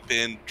 God. Leap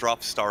in, drop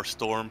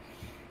Starstorm,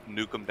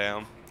 nuke him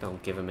down.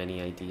 Don't give him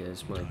any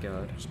ideas, my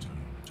God.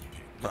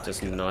 That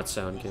does not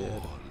sound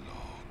good.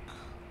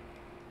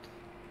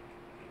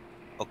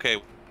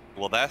 Okay,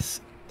 well that's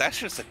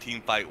just a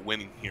team fight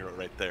winning hero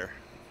right there.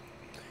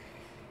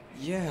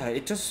 Yeah,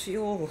 it does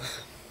feel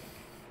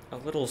a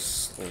little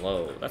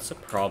slow. That's a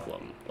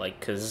problem.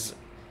 Like, cause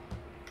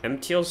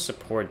MTL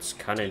supports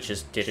kind of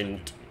just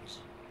didn't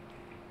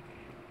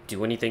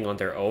do anything on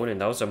their own, and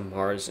that was a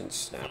Mars and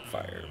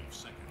Snapfire.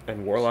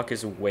 And Warlock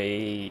is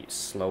way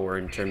slower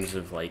in terms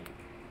of like,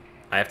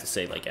 I have to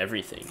say like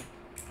everything.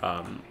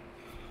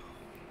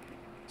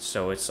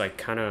 So it's like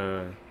kind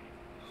of...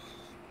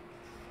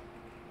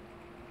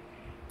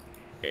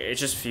 It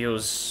just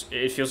feels...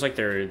 It feels like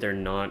they're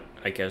not,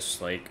 I guess,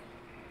 like,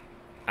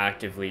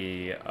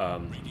 actively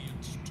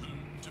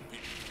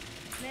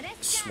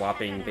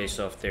swapping based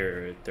off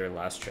their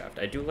last draft.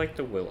 I do like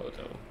the Willow,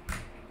 though.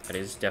 That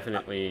is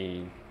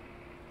definitely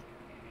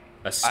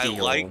a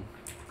steal.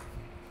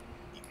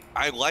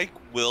 I like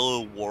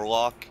Willow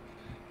Warlock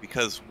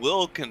because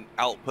Willow can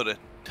output a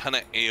ton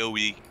of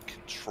AoE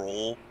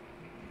control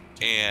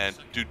and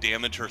do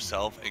damage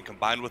herself, and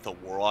combined with a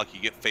Warlock, you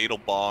get Fatal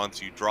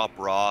Bonds, you drop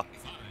Rock.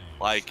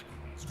 Like,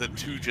 the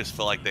two just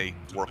feel like they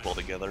work well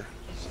together.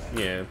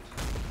 Yeah.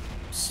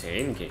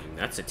 Same game.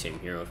 That's a team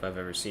hero if I've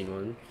ever seen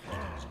one.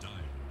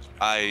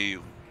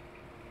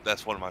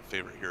 That's one of my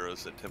favorite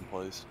heroes that Tim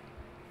plays.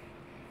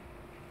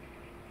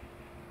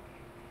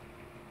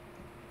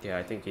 Yeah,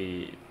 I think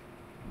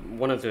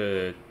one of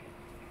the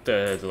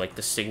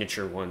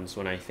signature ones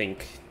when I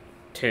think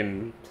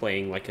Tim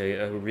playing like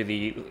a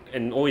really,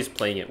 and always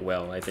playing it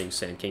well, I think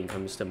Sand King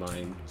comes to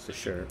mind for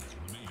sure.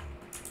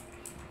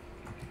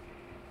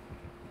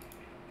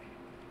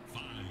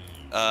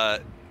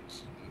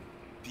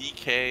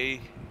 DK,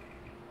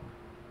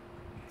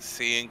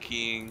 Sand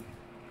King.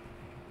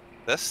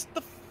 That's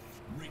the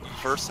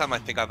first time I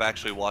think I've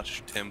actually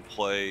watched Tim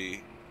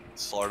play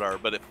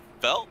Slardar, but it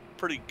felt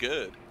pretty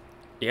good.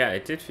 Yeah,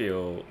 it did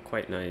feel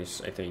quite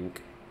nice, I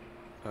think.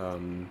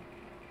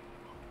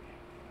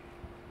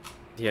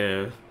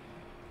 Yeah.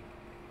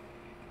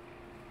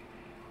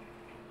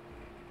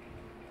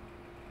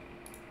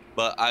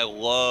 But I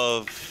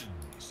love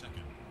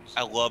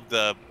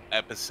the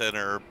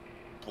Epicenter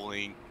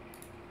Blink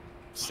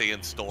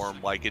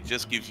Sandstorm. Like, it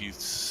just gives you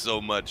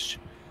so much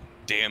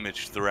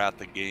damage throughout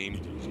the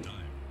game.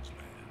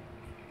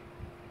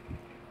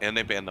 And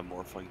they banned the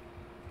Morphling.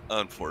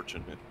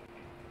 Unfortunate.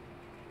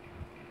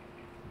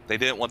 They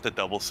didn't want the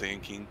double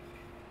Sand King.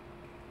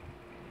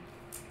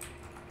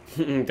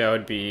 That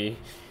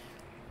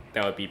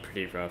would be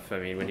pretty rough. I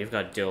mean, when you've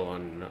got Dill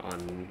on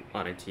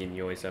a team,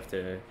 you always have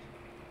to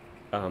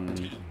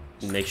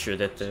make sure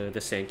that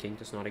the Sand King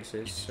does not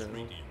exist. So,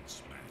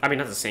 I mean,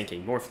 not the Sand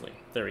King, Morphling.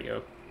 There we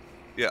go.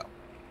 Yeah.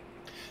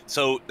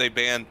 So they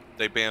banned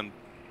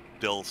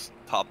Dill's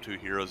top two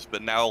heroes,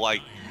 but now,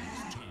 like,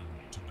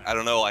 I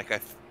don't know,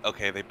 like,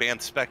 okay, they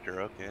banned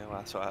Spectre. Okay,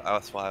 well,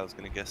 that's why I was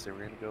gonna guess they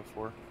were gonna go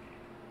for.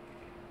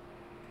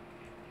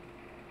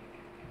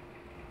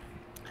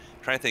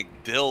 Trying to think,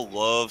 Dill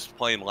loves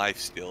playing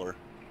Lifestealer.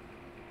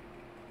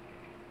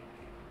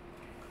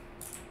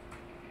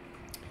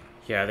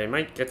 Yeah, they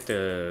might get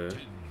the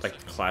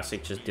like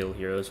classic just deal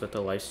heroes with the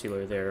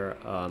lifestealer there.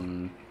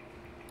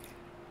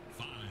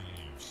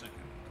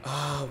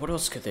 What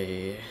else could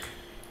they?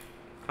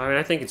 I mean,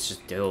 I think it's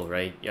just Dill,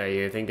 right? Yeah,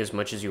 I think as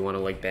much as you want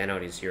to like ban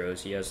out his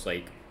heroes, he has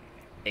like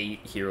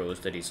 8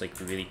 heroes that he's like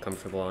really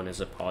comfortable on as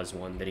a pause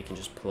one that he can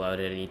just pull out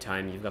at any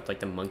time. You've got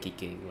like the Monkey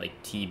King, like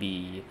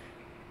TB,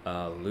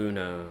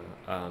 Luna.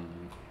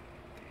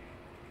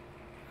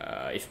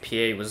 If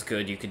PA was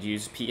good, you could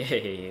use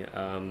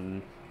PA.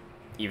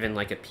 Even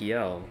like a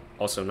PL,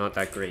 also not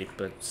that great,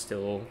 but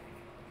still,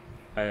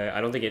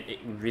 I don't think it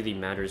really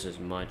matters as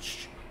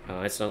much.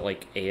 It's not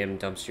like AM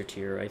dumps your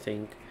tier, I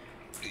think.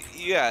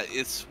 Yeah,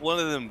 it's one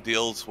of them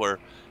deals where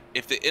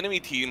if the enemy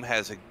team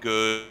has a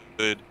good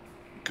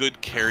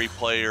carry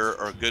player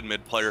or a good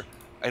mid player,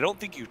 I don't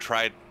think you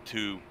try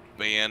to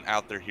ban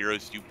out their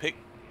heroes. You pick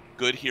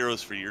good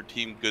heroes for your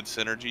team, good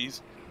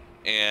synergies,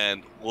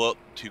 and look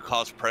to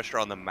cause pressure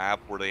on the map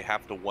where they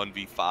have to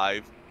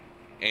 1v5,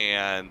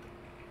 and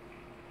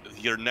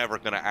you're never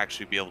going to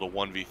actually be able to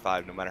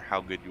 1v5 no matter how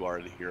good you are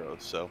at a hero.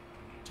 So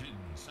 10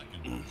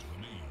 seconds remain.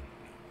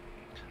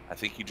 I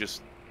think you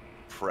just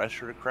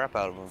pressure the crap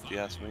out of them, if you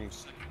ask me. 5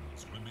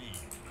 seconds remain.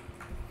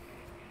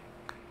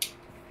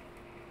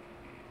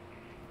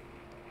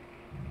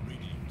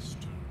 Radiant's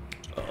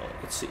turn.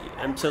 Let's see.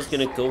 MTL's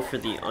gonna go for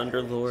the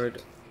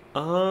Underlord.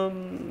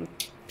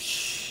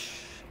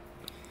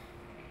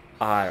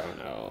 I don't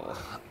know.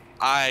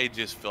 I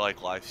just feel like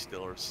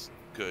Lifestealer's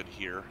good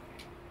here.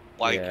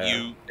 Like, Yeah.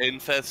 you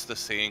infest the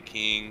Sand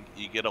King,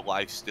 you get a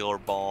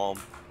Lifestealer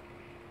Bomb.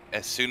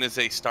 As soon as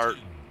they start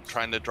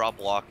trying to drop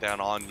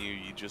lockdown on you,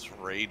 you just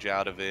rage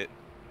out of it.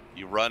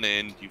 You run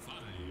in, you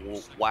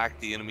whack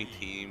the enemy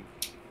team.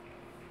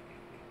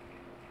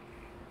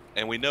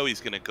 And we know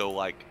he's going to go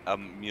like a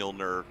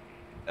Mjolnir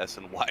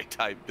S&Y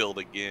type build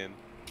again.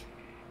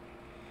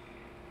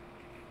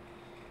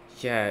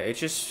 Yeah, it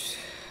just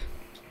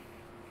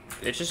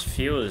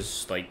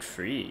feels like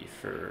free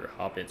for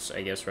Hobbits,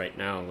 I guess, right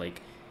now.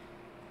 Like,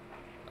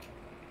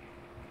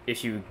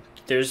 if you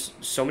there's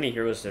so many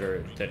heroes that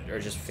are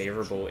just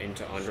favorable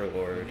into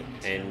Underlord,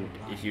 and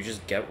if you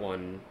just get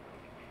one,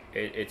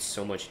 it's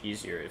so much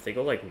easier. If they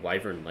go like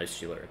Wyvern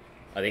Lifestealer,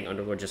 I think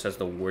Underlord just has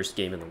the worst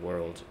game in the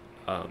world.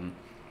 And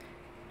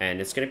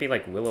it's gonna be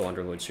like Willow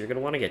Underlord, so you're gonna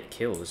want to get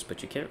kills,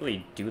 but you can't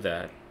really do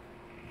that.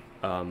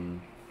 The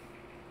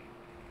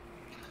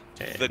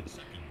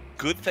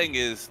good thing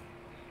is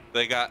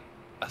they got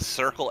a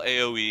circle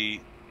AoE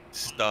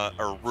stun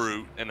or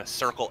root and a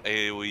circle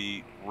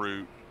AoE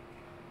root,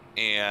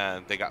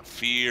 and they got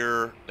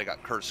Fear, they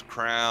got Cursed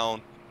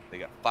Crown, they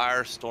got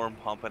Firestorm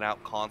pumping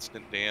out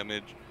constant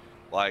damage.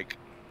 Like,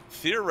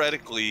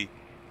 theoretically,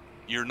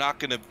 you're not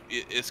gonna.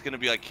 It's gonna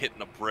be like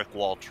hitting a brick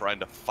wall trying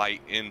to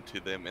fight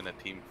into them in a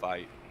team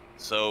fight.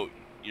 So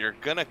you're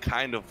gonna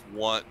kind of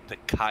want to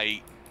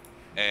kite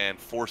and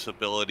force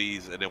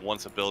abilities, and then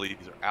once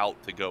abilities are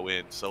out, to go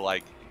in. So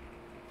like,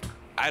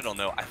 I don't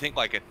know. I think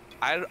like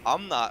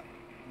I'm not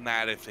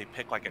mad if they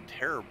pick like a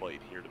Terror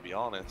Blade here, to be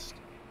honest.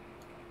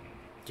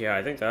 Yeah,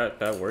 I think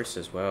that works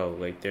as well.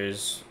 Like,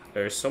 there's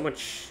so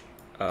much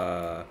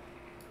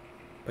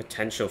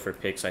potential for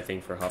picks, I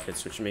think, for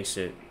Hobbits, which makes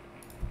it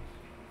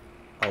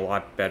a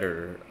lot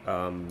better.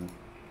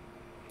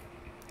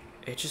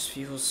 It just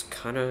feels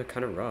kind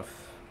of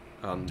rough.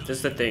 This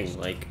is the thing,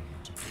 like,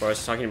 where I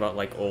was talking about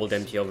like old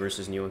MTL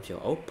versus new MTL.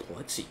 Oh,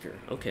 Bloodseeker.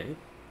 Okay,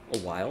 a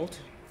wild.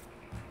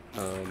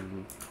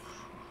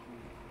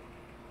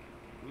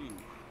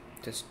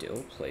 Does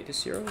Dill play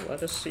this hero?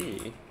 Let us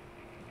see.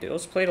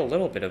 Dill's played a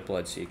little bit of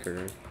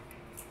Bloodseeker.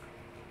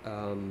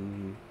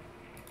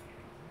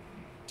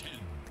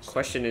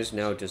 Question is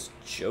now, does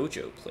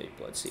JoJo play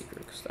Bloodseeker?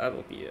 Because that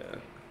will be a...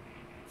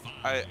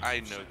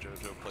 I know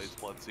JoJo plays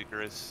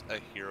Bloodseeker as a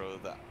hero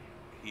that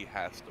he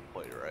has to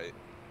play, right?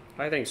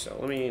 I think so.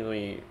 Let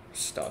me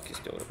stock his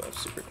Dota buff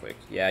super quick.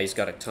 Yeah, he's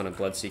got a ton of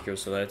Bloodseekers,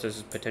 so that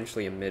is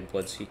potentially a mid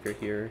Bloodseeker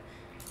here.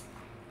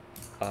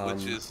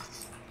 Which is...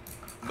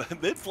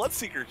 Mid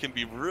Bloodseeker can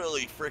be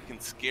really freaking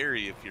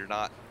scary if you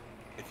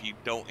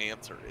don't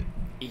answer it.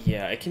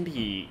 Yeah, it can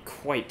be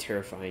quite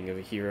terrifying of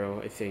a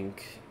hero, I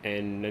think.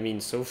 And, I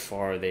mean, so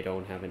far they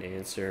don't have an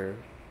answer.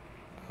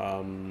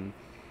 Jeez,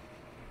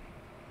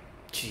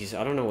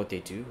 I don't know what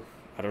they do.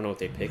 I don't know what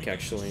they pick,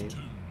 actually.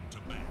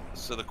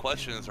 So the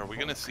question is, are we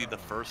going to see the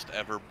first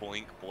ever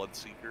Blink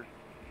Bloodseeker?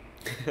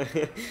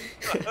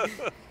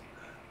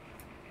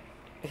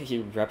 He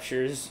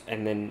ruptures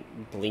and then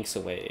blinks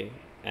away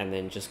and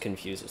then just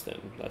confuses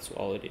them. That's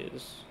all it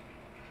is.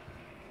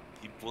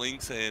 He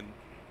blinks in,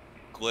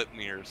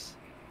 Glipnir's,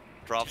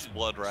 drops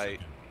blood right,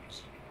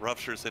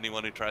 ruptures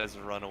anyone who tries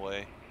to run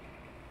away.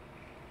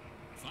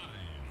 5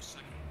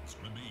 seconds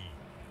remain.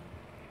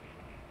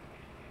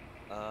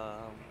 I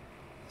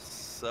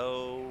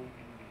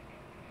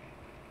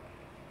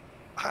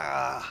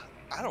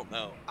don't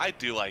know. I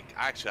do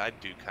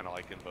kind of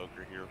like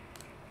Invoker here.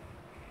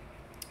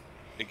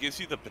 It gives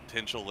you the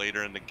potential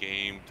later in the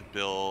game to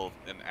build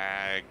an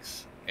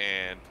Ags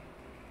and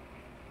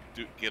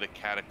get a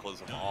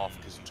Cataclysm off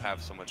because you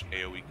have so much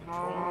AoE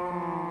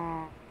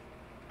control.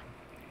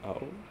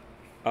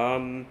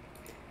 Oh.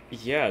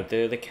 Yeah,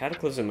 the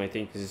Cataclysm I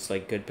think is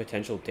like good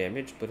potential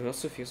damage, but it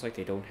also feels like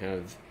they don't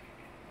have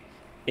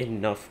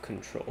enough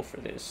control for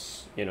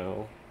this, you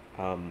know?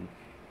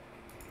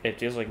 It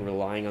feels like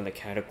relying on the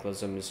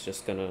Cataclysm is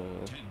just gonna...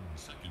 10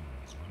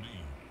 seconds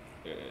remain.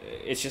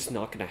 It's just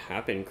not gonna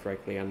happen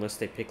correctly unless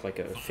they pick like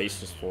a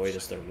Faceless Void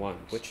as their one,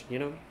 which, you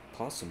know,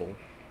 possible.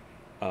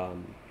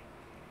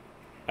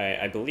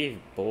 I believe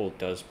Bold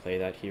does play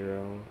that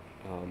hero,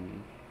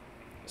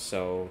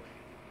 so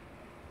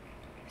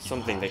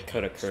something that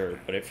could occur,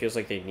 but it feels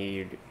like they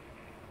need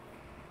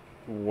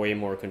way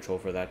more control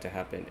for that to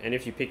happen. And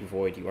if you pick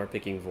Void, you are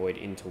picking Void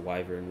into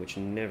Wyvern, which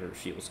never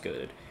feels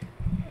good.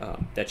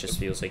 That just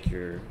feels like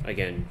you're,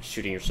 again,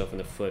 shooting yourself in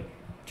the foot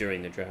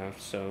during the draft,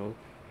 so...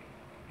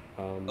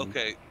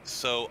 Okay,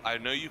 so I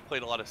know you've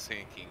played a lot of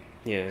Sand King.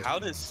 Yeah. How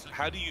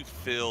do you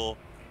feel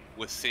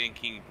with Sand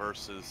King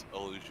versus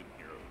Illusion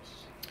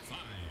Heroes? 5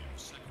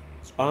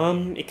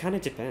 seconds. It kind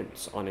of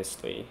depends,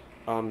 honestly.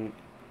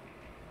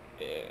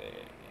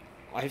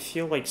 I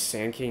feel like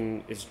Sand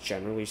King is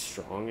generally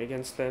strong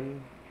against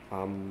them,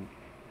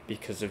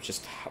 because of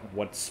just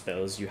what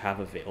spells you have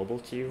available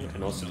to you,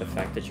 and also the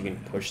fact that you can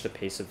push the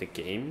pace of the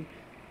game.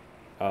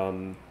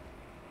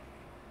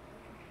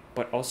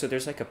 But also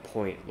there's like a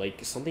point,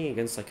 like something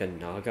against like a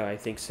Naga, I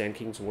think Sand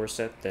King's worse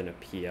at than a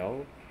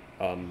PL.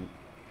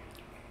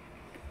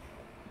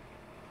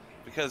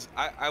 Because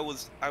I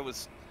was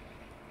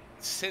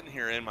sitting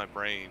here in my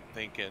brain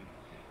thinking,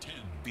 10.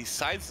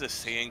 besides the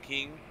Sand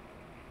King,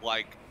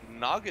 like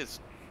Naga's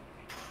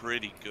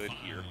pretty good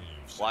here.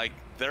 Like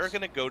they're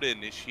gonna go to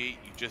initiate,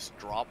 you just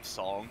drop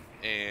Song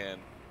and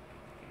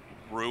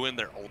ruin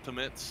their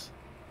ultimates.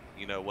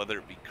 You know, whether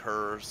it be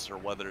Curse or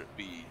whether it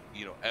be,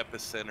 you know,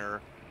 Epicenter.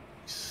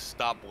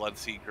 Stop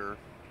Bloodseeker.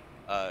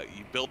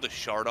 You build the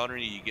shard on her,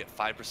 and you get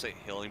 5%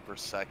 healing per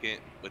second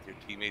with your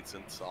teammates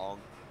in Song.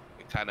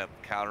 It kind of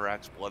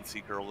counteracts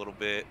Bloodseeker a little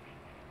bit.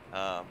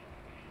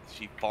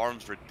 She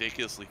farms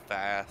ridiculously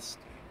fast.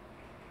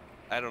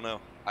 I don't know.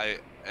 I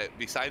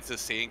besides the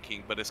Sand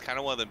King, but it's kind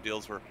of one of them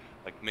deals where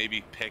like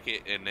maybe pick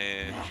it and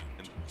then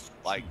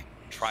like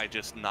try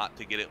just not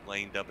to get it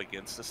laned up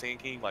against the Sand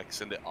King, like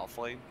send it off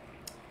lane.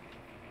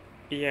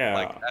 Yeah,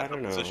 Like I that's a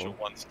don't know. position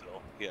one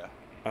still. Yeah.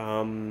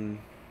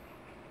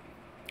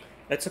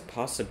 That's a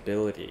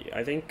possibility.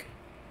 I think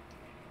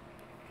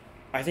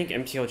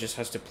MTL just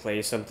has to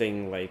play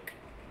something like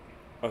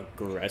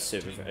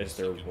aggressive as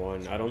their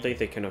one. I don't think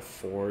they can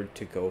afford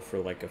to go for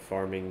like a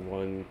farming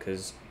one,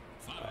 because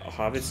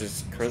Hobbits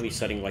is currently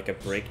setting like a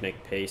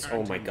breakneck pace.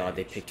 Oh my god,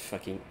 they picked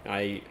fucking...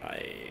 I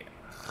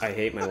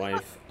hate my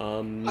life.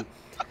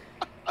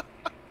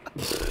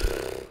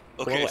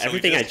 Okay, Well, so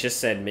everything I just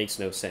said makes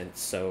no sense,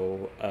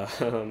 so,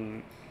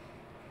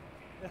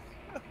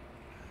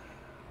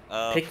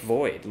 pick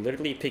Void.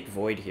 Literally pick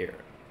Void here.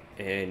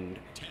 And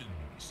 10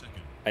 seconds.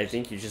 I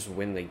think you just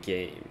win the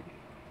game.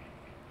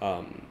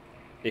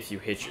 If you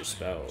hit your 5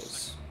 spells.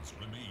 seconds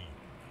remain.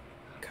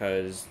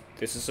 Because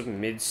this is a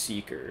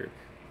mid-seeker.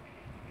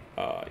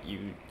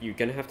 You're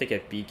gonna have to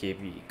get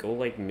BKB. Go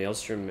like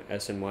Maelstrom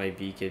SNY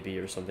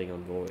BKB or something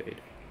on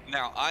Void.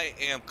 Now I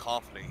am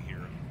confident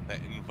here that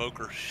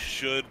Invoker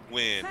should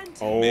win.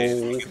 Oh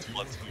against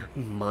Bloodseeker.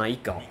 my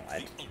god.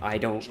 I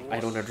don't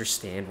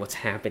understand what's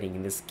happening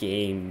in this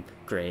game,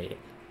 Gray.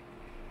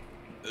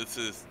 This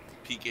is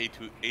peak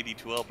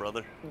AD2L,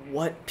 brother.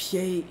 What?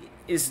 PA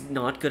is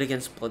not good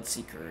against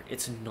Bloodseeker.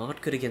 It's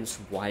not good against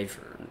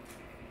Wyvern.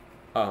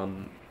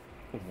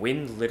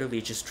 Wind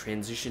literally just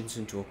transitions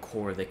into a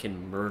core that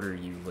can murder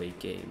you late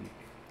game.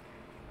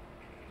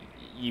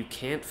 You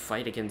can't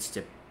fight against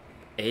it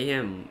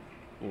AM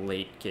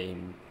late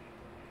game.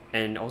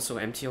 And also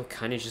MTL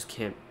kind of just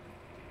can't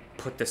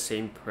put the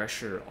same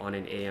pressure on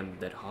an AM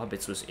that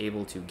Hobbits was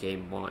able to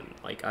game one.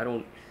 Like, I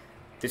don't...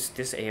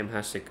 This AM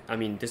has to... I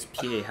mean, this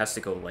PA has to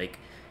go like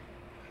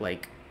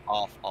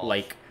Off.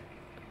 like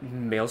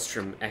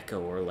Maelstrom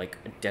Echo or like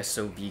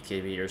Deso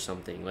BKB or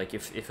something. Like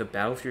if a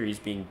Battle Fury is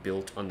being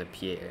built on the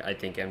PA, I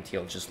think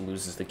MTL just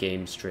loses the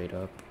game straight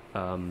up.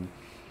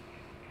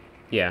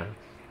 Yeah.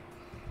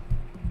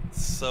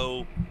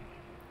 So,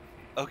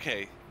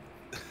 okay.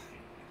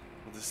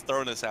 I'm just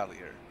throwing this out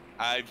here.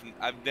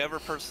 I've never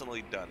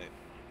personally done it,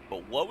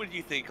 but what would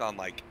you think on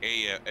like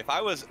AM? If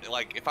I was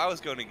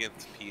going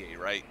against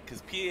PA, right?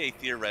 Because PA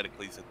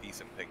theoretically is a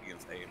decent pick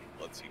against AM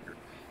Bloodseeker,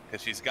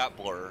 because she's got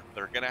Blur.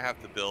 They're gonna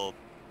have to build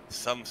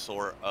some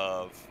sort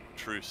of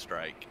True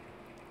Strike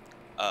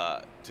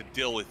to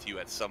deal with you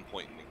at some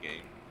point in the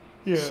game.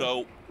 Yeah.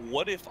 So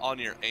what if on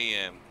your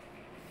AM,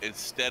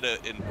 instead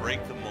of in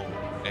Break the Mold,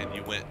 and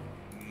you went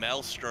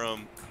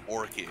Maelstrom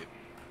Orchid,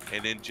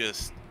 and then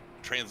just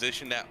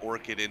transition that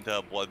Orchid into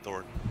a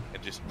Bloodthorn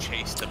and just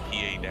chase the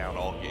PA down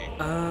all game?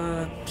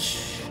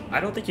 I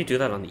don't think you do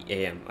that on the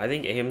AM. I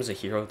think AM is a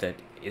hero that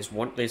is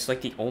one. It's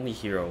like the only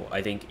hero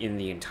I think in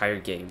the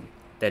entire game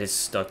that is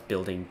stuck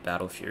building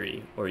Battle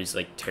Fury, or he's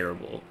like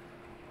terrible.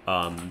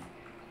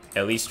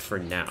 At least for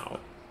now.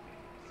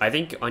 I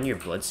think on your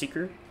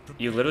Bloodseeker,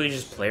 you literally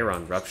just play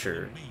around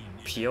Rupture.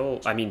 PA,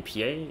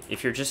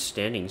 if you're just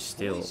standing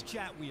still,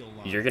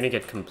 you're gonna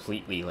get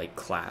completely, like,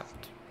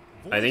 clapped.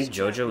 I think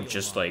JoJo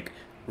just, like,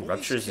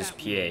 ruptures his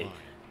PA,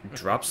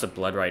 drops the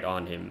Blood Right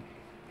on him,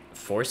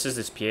 forces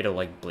this PA to,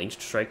 like, blink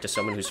strike to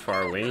someone who's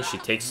far away. She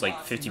takes,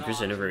 like,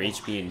 50% of her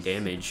HP in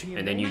damage,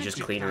 and then you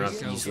just clean her up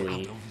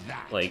easily.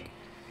 Like,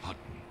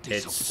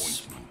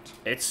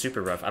 it's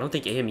super rough. I don't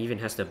think AM even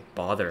has to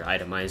bother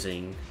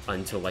itemizing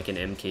until, like, an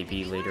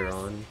MKB later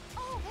on.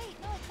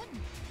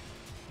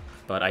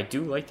 But I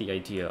do like the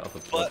idea of a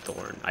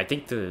Bloodthorn. I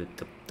think the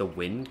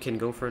wind can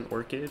go for an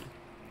Orchid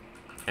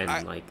and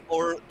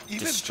or even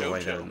destroy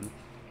JoJo. them.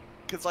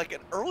 Because like an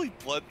early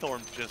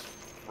Bloodthorn just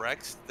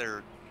wrecks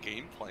their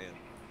game plan.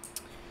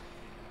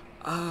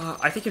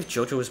 I think if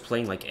JoJo was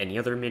playing like any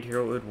other mid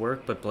hero, it would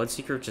work. But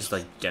Bloodseeker just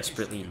like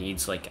desperately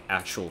needs like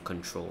actual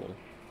control.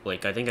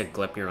 Like I think a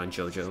Glepnir on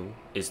JoJo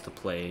is the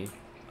play.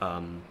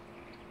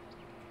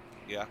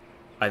 Yeah.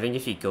 I think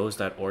if he goes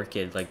that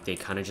Orchid, like, they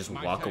kind of just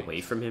walk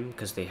away from him,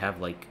 because they have,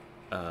 like,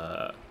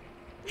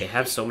 they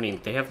have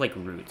like,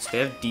 roots. They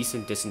have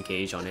decent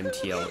disengage on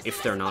MTL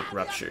if they're not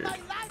ruptured.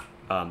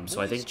 So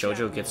I think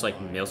JoJo gets,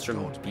 like, Maelstrom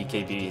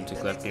BKB into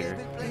Glepnir,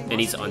 and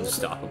he's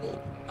unstoppable.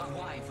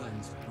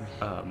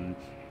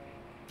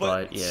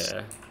 But,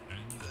 yeah.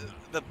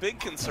 The big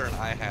concern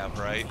I have,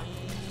 right,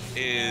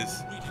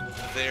 is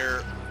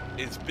there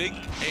is big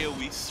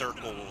AoE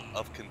circle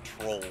of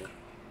control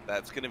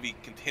that's going to be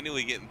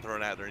continually getting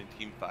thrown out during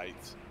team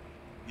fights.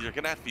 You're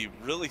going to have to be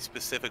really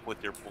specific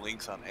with your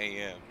blinks on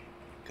AM,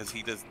 because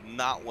he does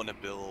not want to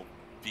build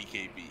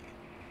BKB.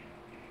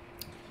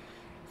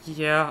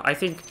 Yeah, I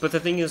think, but the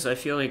thing is, I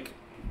feel like,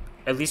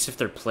 at least if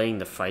they're playing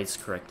the fights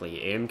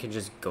correctly, AM can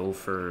just go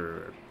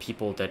for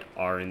people that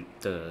aren't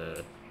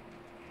the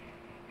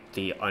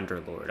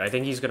Underlord. I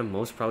think he's going to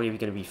most probably be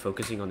going to be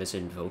focusing on this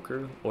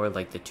Invoker, or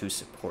like the two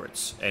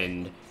supports,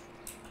 and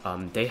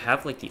they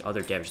have, like, the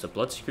other damage. The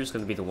Bloodseeker is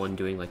going to be the one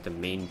doing, like, the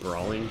main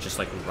brawling, just,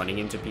 like, running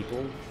into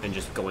people and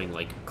just going,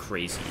 like,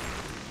 crazy.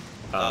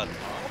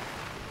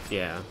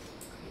 Yeah.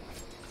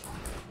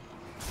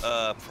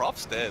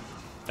 Prop's dead.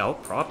 Oh,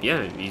 Prop,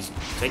 yeah, he's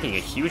taking a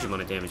huge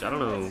amount of damage. I don't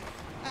know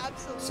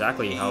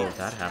exactly how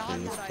that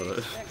happens,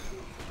 but...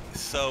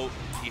 So,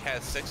 he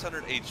has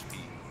 600 HP.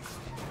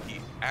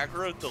 He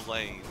aggroed the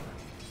lane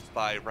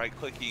by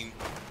right-clicking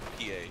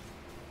PA.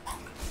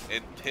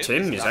 And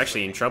Tim is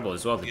actually in trouble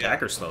as well. The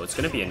dagger slow. It's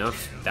going to be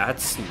enough.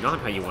 That's not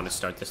how you want to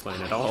start this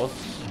lane at all.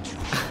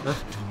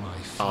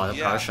 Oh,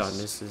 the power shot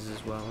misses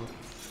as well.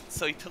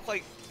 So he took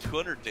like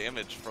 200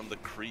 damage from the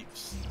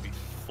creeps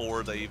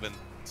before they even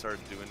started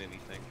doing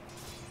anything.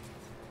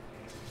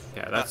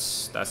 Yeah,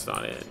 that's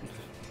not it.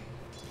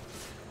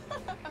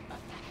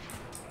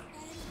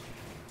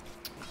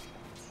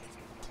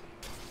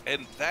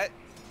 And that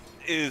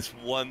is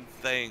one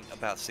thing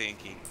about Sand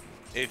King.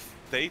 If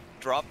they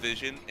drop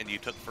vision and you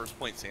took first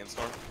point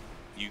Sandstorm,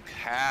 you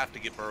have to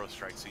get Burrow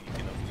Strike so you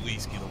can at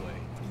least get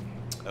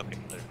away. Okay,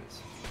 there it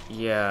is.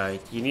 Yeah,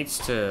 he needs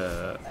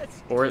to,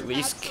 or at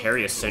least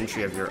carry a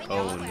sentry of your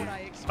own.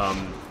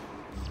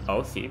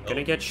 Oh, Thief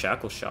gonna get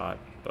Shackle Shot,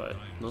 but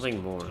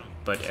nothing more.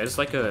 But as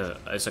like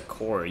as a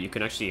core, you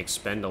can actually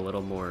expend a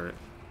little more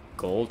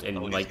gold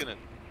and like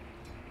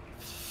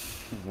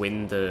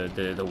win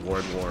the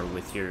ward war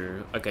with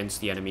your against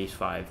the enemy's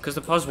 5. Because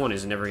the pause 1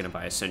 is never gonna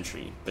buy a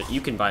sentry, but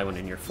you can buy one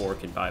and your 4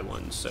 can buy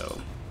one,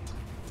 so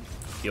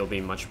you'll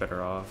be much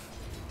better off.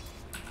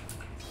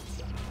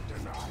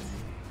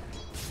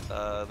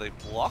 They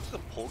blocked the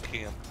pole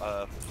camp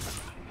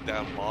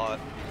down bot.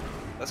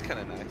 That's kind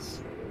of nice.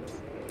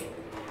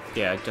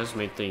 Yeah, it does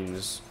make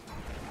things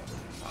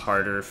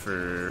harder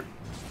for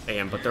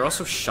AM, but they're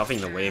also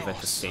shoving the wave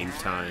at the same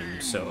time,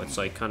 so it's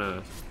like kind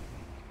of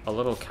a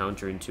little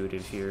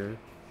counterintuitive here.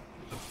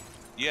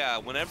 Yeah,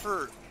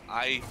 whenever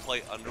I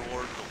play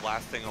Underlord, the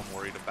last thing I'm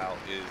worried about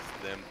is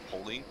them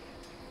pulling,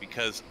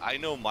 because I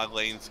know my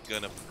lane's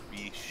gonna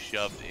be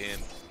shoved in,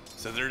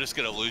 so they're just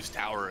gonna lose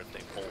tower if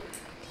they pull.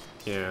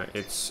 Yeah,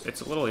 it's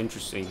a little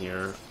interesting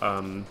here.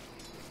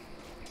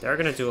 They're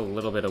gonna do a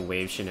little bit of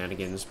wave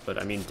shenanigans, but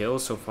I mean, Dill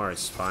so far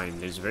is fine.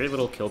 There's very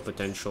little kill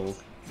potential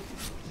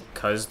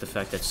because the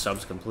fact that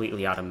Sub's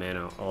completely out of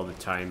mana all the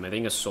time. I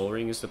think a Soul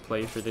Ring is the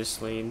play for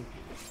this lane.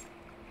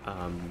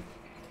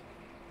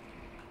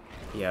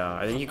 Yeah,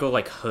 I think you go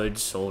like Hood,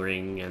 Soul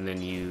Ring, and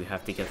then you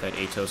have to get that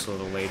Atos a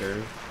little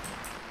later.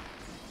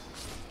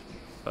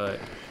 But,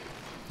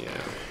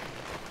 yeah.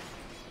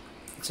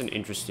 It's an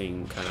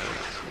interesting kind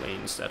of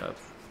lane setup.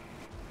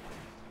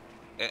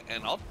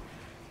 And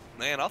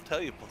I'll tell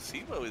you,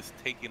 Placebo is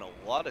taking a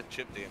lot of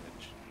chip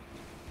damage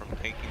from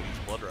tanking these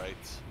Blood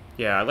Rights.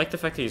 Yeah, I like the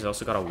fact that he's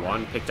also got a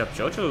wand picked up.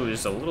 JoJo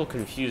is a little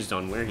confused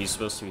on where he's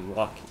supposed to be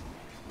walking.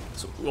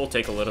 So we'll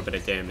take a little bit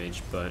of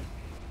damage, but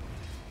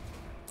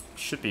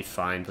should be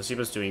fine.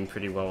 Placebo's doing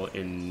pretty well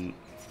in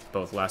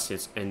both last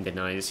hits and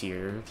denies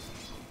here.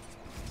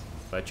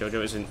 But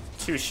JoJo isn't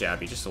too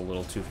shabby, just a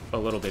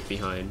little bit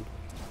behind.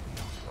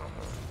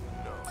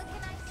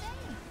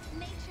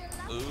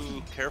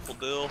 Ooh. Careful,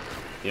 Dill.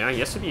 Yeah, he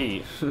has to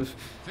be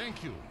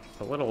Thank you.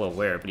 a little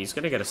aware, but he's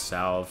gonna get a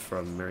salve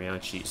from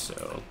Mariachi,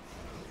 so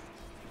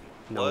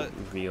no What?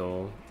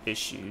 real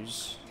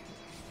issues.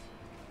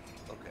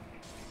 Okay.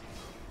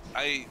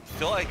 I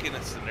feel like in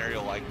a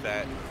scenario like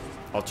that,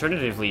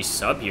 Alternatively,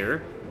 Sub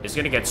here is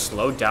gonna get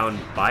slowed down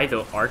by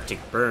the Arctic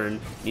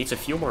Burn. Needs a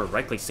few more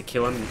right clicks to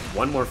kill him.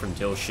 One more from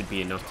Dill should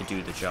be enough to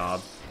do the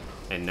job.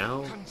 And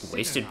now,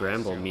 Wasted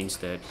Bramble means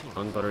that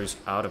Lungbutter's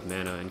out of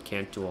mana and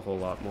can't do a whole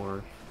lot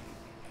more.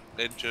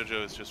 and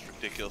JoJo is just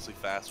ridiculously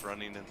fast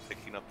running and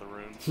picking up the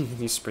runes.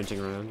 He's sprinting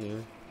around, yeah.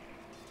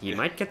 He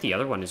might get the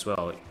other one as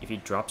well if he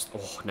drops.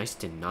 Oh, nice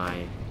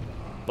deny.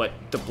 But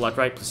the Blood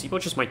Rite Placebo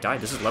just might die.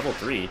 This is level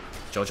 3.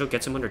 JoJo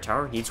gets him under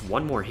tower. Needs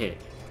one more hit.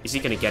 Is he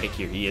going to get it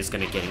here? He is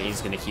going to get it.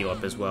 He's going to heal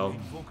up as well.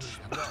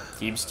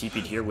 Thebes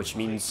TP'd here, which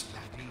means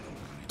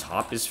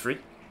top is free.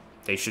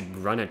 They should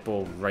run at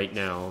Bull right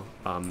now.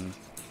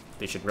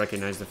 They should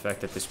recognize the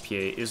fact that this PA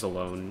is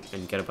alone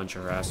and get a bunch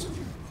of harass.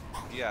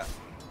 Yeah,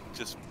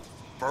 just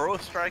burrow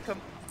strike him.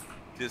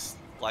 Just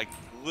like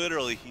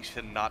literally, he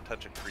should not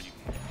touch a creep.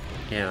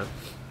 Yeah.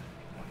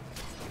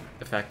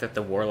 The fact that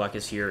the Warlock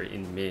is here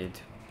in mid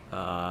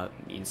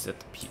means that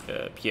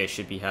the PA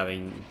should be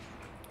having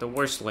the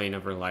worst lane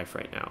of her life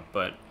right now.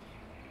 But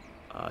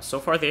so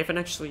far they haven't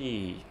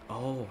actually...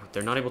 Oh,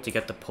 they're not able to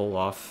get the pull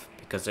off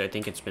because I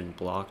think it's been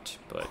blocked,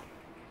 but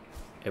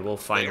it will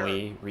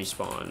finally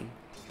respawn.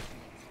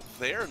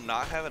 They're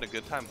not having a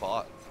good time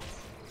bot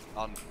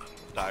on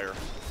Dire.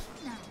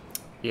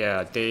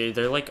 Yeah,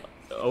 they're like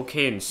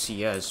okay in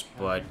CS,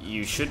 but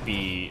you should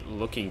be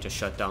looking to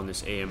shut down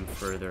this AM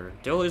further.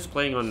 Dill is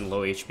playing on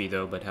low HP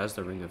though, but has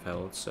the Ring of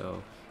Health,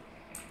 so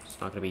it's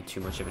not gonna be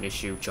too much of an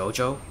issue.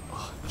 JoJo,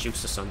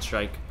 jukes the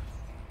Sunstrike.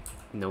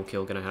 No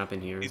kill gonna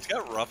happen here. He's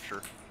got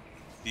Rupture.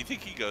 Do you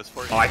think he goes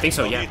for it? Oh, I think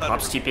so, yeah.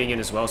 Pop's TPing in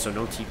as well, so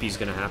no TP is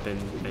gonna happen.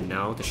 And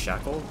now the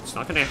Shackle, it's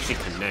not gonna actually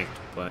connect,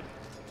 but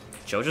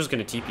JoJo's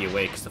gonna TP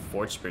away because the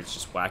Forge Spirit's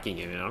just whacking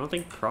him, and I don't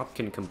think Prop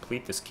can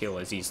complete this kill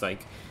as he's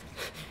like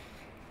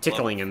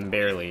tickling him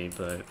barely,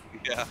 but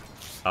yeah.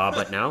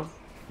 but now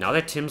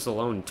that Tim's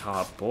alone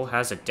top, Bull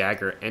has a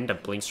dagger and a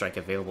blink strike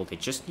available. They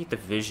just need the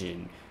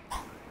vision.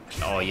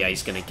 Oh yeah,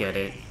 he's gonna get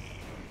it.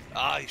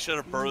 Ah, he should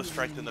have burrow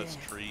striked in those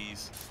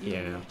trees.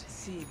 Yeah.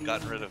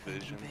 Gotten rid of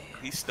vision.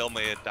 He still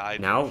may have died.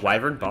 Now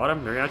Wyvern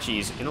bottom,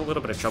 Mariachi's in a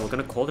little bit of trouble.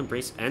 Gonna Cold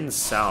Embrace and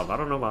Salve. I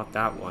don't know about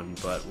that one,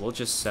 but we'll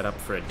just set up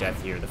for a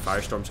death here. The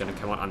Firestorm's gonna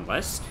come out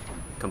unless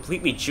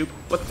completely juke,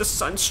 but the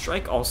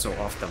Sunstrike also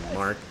off the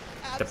mark.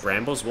 The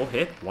Brambles will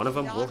hit. One of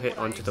them will hit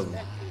onto the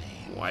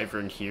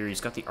Wyvern here.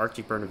 He's got the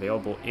Arctic Burn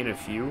available in a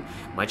few.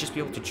 Might just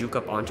be able to juke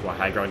up onto a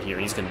high ground here.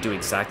 He's going to do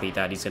exactly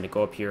that. He's going to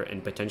go up here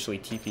and potentially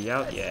TP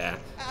out. Yeah.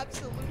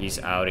 He's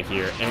out of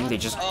here. And they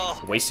just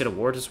wasted a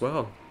ward as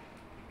well.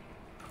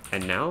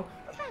 And now,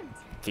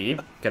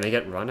 Thebe going to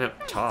get run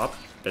at top.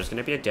 There's going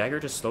to be a dagger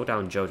to slow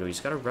down JoJo. He's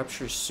got to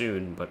Rupture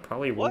soon, but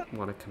probably won't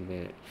want to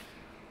commit.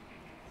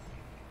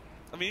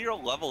 I mean, you're a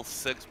level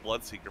 6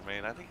 Bloodseeker,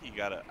 man. I think you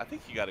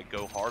gotta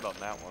go hard on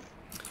that one.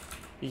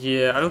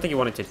 Yeah, I don't think he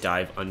wanted to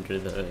dive under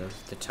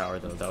the tower,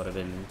 though. That would have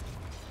been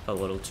a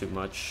little too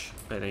much,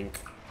 I think.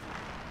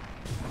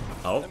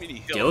 Oh, I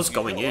mean, Dill's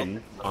going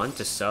in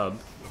onto Sub,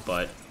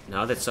 but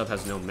now that Sub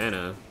has no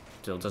mana,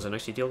 Dill doesn't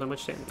actually deal that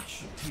much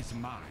damage. He's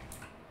mine.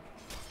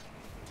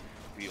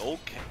 The old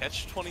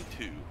catch-22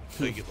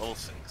 till you get level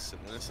 6,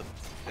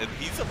 and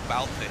he's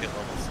about to hit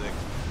level 6.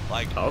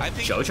 Like, Oh, I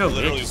think JoJo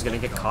literally is going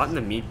to get caught in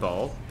the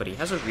meatball, but he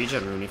has a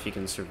regen rune if he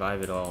can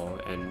survive it all,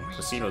 and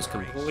Placebo's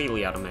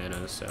completely out of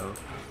mana, so...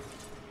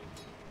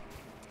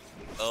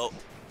 Oh,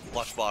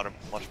 watch bottom,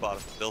 watch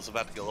bottom. Bill's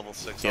about to get level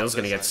 6. Dill's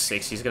going to get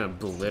 6. He's going to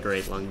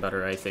obliterate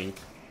Lungbutter, I think,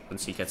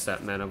 once he gets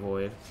that mana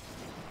void.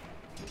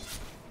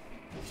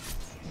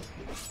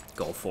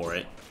 Go for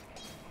it.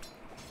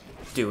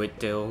 Do it,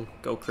 Dill.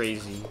 Go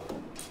crazy.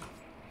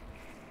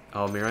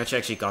 Oh, Mirage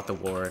actually got the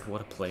ward. What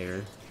a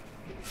player.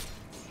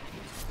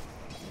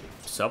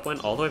 Sub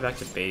went all the way back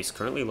to base,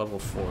 currently level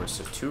 4,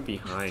 so 2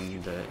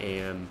 behind the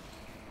AM.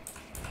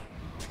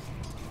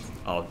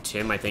 Oh,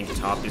 Tim, I think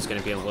top is going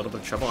to be in a little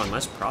bit of trouble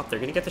unless Prop. They're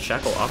going to get the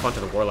Shackle off onto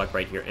the Warlock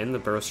right here and the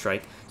Burrow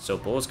Strike. So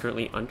Bull is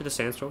currently under the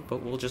Sandstorm,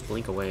 but we'll just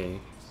blink away.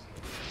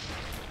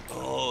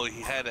 Oh,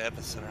 he had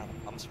Epicenter.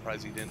 I'm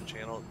surprised he didn't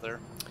channel it there.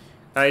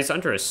 He's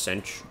under a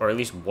sentry, or at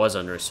least was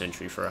under a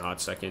sentry for a hot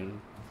second.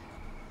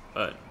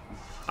 But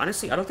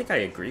honestly, I don't think I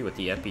agree with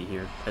the Epi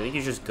here. I think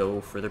you just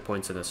go further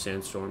points of the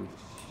Sandstorm.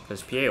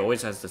 Because PA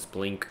always has this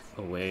blink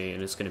away,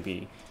 and it's going to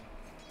be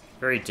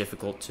very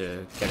difficult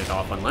to get it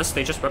off unless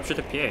they just rupture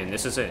the PA, and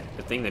this is it.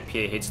 The thing that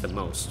PA hates the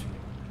most.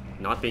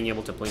 Not being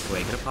able to blink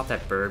away. Gonna pop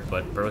that bird,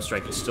 but Burrow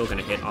Strike is still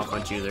gonna hit off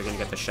onto you. They're gonna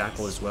get the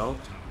Shackle as well.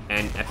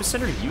 And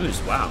Epicenter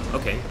used. Wow,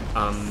 okay.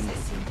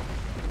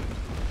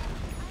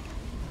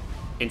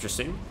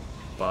 Interesting.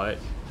 But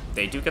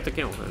they do get the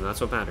kill, and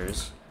that's what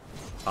matters.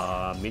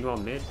 Meanwhile,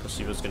 mid,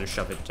 Placebo's gonna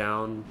shove it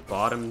down.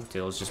 Bottom,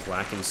 Dill's just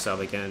whacking Sub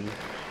again.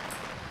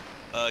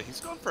 He's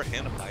going for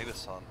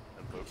Hanamitis on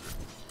Invoker.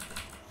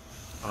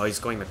 Oh, he's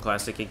going the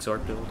classic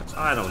Exort build?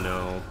 I don't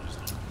know.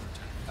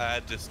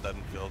 That just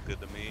doesn't feel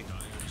good to me.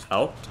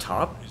 Oh,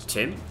 top?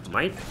 Tim?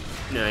 Might?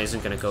 No,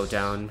 isn't gonna go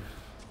down.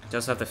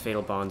 Does have the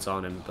Fatal Bonds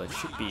on him, but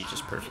should be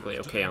just perfectly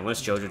okay,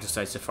 unless Jojo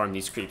decides to farm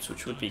these creeps,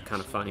 which would be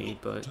kind of funny,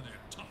 but...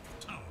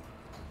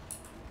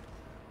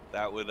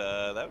 That would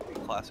be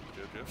classic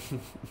Jojo.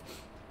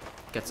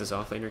 Gets his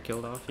offlaner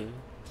killed off, yeah.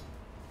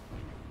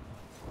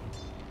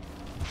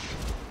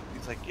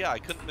 He's like, yeah, I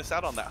couldn't miss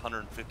out on that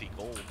 150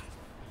 gold.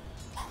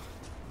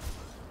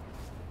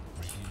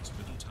 Radiant's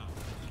middle tower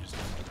is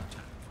under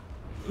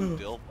attack.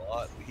 Dill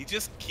bot. He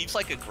just keeps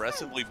like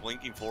aggressively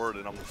blinking forward,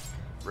 and I'm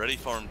ready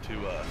for him to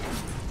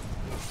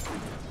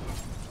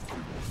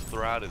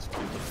throw out his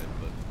ultimate.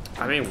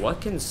 But I mean,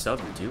 what can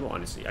sub do,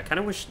 honestly? I kind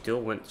of wish Dill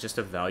went just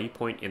a value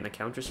point in the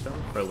counterspell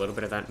for a little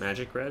bit of that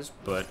magic res,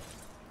 but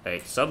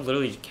like sub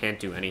literally can't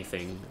do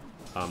anything.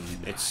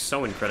 It's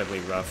so incredibly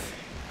rough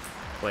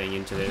playing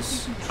into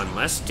this,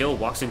 unless Dill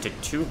walks into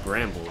 2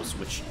 brambles,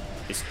 which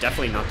is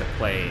definitely not the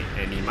play,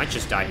 and he might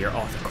just die here.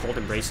 Oh, the cold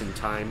embrace in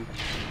time.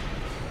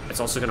 It's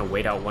also going to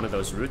wait out one of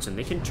those roots, and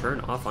they can turn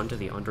off onto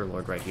the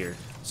Underlord right here.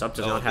 Sub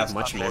does not have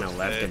much mana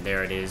left, and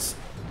there it is.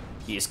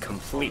 He is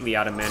completely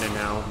out of mana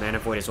now. Mana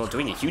Void as well,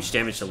 doing a huge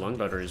damage to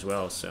Lungbutter as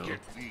well, so...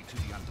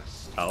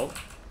 Oh,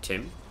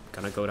 Tim,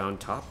 gonna go down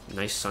top.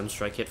 Nice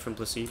Sunstrike hit from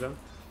Placebo.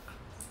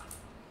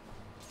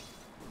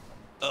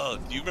 do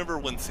you remember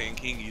when Sand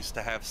King used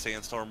to have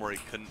Sandstorm where he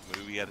couldn't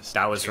move? He had to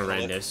That was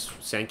horrendous.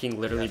 Sand King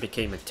literally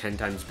became a 10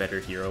 times better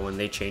hero when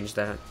they changed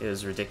that. It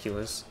was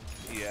ridiculous.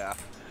 Yeah.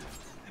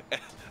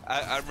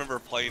 I remember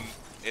playing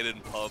it in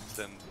pubs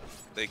and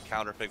they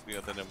counterpicked me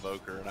with an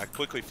Invoker, and I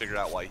quickly figured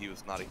out why he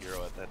was not a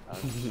hero at that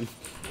time.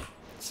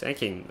 Sand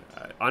King,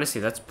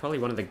 honestly, that's probably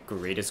one of the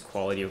greatest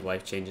quality of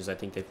life changes I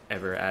think they've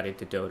ever added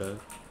to Dota.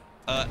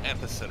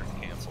 Epicenter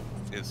cancel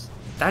is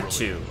That really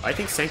too. I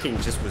think Sand King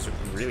just was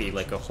really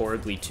like a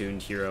horribly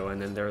tuned hero,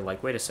 and then they're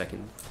like, wait a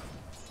second,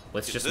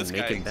 let's just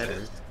make him better.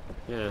 Exists.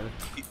 Yeah.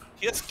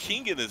 He has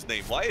King in his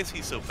name. Why is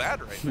he so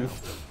bad right now?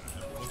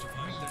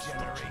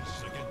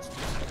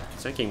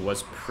 Sand King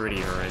was pretty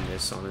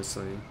horrendous,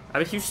 honestly. I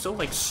mean, he was still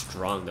like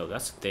strong though.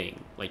 That's the thing.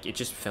 Like, it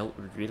just felt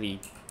really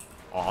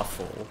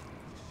awful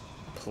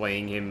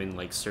playing him in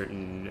like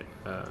certain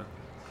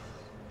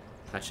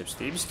matchups.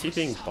 Thieves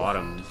keeping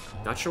bottom.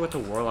 Not sure what the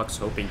Warlock's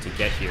hoping to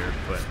get here,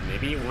 but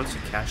maybe he wants to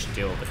catch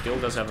Dill. But Dill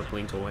does have a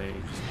blink away.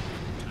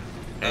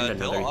 And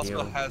Dill another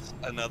also heal. has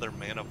another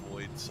mana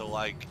void, so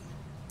like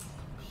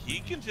he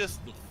can just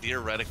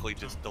theoretically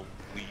just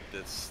delete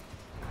this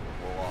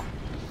Warlock.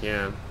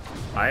 Yeah,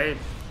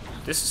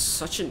 this is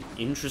such an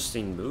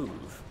interesting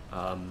move.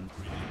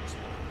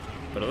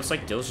 But it looks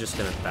like Dill's just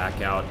gonna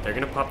back out. They're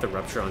gonna pop the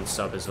Rupture on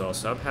Sub as well.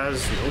 Sub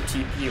has no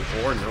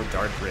TP or no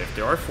Dark Rift.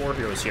 There are 4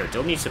 heroes here.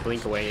 Dill needs to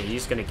blink away, and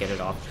he's gonna get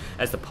it off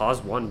as the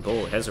Pause 1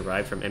 Bull has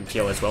arrived from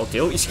MTL as well.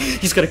 Dill,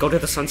 he's gonna go to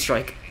the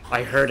Sunstrike.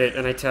 I heard it,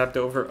 and I tapped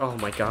over. Oh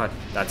my god,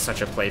 that's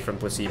such a play from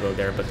Placebo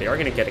there, but they are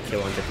gonna get a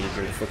kill on the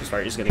Thievery. Focus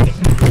Fire is gonna get...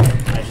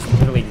 I just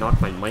literally knocked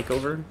my mic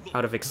over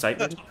out of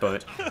excitement,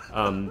 but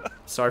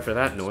sorry for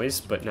that noise,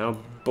 but now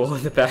Bull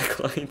in the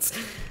backlines.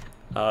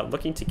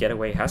 Looking to get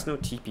away, has no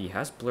TP,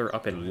 has Blur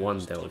up in 1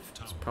 though.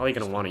 He's probably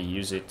going to want to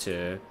use it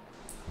to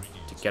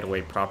get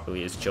away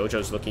properly, as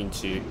Jojo's looking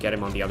to get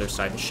him on the other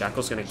side. The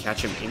Shackle's going to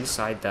catch him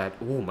inside that.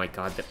 Oh my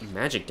god, the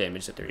magic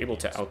damage that they're able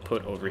to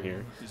output over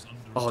here.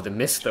 Oh, the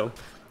miss though.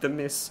 The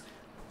miss.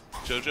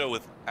 Jojo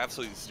with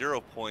absolutely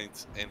 0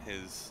 points in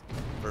his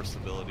first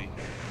ability.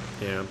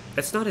 Yeah,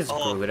 it's not as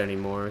good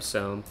anymore,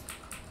 so...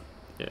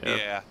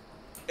 Yeah.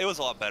 It was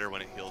a lot better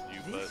when it healed you,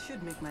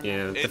 but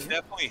yeah, it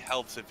definitely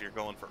helps if you're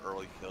going for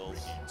early kills.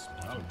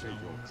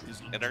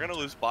 And they're gonna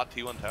lose bot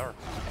T1 tower.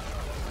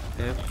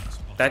 Yeah,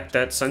 that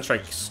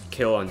Sunstrike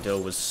kill on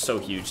Dill was so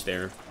huge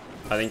there.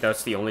 I think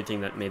that's the only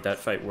thing that made that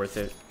fight worth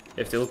it.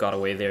 If Dill got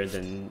away there,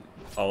 then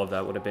all of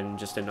that would have been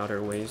just an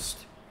utter waste.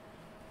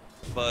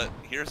 But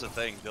here's the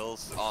thing,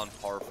 Dill's on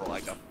par for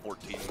like a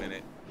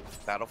 14-minute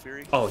Battle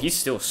Fury. Oh, he's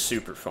still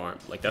super farmed.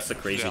 Like, that's the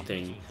crazy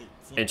thing.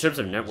 In terms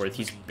of net worth,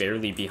 he's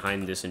barely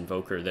behind this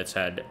Invoker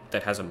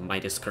that has a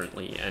Midas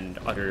currently and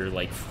utter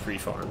like free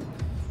farm.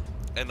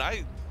 And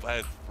I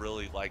have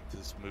really liked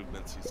his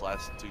movements these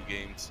last 2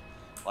 games.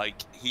 Like,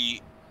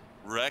 he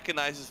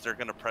recognizes they're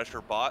gonna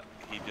pressure bot,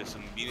 he just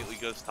immediately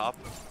goes top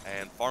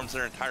and farms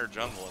their entire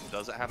jungle and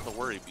doesn't have to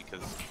worry because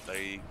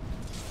they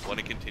want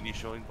to continue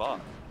showing bot.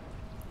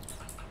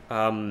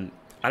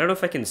 I don't know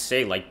if I can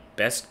say like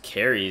best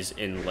carries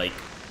in like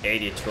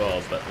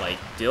AD2L, but like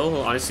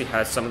Dill honestly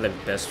has some of the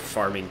best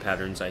farming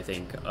patterns, I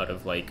think, out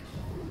of like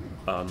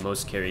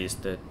most carries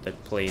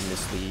that play in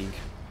this league.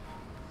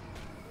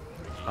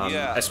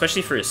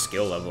 Especially for his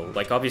skill level.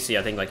 Like, obviously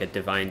I think like a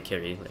Divine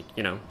carry, like,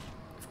 you know,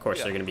 of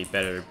course they're gonna be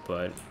better,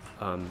 but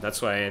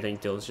that's why I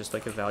think Dill's just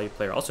like a value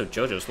player. Also,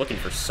 Jojo's looking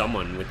for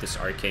someone with this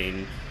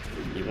Arcane.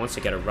 He wants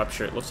to get a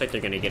Rupture. It looks like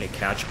they're going to get a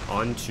catch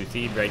onto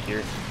Thebe right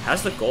here.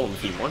 Has the Golem.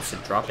 He wants to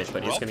drop it,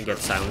 but he's going to get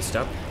silenced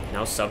up.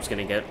 Now Sub's going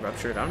to get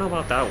Ruptured. I don't know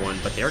about that one,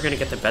 but they are going to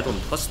get the Bedlam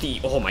plus the...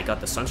 Oh my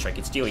god, the Sunstrike.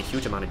 It's dealing a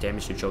huge amount of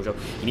damage to Jojo.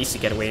 He needs to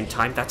get away in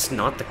time. That's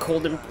not the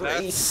Cold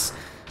Embrace.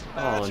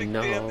 Oh magic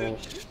no.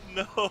 damage.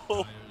 No.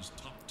 Dire's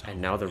top tower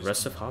And now the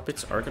rest of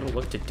Hobbits are going to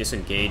look to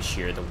disengage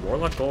here. The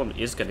Warlock Golem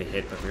is going to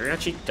hit, but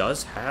Mirachi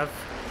does have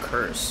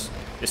Curse.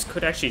 This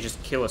could actually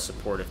just kill a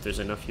support if there's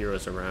enough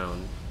heroes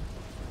around.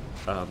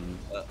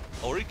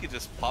 Or you could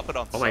just pop it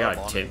on. Oh my god,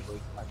 honestly. Tim.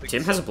 I think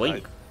Tim has a Sub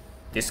blink. died.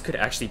 This could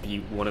actually be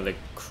one of the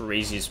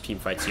craziest team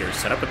fights here.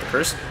 Set up with the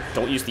Curse.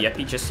 Don't use the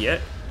Epi just yet.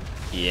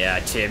 Yeah,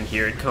 Tim,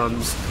 here it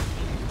comes.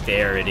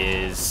 There it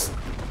is.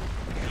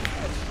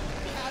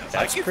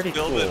 That's can pretty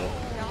feel cool.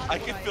 I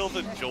can feel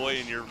the joy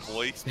in your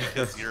voice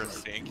because you're a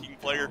Sand King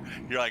player.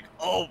 You're like,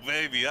 oh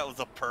baby, that was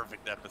a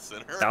perfect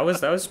epicenter.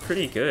 That was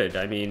pretty good.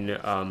 I mean,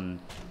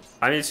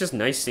 it's just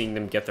nice seeing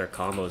them get their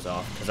combos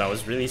off because I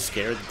was really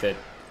scared that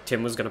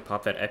Tim was gonna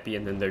pop that Epi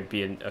and then there'd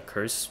be a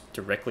Curse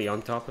directly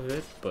on top of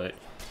it. But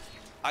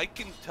I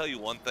can tell you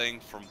one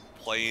thing from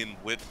playing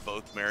with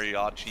both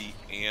Mariachi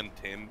and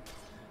Tim.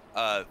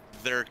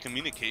 Their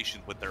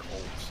communication with their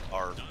ults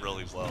are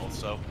really well,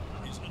 so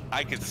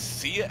I could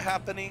see it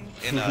happening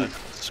in a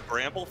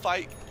scramble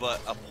fight,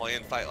 but a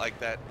planned fight like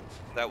that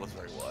was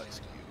very well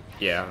executed.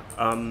 yeah,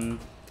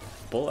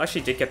 Bull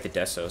actually did get the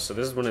Deso, so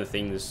this is one of the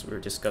things we were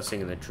discussing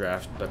in the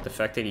draft, but the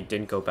fact that he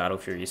didn't go Battle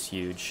Fury is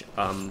huge.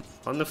 On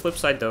the flip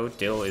side though,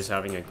 Dill is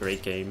having a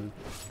great game,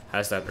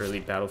 has that early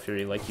Battle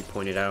Fury like you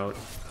pointed out.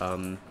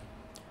 I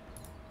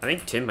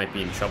think Tim might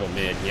be in trouble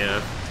mid,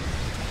 yeah.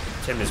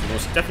 Tim is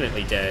most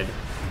definitely dead.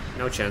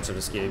 No chance of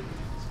escape.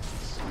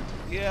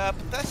 Yeah,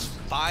 but that's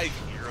 5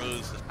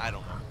 heroes. I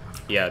don't know.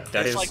 Yeah,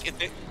 that It's is like if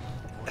they, a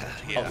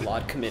yeah.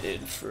 lot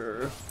committed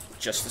for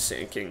just the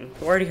Sand King,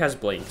 who already has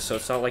Blink, so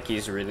it's not like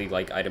he's really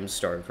like item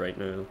starved right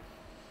now.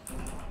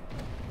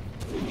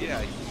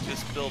 Yeah, you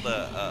just build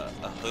a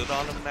hood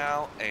on him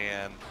now,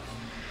 and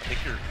I think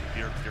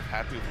you're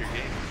happy with your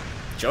game.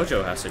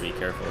 Jojo has to be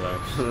careful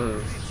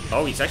though.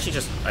 Oh, he's actually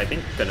just, I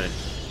think, gonna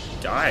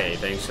die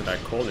thanks to that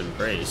Cold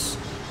Embrace.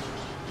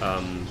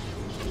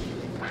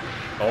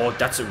 Oh,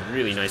 that's a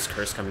really nice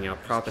Curse coming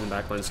out. Prop in the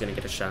backline is gonna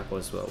get a Shackle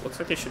as well. Looks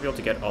like they should be able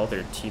to get all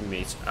their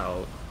teammates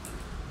out.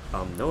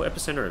 No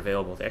Epicenter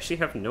available. They actually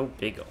have no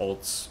big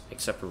ults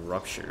except for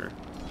Rupture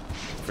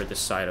for the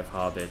side of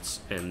Hobbits.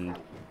 And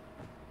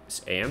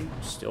is AM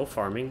still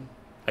farming?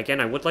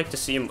 Again, I would like to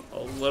see him a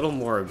little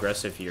more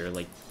aggressive here.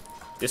 Like,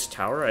 this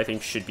tower, I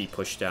think, should be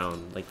pushed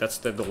down. Like, that's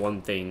the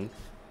one thing.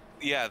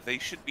 Yeah, they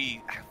should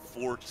be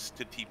forced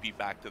to TP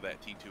back to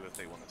that T2 if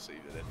they want to save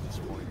it at this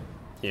point.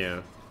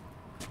 Yeah.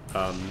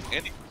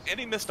 And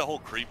he missed a whole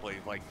creep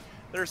wave. Like,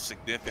 there's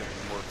significantly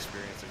more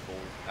experience in gold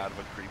out of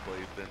a creep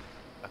wave than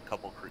a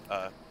couple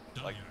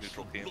like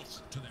neutral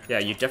camps. Yeah,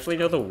 you definitely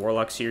know the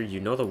Warlocks here, you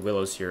know the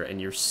Willows here, and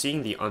you're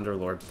seeing the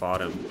Underlord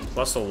bottom,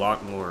 plus a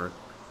lot more.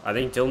 I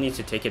think Dill needs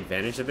to take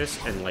advantage of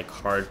this and, like,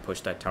 hard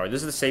push that tower.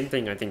 This is the same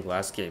thing, I think,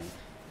 last game.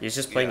 He's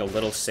just playing a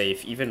little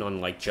safe, even on,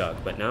 like,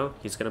 Jug, but now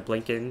he's gonna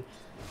blink in.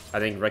 I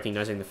think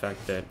recognizing the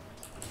fact that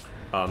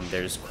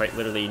there's quite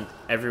literally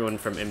everyone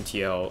from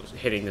MTL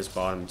hitting this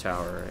bottom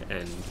tower,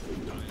 and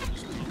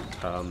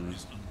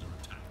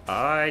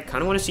I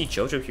kind of want to see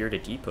Jojo here to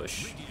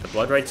D-push. The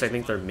Blood Rights, I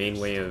think, their main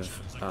way of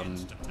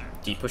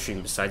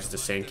D-pushing besides the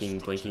Sand King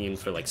blinking in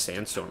for, like,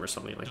 Sandstorm or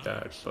something like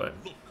that, but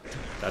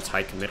that's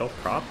high committal.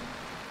 Prop.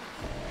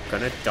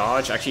 Gonna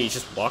dodge. Actually, he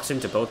just walks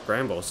into both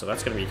Brambles, so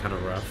that's gonna be kind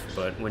of rough,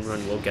 but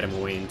Windrun will get him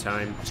away in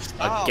time.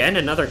 Again,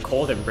 another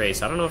Cold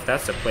Embrace. I don't know if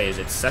that's the play, as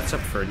it sets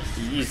up for an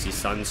easy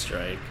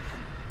Sunstrike.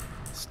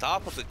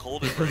 Stop with the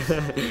Cold Embrace.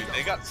 Dude,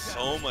 they got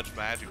so much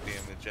magic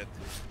damage.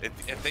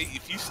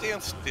 If you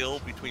stand still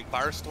between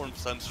Firestorm,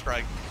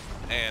 Sunstrike,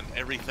 and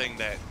everything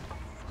that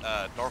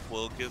Dark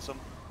Will gives them,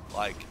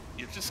 like,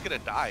 you're just gonna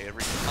die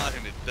every time.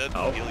 It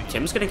doesn't heal you.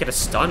 Tim's gonna get a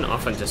stun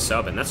off onto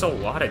sub, and that's a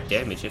lot of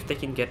damage if they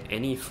can get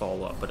any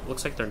follow-up, but it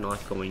looks like they're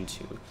not going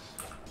to.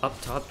 Up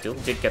top, Dill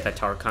did get that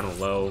tower kind of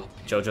low.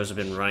 Jojo's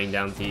been running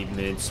down the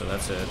mid, so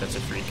that's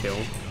a free kill.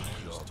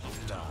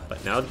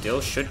 But now Dill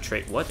should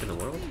trade. What in the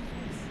world?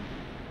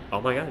 Oh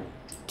my god,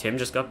 Tim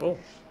just got Bull.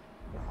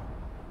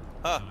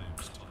 Huh.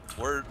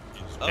 Word.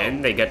 Oh,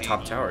 And they get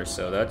top tower,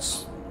 so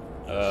that's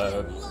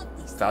a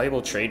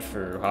valuable trade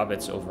for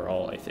Hobbits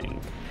overall, I think.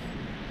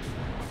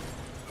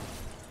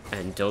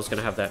 And Dill's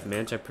gonna have that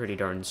Manta pretty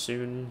darn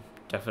soon.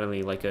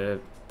 Definitely like a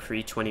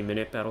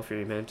pre-20-minute Battle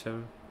Fury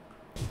Manta.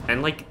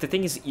 And, like, the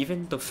thing is,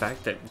 even the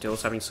fact that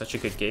Dill's having such a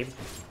good game,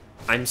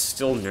 I'm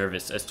still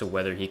nervous as to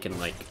whether he can,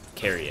 like,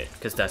 carry it,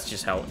 because that's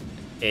just how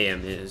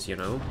AM is, you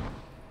know?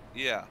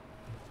 Yeah.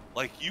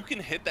 Like, you can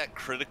hit that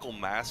critical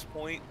mass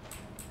point,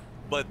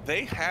 but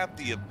they have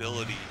the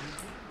ability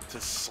to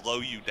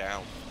slow you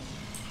down.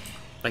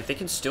 Like, they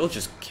can still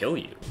just kill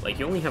you. Like,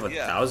 you only have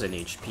 1,000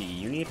 HP.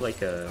 You need,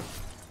 like a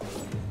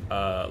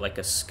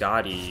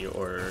Scotty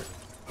or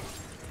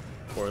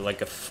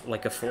like a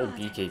full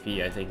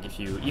BKB, I think. If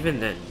you,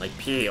 even then, like,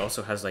 PA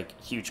also has, like,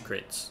 huge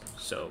crits.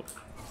 So,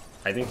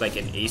 I think, like,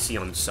 an AC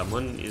on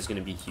someone is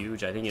gonna be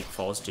huge. I think it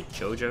falls to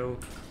Jojo.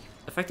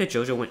 The fact that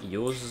Jojo went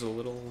Eels is a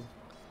little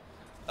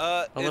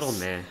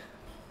meh.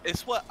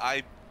 It's what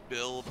I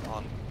build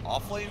on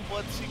offlane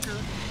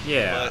Bloodseeker.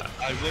 Yeah. But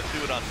I wouldn't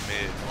do it on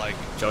mid. Like,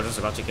 Jojo's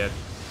about to get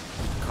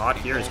caught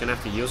here. He's gonna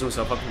have to use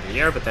himself up in the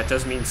air, but that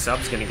does mean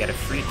Sub's gonna get a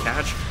free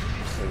catch,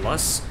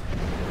 plus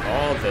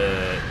all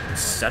the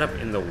setup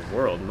in the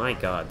world. My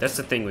god, that's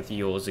the thing with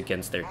Yules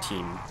against their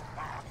team.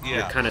 Yeah.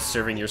 You're kind of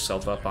serving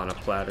yourself up on a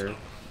platter.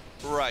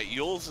 Right,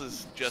 Yules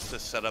is just a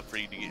setup for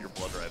you to get your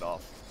blood right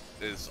off,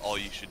 is all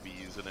you should be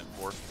using it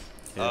for.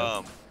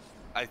 Yeah.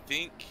 I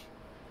think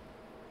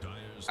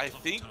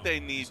they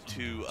need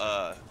to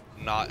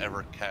not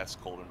ever cast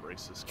Cold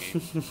Embrace this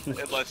game,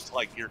 unless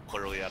like you're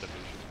clearly out of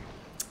vision.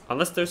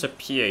 Unless there's a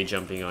PA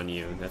jumping on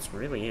you, that's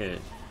really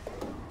it.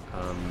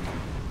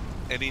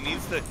 And he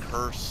needs to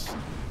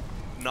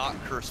not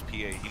curse PA.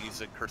 He needs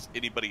to curse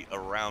anybody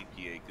around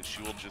PA, because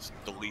she will just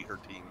delete her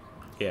team.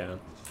 Yeah.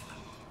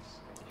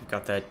 You've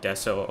got that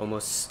Deso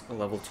almost a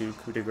level 2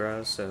 coup de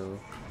grace, so...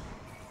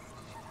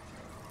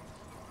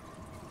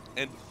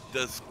 And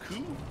does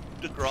coup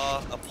de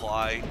grace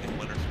apply in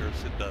Winter's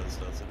Curse? It does,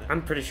 doesn't it?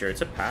 I'm pretty sure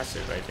it's a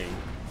passive, I think.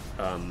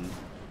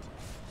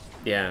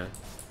 Yeah.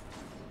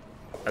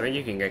 I think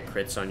you can get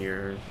crits on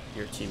your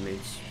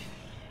teammates.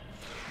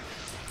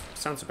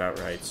 Sounds about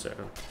right, so...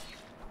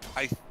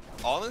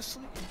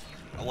 Honestly,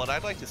 what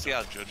I'd like to see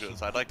out of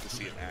JoJo's, I'd like to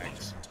see an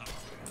Axe.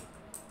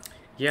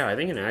 Yeah, I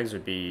think an Axe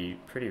would be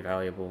pretty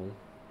valuable.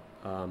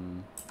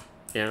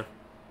 Yeah.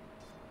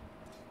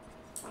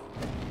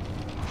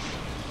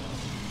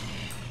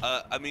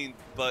 I mean,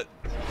 but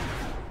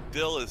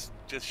Dill is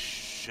just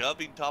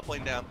shoving top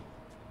lane down,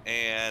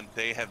 and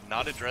they have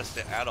not addressed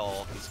it at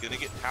all. He's going to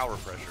get tower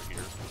pressure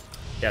here.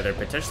 Yeah, they're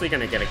potentially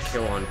going to get a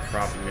kill on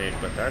prop mid,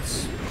 but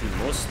that's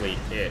mostly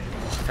it.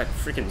 That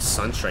freaking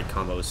Sunstrike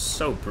combo is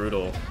so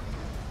brutal.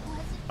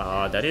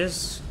 That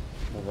is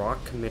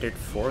rock committed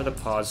for the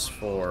pause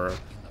 4,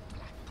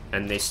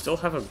 and they still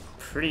have a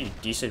pretty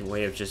decent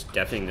way of just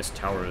deafening this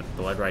tower with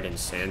Bloodrite and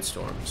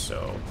Sandstorm,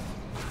 so...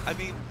 I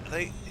mean,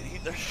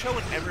 they're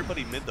showing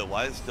everybody mid though.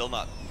 Why is Dill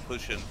not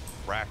pushing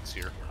racks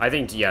here? I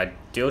think, yeah,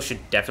 Dill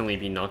should definitely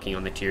be knocking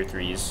on the tier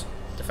 3s.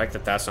 The fact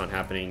that that's not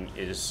happening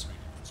is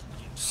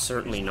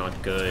certainly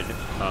not good.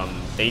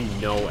 They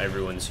know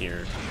everyone's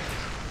here.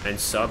 And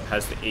Sub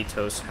has the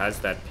Atos, has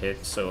that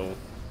pit, so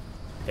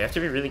they have to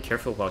be really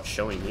careful about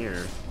showing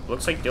here.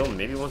 Looks like Dill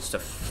maybe wants to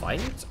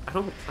fight? I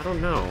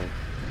don't know.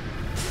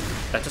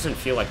 That doesn't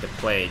feel like the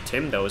play.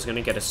 Tim, though, is going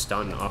to get a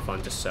stun off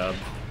onto Sub.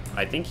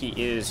 I think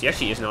he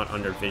actually is not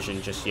under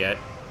vision just yet.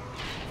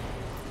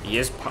 He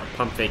is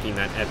pump faking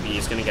that Epi.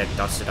 He's going to get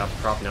dusted up.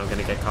 Prop now going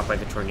to get caught by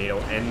the tornado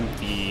and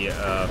the...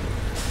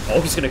 oh,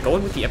 he's going to go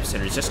in with the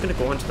epicenter. He's just going to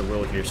go onto the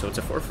world here. So it's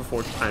a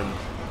 4-for-4 time.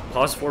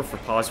 Pause 4 for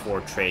pause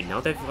 4 trade. Now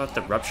they've got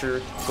the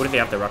rupture. What do they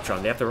have the rupture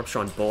on? They have the rupture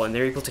on Bull, and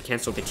they're able to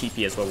cancel the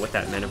TP as well with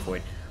that mana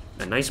void.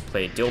 A nice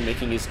play. Dill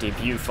making his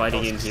debut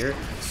fighting in here.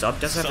 Sub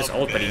does have his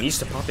ult, but he needs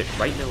to pop it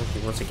right now if he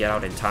wants to get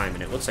out in time.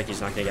 And it looks like he's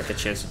not going to get the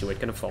chance to do it.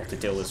 Going to fall to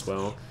Dill as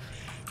well.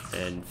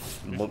 And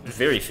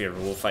very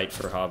favorable fight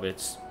for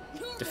Hobbits.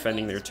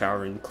 Defending their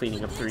tower and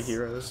cleaning up 3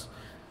 heroes.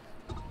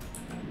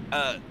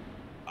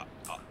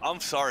 I'm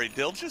sorry,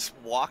 Dill just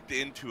walked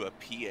into a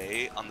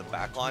PA on the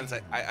backlines.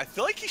 I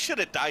feel like he should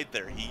have died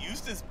there. He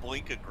used his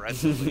blink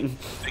aggressively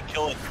to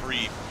kill a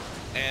creep.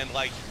 And,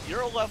 like,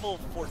 you're a level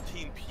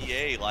 14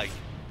 PA, like,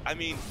 I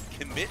mean,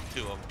 commit to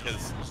him,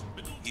 because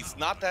he's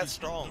not that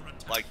strong.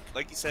 Like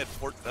you said,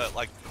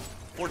 like,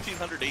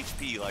 1400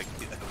 HP, like,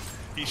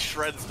 he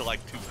shreds to,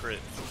 like, 2 crits.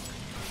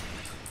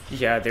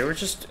 Yeah, they were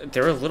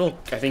a little,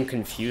 I think,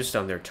 confused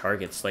on their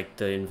targets. Like,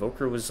 the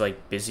Invoker was,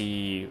 like,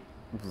 busy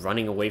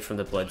running away from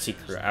the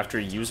Bloodseeker after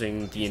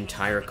using the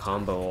entire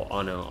combo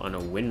on a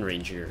Wind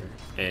Ranger,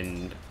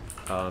 and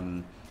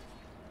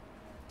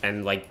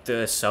like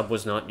the Sub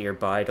was not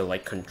nearby to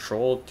like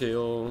control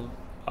Dill.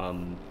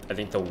 I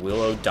think the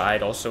Willow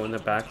died also in the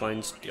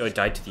backlines,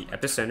 died to the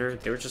epicenter.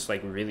 They were just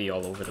like really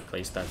all over the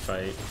place that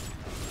fight.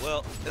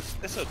 Well,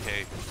 it's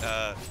okay.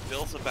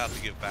 Dill's about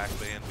to get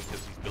backbanned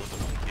because he's building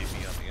a KB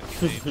on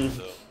the enemy team,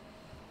 so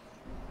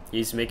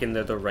he's making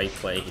the right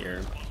play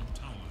here.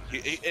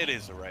 It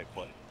is the right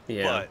play,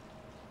 yeah. But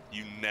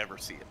you never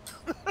see it.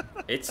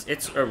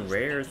 It's a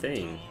rare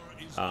thing.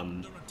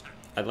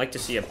 I'd like to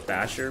see a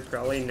Basher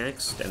probably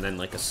next, and then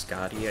like a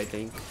Scotty, I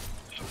think.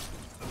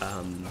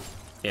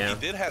 Yeah.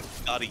 He did have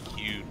Scotty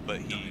queued, but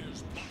he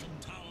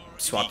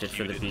swapped it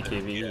for the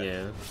BKB,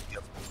 yeah.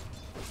 Yep.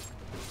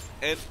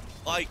 And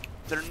like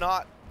they're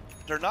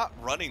not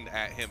running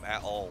at him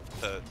at all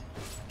to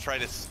try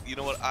to, you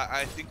know what?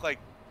 I think like,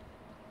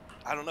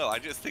 I don't know. I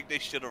just think they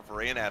should have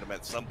ran at him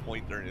at some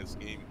point during this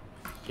game.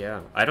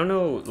 Yeah, I don't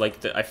know.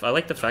 Like I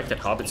like the fact that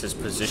Hobbits is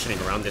positioning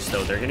around this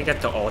though. They're gonna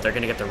get the They're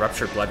gonna get the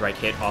Rupture Bloodrite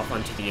hit off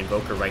onto the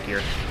Invoker right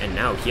here, and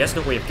now he has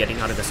no way of getting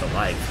out of this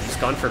alive. He's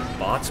gone for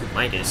Bots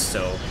Midas,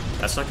 so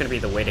that's not gonna be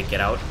the way to get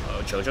out.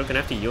 JoJo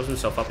gonna have to yield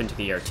himself up into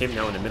the air. Tim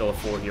now in the middle of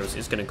 4 heroes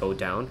is gonna go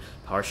down.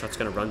 Power Shot's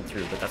gonna run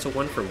through, but that's a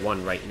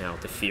 1-for-1 right now.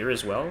 The Fear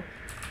as well.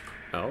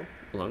 Oh,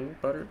 Lung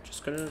Butter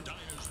just gonna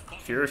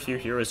Fear a few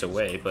heroes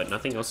away, but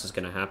nothing else is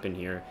gonna happen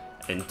here.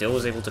 And Dill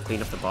was able to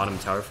clean up the bottom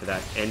tower for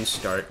that and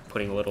start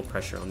putting a little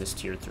pressure on this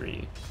tier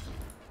 3.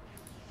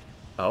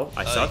 Oh,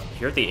 I saw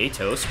here the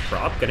Atos.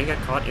 Prop gonna get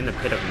caught in the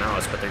Pit of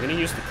Malice, but they're gonna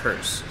use the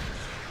Curse.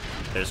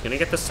 They're just gonna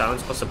get the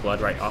Silence plus the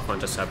Blood right off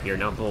onto Sub here.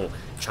 Now Bull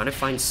trying to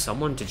find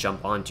someone to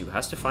jump onto.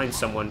 Has to find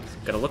someone.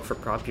 Gonna look for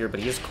Prop here, but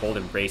he is Cold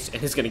Embrace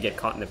and is gonna get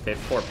caught in the pit.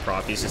 Poor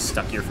Prop, he's just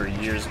stuck here for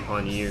years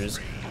upon years.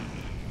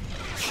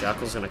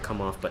 Shackle's gonna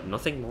come off, but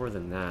nothing more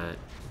than that.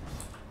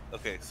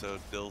 Okay, so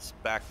Dill's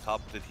back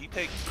top. Did he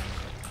take...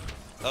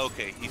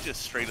 Okay, he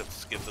just straight up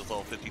skipped his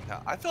level 15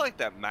 talent. I feel like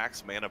that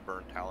max mana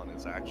burn talent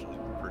is actually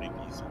pretty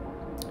decent.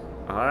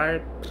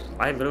 I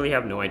literally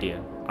have no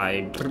idea.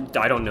 I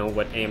don't know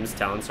what AIM's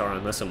talents are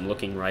unless I'm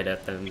looking right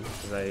at them,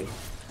 because I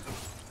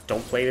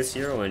don't play this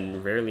hero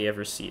and rarely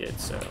ever see it,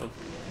 so...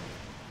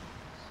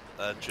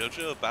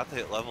 Jojo about to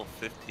hit level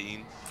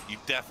 15. You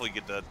definitely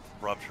get the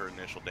Rupture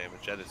initial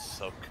damage. That is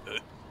so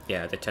good.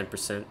 Yeah, the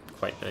 10%,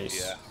 quite nice.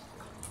 Yeah.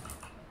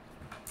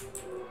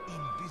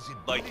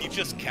 Like, he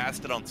just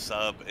cast it on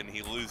sub, and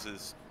he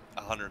loses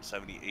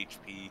 170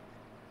 HP,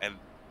 and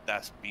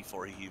that's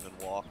before he even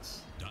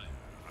walks.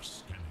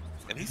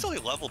 And he's only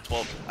level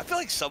 12. I feel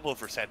like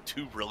Subwoofer's had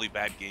 2 really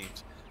bad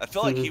games. I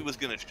feel like he was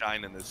going to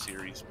shine in this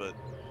series, but...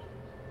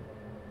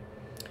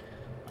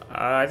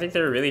 I think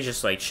they're really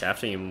just, like,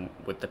 shafting him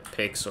with the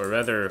picks, or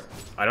rather,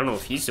 I don't know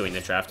if he's doing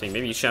the drafting.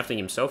 Maybe he's shafting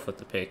himself with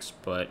the picks,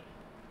 but...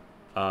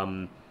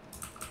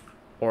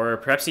 Or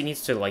perhaps he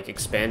needs to, like,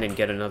 expand and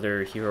get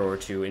another hero or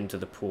 2 into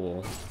the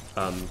pool.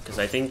 Because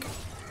I think,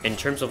 in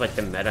terms of, like,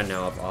 the meta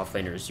now of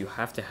offlaners, you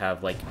have to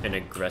have, like, an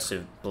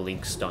aggressive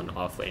blink stun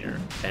offlaner.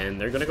 And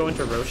they're gonna go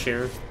into Roche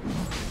here.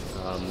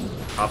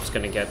 Hop's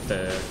gonna get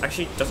the...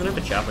 Actually, doesn't have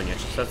a Javelin yet,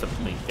 just has the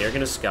blink. They're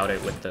gonna scout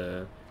it with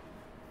the...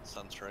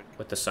 Sunstrike.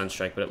 With the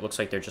Sunstrike, but it looks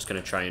like they're just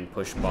gonna try and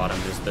push bottom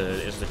is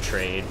the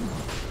trade.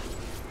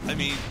 I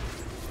mean,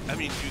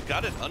 you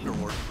got an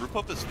Underlord. Group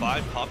up as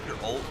 5, pop your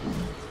ult.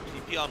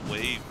 On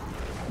wave,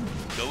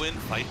 go in,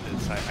 fight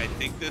this. I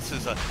think this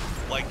is a,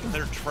 like,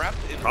 they're trapped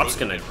in. Prop's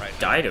gonna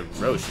die to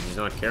Roche if he's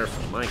not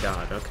careful. My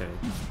god, okay.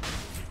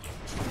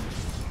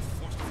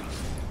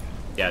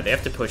 Yeah, they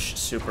have to push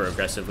super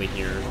aggressively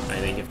here, I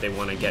think, if they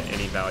want to get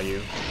any value.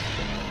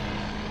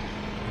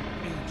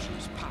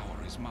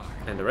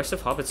 And the rest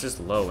of Hobbits is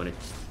low, and it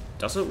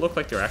doesn't look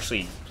like they're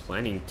actually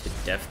planning to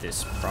def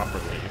this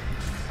properly.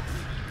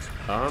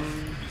 I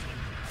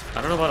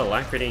don't know about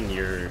alacriting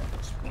your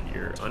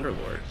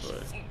Underlord,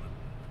 but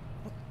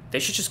they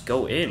should just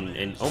go in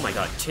and... Oh my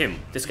god, Tim,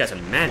 this guy's a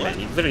madman.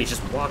 He literally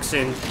just walks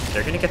in.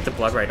 They're gonna get the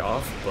blood right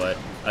off, but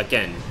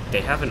again,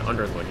 they have an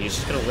Underlord. He's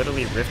just gonna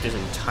literally rift his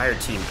entire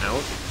team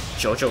out.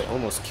 Jojo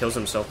almost kills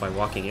himself by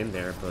walking in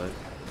there, but...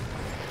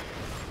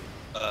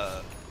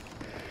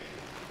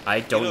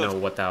 I don't know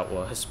what that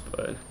was,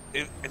 but...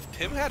 If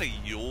Tim had a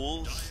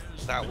Yules,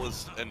 that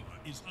was an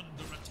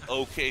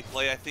okay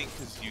play, I think,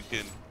 because you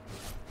can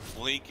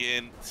blink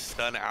in,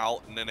 stun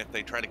out, and then if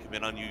they try to come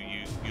in on you,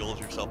 you Yules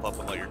yourself up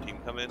and let your team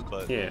come in,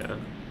 but... Yeah.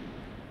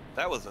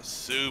 That was a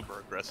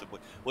super aggressive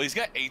blink. Well, he's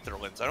got Aether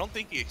Lens. I don't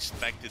think he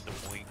expected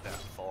to blink that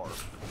far.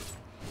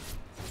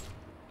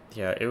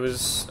 Yeah, it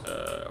was,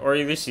 or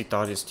at least he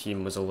thought his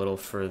team was a little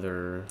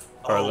further,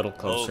 or a little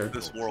closer.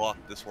 This Warlock.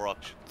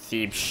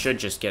 Thebes should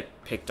just get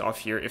picked off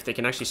here. If they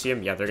can actually see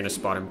him, yeah, they're going to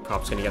spot him.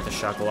 Prop's going to get the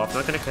Shackle off.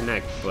 Not going to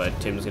connect, but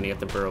Tim's going to get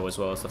the Burrow as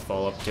well as the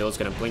follow-up. Dill's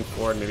going to blink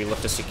forward, maybe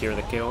look to secure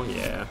the kill.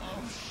 Yeah.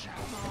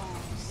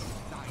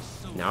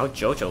 Now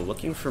Jojo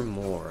looking for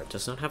more.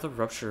 Does not have a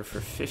Rupture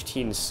for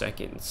 15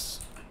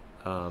 seconds.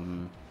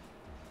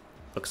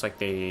 Looks like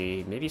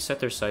they maybe set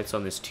their sights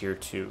on this tier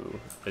 2,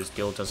 as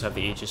Gil does have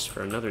the Aegis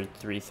for another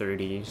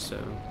 330, so...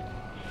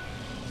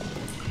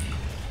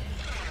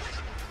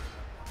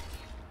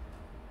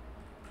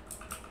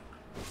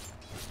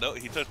 No,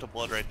 he took the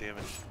blood right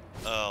damage.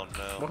 Oh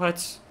no.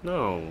 What?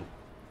 No.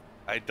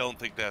 I don't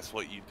think that's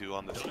what you do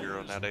on this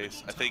hero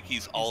nowadays. I think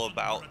he's all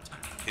about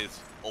his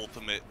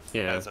ultimate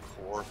as a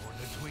core.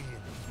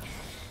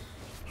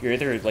 You're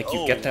either, like,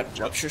 you get that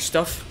Rupture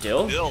stuff,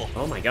 Dill?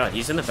 Oh my god,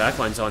 he's in the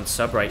backlines on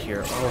sub right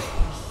here.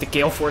 Oh, the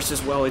Gale Force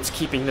as well, it's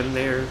keeping them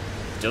there.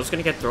 Dill's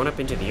gonna get thrown up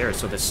into the air,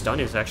 so the stun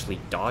is actually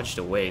dodged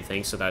away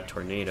thanks to that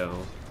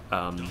tornado.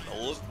 And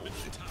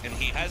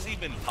he hasn't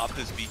even popped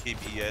his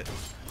BKB yet.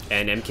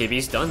 And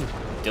MKB's done.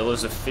 Dill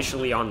is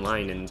officially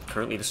online and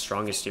currently the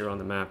strongest hero on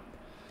the map.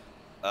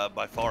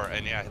 By far,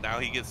 and yeah, now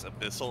he gets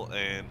Abyssal,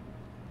 and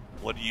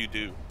what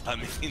do? I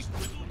mean...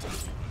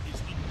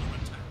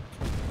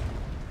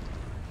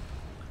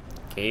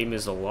 Game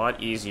is a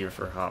lot easier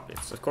for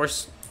Hobbits. Of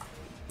course,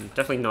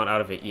 definitely not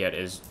out of it yet,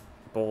 as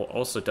Bull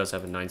also does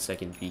have a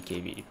 9-second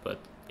BKB, but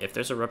if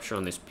there's a Rupture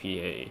on this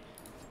PA,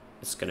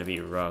 it's gonna be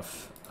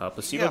rough.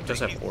 Placebo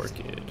does have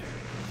Orchid.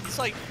 He's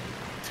like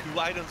 2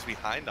 items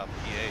behind on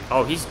PA.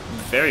 Oh, he's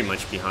very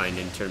much behind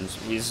in terms...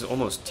 He's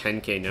almost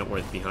 10k net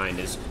worth behind,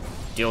 as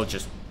Dill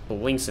just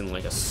blinks in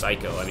like a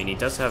psycho. I mean, he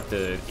does have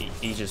the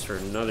Aegis for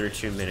another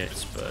 2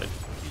 minutes, but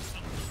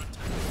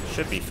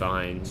should be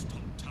fine.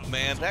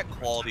 Man, that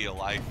quality of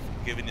life,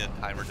 giving you a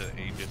timer to the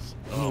Aegis.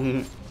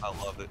 Oh, I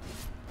love it.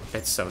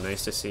 It's so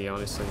nice to see,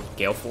 honestly.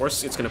 Gale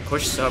Force, it's going to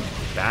push sub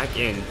back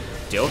in.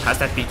 Dill has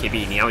that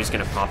BKB, now he's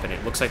going to pop in.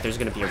 It looks like there's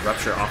going to be a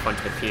rupture off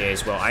onto the PA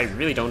as well. I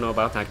really don't know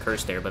about that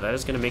curse there, but that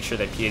is going to make sure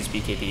that PA's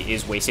BKB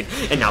is wasted.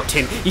 And now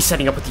Tim, he's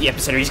setting up with the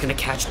epicenter. He's going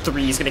to catch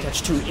 3, he's going to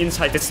catch 2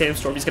 inside the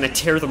Sandstorm. He's going to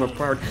tear them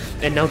apart.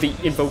 And now the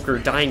Invoker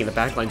dying in the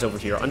backlines over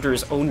here under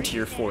his own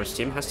tier 4s.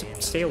 Tim has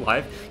to stay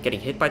alive, getting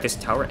hit by this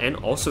tower and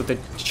also the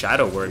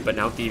Shadow Word, but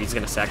now Thievy's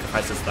going to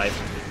sacrifice his life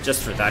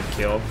just for that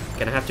kill.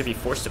 Gonna have to be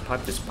forced to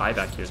pop this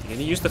buyback here. He's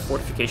gonna use the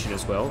fortification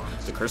as well.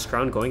 The Curse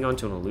Crown going on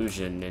to an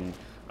illusion, and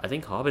I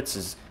think Hobbits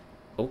is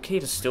okay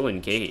to still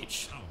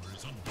engage.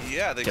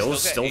 Yeah, they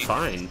Dill's still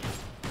fine.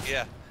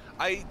 Yeah,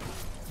 I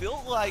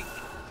feel like,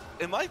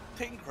 am I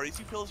taking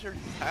crazy pills here?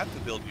 You have to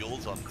build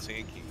Yules on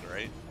Sand King,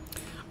 right?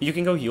 You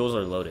can go Yules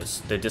or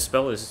Lotus. The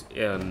Dispel is,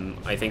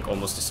 I think,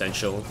 almost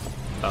essential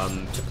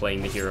to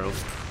playing the hero.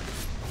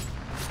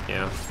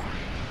 Yeah.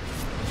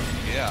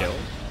 Yeah. Dill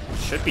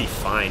should be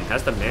fine.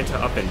 Has the Manta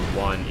up in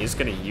 1. Is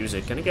going to use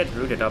it. Going to get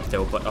rooted up,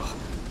 though, but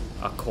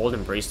a Cold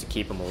Embrace to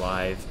keep him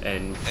alive.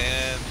 And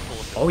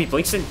oh, he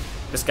blinks in.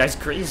 This guy's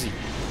crazy.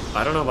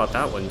 I don't know about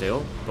that one,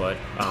 Dill, but,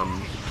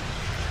 Once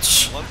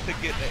to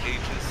get the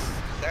Aegis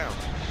down.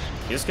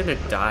 He's gonna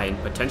die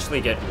and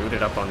potentially get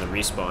rooted up on the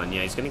respawn.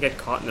 Yeah, he's gonna get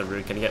caught in the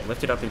root, gonna get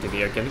lifted up into the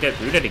air, gonna get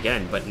rooted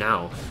again, but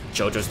now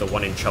Jojo's the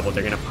one in trouble.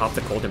 They're gonna pop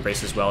the Cold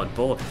Embrace as well, and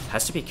Bull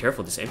has to be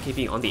careful. This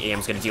MKB on the AM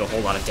is gonna deal a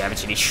whole lot of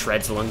damage, and he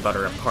shreds Lung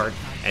Butter apart.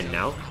 And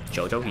now,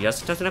 Jojo, he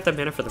doesn't have the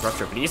mana for the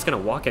Rupture, but he's gonna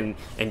walk in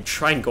and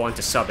try and go on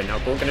to sub, and now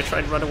Bull gonna try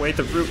and run away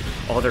the root.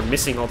 Oh, they're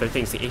missing all their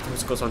things. The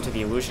Athos goes onto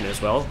the Illusion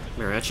as well.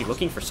 Mariachi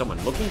looking for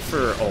someone, looking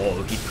for,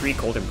 oh, he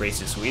pre-Cold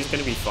Embraces, so he's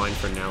gonna be fine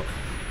for now.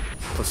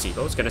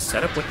 Placebo is gonna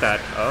set up with that,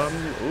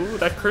 ooh,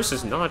 that curse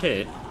is not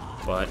it,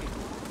 but,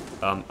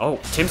 oh,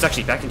 Tim's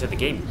actually back into the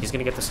game. He's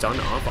gonna get the stun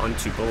off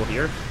onto Bull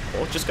here.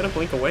 Bull just gonna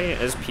blink away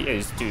as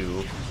PAs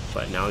do,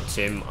 but now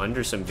Tim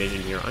under some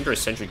vision here, under a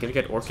sentry, gonna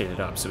get orchided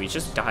up, so he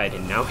just died,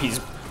 and now he's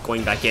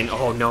going back in.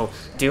 Oh no,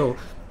 Dill,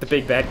 the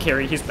big bad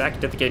carry, he's back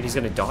into the game. He's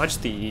gonna dodge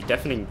the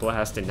Deafening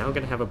Blast, and now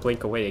gonna have a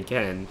blink away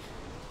again,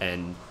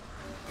 and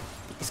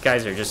these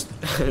guys are just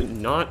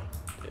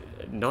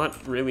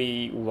not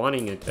really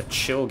wanting a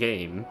chill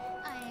game,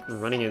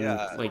 running in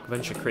like a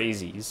bunch of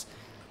crazies.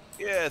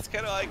 Yeah, it's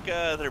kind of like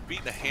they're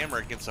beating a hammer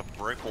against a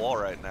brick wall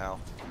right now.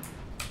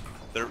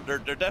 They're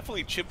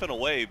definitely chipping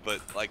away,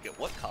 but like at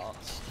what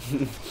cost?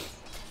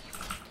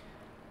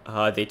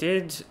 They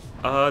did.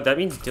 That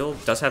means Dill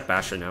does have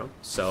Basher now,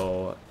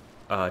 so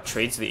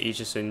trades the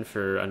Aegis in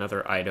for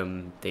another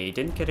item. They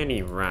didn't get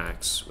any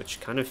racks, which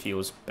kind of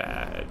feels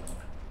bad.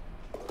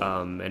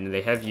 And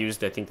they have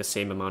used, I think, the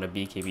same amount of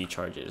BKB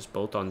charges,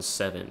 both on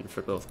 7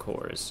 for both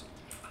cores.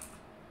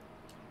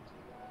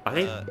 I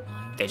think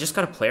they just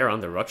gotta play her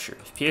on the Rupture.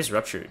 If PA's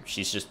Ruptured,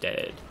 she's just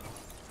dead.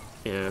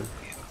 Yeah.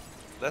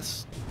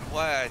 That's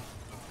why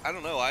I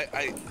don't know.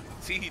 I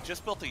see he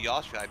just built a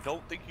Yasha. I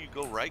don't think you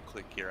go right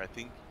click here. I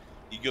think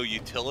you go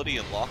Utility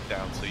and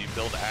Lockdown, so you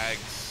build Ags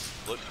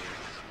split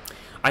here.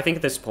 I think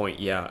at this point,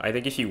 yeah. I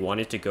think if you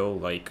wanted to go,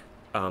 like,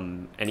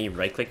 any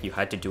right click, you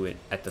had to do it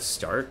at the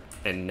start,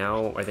 and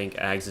now I think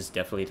Ags is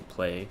definitely the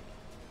play.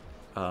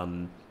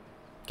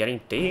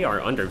 They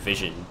are under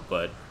vision,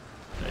 but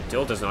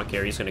Dill does not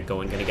care. He's gonna go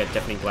and gonna get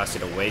definitely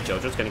blasted away.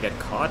 Jojo's gonna get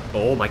caught.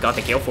 Oh my god,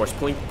 the Gale Force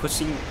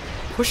pushing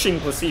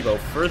Placebo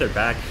further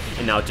back,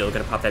 and now Dill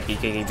gonna pop that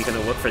BKB. He's gonna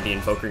look for the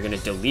Invoker, gonna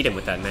delete him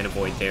with that Mana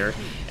Void there,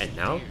 and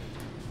now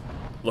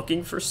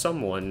looking for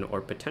someone,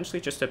 or potentially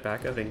just a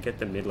backup and get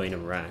the mid lane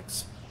of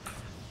Rax.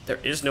 There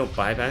is no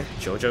buyback.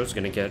 Jojo's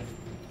gonna get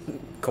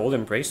Cold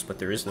Embrace, but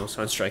there is no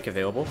Sunstrike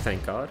available,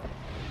 thank god.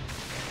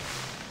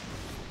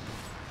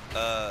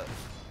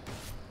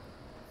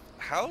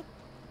 How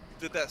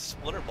did that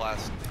Splitter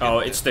Blast hit? Oh,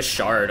 it's the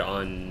shard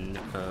on,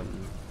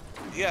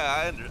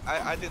 Yeah,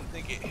 I didn't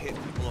think it hit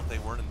people if they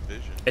weren't in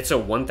vision. It's a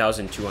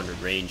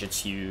 1,200 range, it's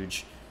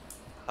huge.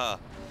 Huh.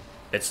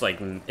 It's like,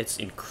 it's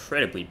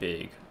incredibly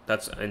big.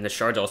 And the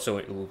shard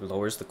also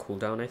lowers the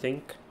cooldown, I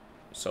think.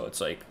 So it's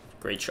like,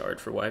 great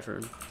shard for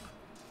Wyvern.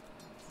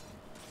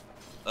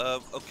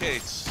 Okay,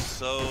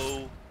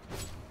 so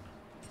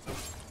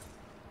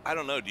I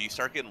don't know. Do you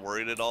start getting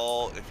worried at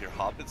all if your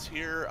Hobbits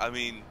here? I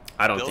mean,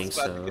 I don't Bill's think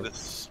about so. to get as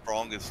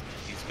strong as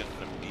he's gonna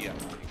be, I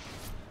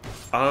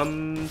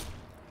think.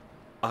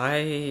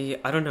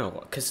 I don't know,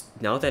 because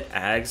now that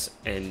Ags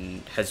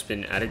has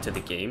been added to the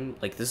game,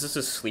 like, this is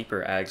a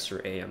sleeper Ags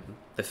for AM.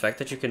 The fact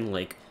that you can,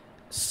 like,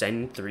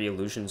 send 3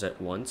 illusions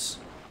at once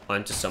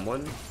onto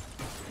someone,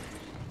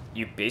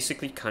 you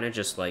basically kind of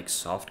just, like,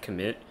 soft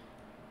commit,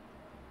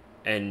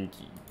 and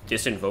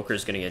this Invoker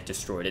is going to get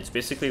destroyed. It's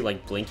basically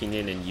like blinking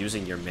in and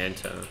using your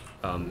Manta.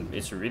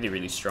 It's really,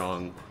 really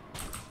strong.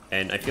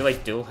 And I feel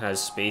like Dill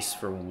has space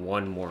for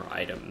one more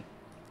item.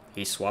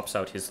 He swaps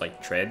out his,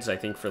 like, treads, I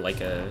think, for, like,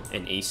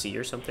 an AC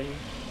or something.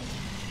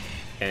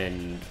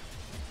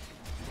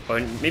 Or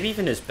maybe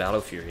even his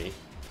Battle Fury.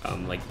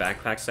 Like,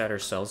 backpacks that or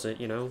sells it,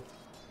 you know?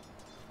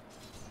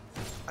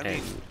 I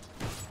mean,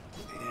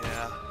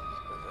 yeah.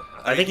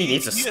 I think he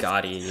needs a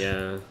Scotty,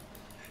 yeah.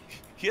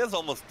 He has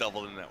almost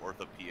double the net worth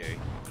of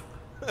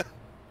PA.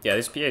 Yeah,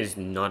 this PA is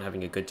not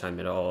having a good time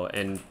at all,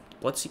 and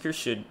Bloodseeker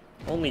should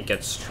only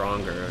get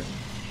stronger.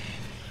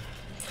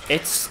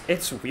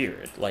 It's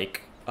weird.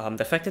 Like,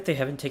 the fact that they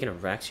haven't taken a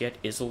Rax yet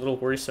is a little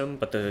worrisome,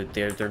 but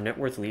their net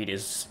worth lead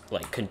is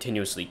like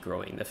continuously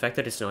growing. The fact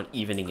that it's not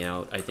evening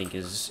out, I think,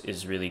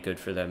 is really good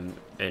for them,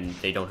 and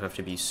they don't have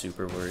to be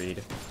super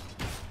worried.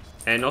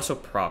 And also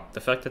prop, the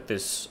fact that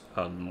this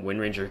Wind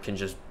Ranger can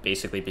just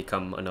basically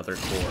become another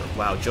core.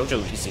 Wow,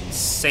 JoJo is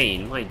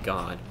insane, my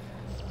god.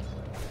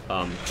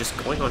 Just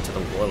going on to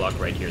the Warlock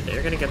right here,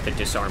 they're gonna get the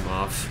disarm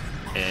off,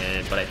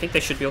 but I think they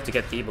should be able to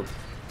get the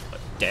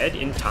dead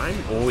in time.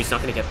 Oh, he's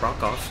not gonna get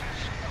Brock off.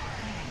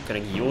 Gonna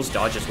Yule's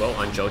dodge as well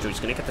on JoJo.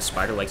 He's gonna get the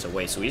spider legs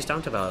away, so he's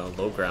down to the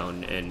low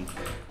ground, and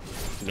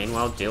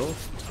meanwhile Dill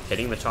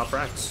hitting the top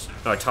racks,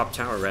 or top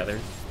tower rather.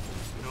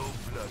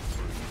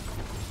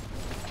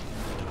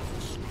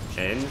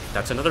 And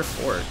that's another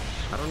fort.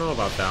 I don't know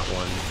about that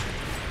one.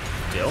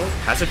 Dill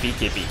has a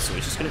BKB, so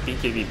he's just going to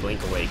BKB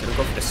Blink away. Going to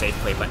go for the safe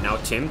play, but now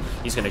Tim,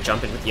 he's going to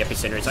jump in with the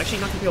Epicenter. It's actually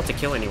not going to be able to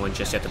kill anyone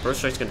just yet. The Burst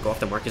Strike's going to go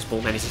off the Marcus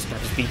Bull. Manages to have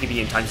his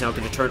BKB, and time's now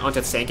going to turn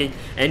onto the Sand King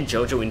and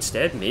JoJo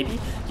instead, maybe?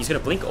 He's going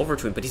to Blink over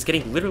to him, but he's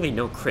getting literally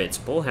no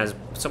crits. Bull has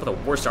some of the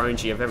worst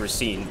RNG I've ever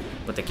seen,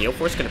 but the Gale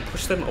Force is going to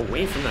push them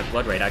away from that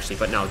Blood Right, actually.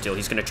 But now Dill,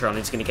 he's going to turn on,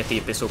 he's going to get the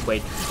Abyssal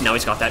Blade. Now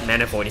he's got that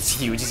Mana Void. It's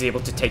huge. He's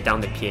able to take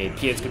down the PA.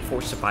 PA's been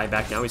forced to buy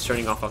back. Now he's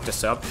turning off onto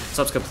Sub.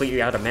 Sub's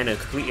completely out of mana,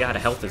 completely out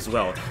of health as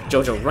well.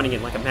 JoJo running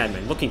in like a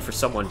madman, looking for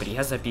someone, but he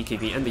has that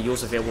BKB and the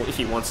Yule's available if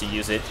he wants to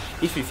use it,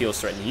 if he feels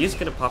threatened. He is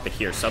going to pop it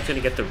here. Sub's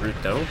going to get the root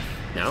though.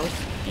 Now,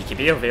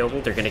 BKB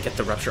available, they're going to get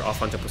the Rupture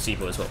off onto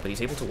Placebo as well, but he's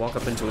able to walk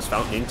up into his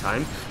fountain in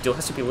time. Dill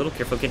has to be a little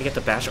careful, going to get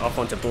the bash off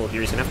onto Bull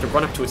here. He's going to have to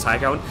run up to his high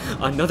ground.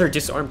 Another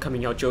disarm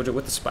coming out, JoJo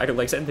with the spider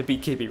legs and the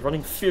BKB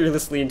running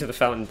fearlessly into the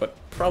fountain, but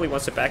probably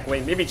wants to back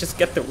away. Maybe just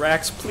get the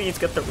racks, please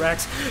get the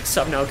racks.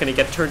 Sub now going to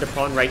get turned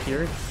upon right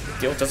here.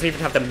 Dill doesn't even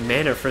have the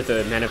mana for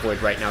the Mana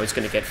Void right now. He's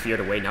going to get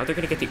feared away. Now they're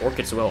going to get the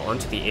Orchids as well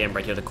onto the AM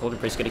right here. The Cold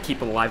Embrace is going to keep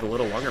him alive a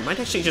little longer. Might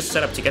actually just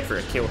set up to get for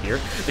a kill here.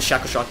 The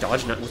Shackle Shot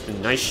dodge, not with the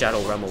nice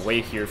Shadow Realm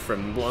away here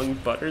from Lung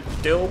Butter.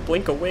 Dill,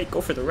 blink away,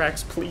 go for the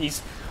racks,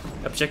 please.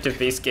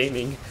 Objective-based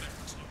gaming.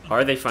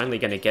 Are they finally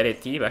going to get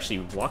it? Thieb actually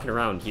walking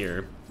around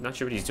here. Not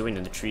sure what he's doing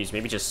in the trees.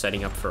 Maybe just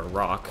setting up for a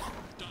rock.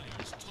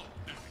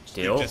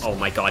 Dill, oh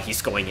my god,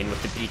 he's going in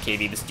with the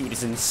BKB. This dude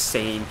is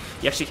insane.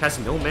 He actually has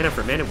no mana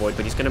for Mana Void,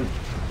 but he's gonna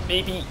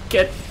maybe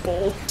get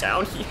Bull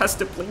down. He has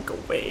to blink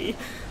away.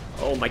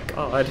 Oh my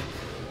god.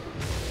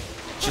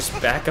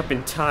 Just back up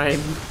in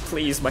time.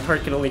 Please, my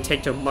heart can only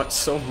take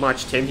so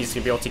much. Tim, he's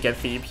gonna be able to get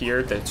Thieb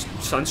here. The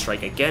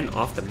Sunstrike again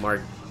off the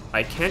mark.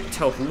 I can't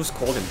tell who's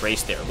Cold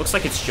Embrace there. Looks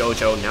like it's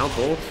JoJo. Now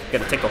Bull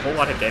gonna take a whole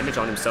lot of damage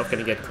on himself,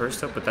 gonna get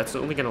cursed up, but that's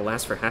only gonna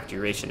last for half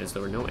duration as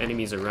there were no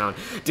enemies around.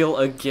 Dill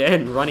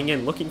again running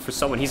in, looking for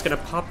someone. He's gonna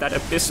pop that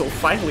Abyssal.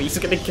 Finally, he's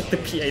gonna get the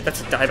PA.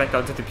 That's a dieback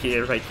onto the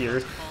PA right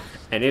here.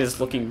 And it is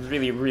looking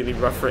really, really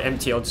rough for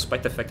MTL,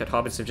 despite the fact that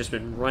Hobbits have just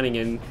been running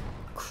in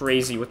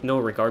crazy with no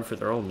regard for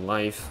their own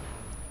life.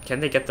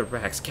 Can they get the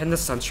Rax? Can the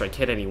Sunstrike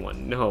hit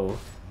anyone? No.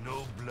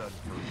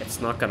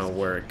 It's not gonna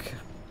work.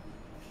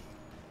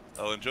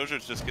 Oh, and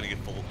JoJo's just gonna get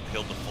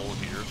killed to full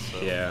here, so...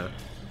 Yeah.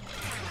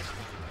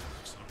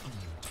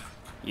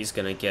 He's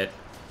gonna get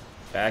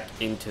back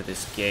into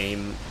this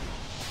game.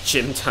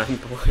 Gym time,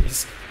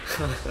 boys.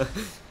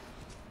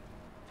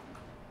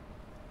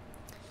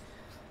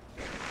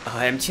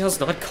 MTL's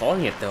not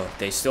calling it, though.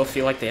 They still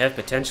feel like they have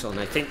potential, and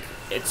I think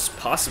it's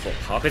possible.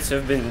 Hobbits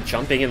have been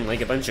jumping in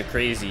like a bunch of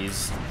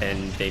crazies,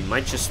 and they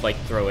might just, like,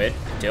 throw it.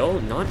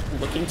 Dill not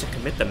looking to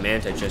commit the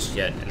Manta just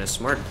yet, and a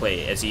smart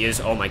play, as he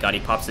is. Oh my god, he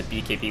pops the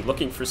BKB,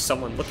 looking for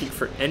someone, looking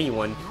for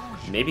anyone.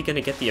 Maybe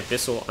gonna get the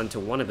Abyssal onto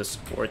one of the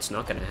supports.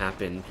 Not gonna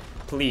happen.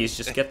 Please,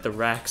 just get the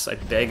racks, I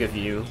beg of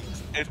you.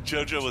 And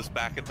JoJo was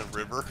back at the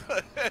river.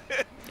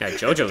 Yeah,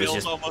 JoJo is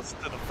just almost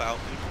in a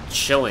fountain.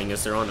 Chilling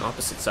as they're on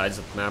opposite sides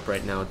of the map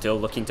right now. Dill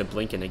looking to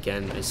blink in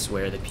again, I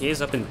swear. The PA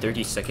is up in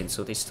 30 seconds,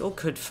 so they still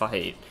could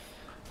fight.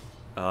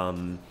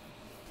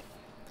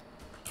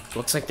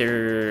 Looks like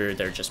they're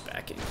just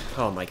backing.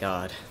 Oh my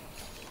god.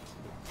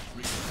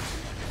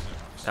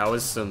 That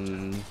was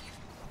some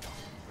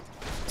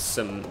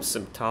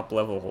top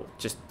level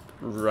just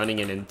running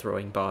in and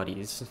throwing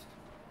bodies.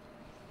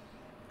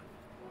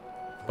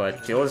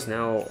 But Dill is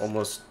now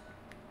almost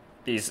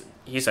he's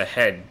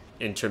ahead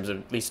in terms of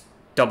at least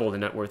double the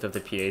net worth of the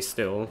PA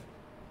still,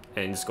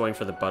 and he's going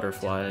for the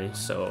butterfly,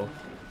 so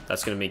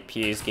that's gonna make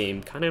PA's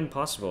game kind of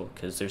impossible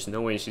because there's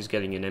no way she's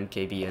getting an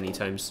MKB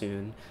anytime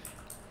soon.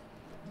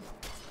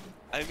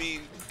 I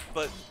mean,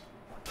 but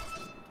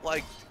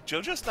like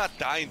JoJo's not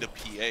dying to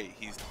PA,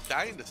 he's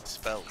dying to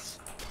spells.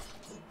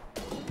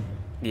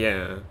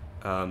 Yeah.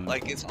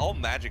 Like it's all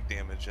magic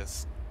damage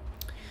as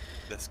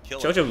this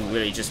killer. JoJo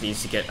really just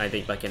needs to get, I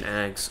think, like an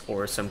Axe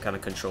or some kind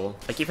of control.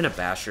 Like even a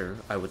Basher,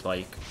 I would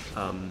like.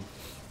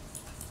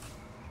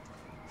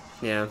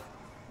 Yeah.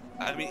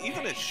 I mean,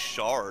 even a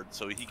Shard,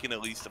 so he can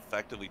at least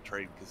effectively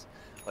trade, because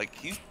like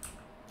he's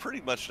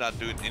pretty much not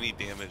doing any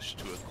damage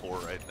to a core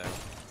right now.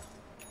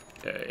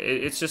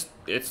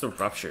 it's the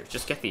rupture.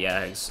 Just get the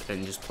Ags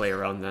and just play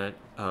around that.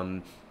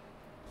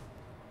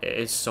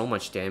 It's so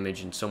much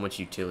damage and so much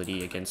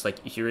utility against,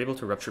 like, if you're able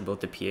to rupture both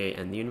the PA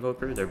and the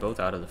Invoker, they're both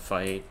out of the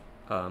fight.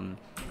 And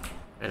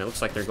it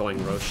looks like they're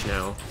going Roche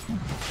now.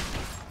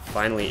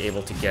 Finally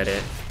able to get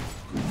it.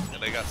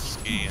 And they got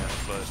scanned,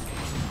 but...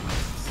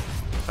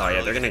 Oh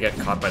yeah, they're gonna get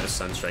caught by the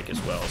Sunstrike as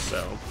well,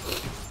 so...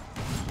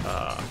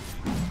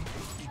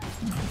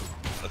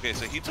 Okay,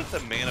 so he took the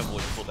mana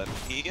void pull that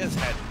he has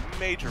had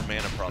major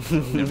mana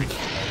problems every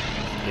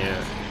time.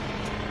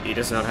 Yeah. He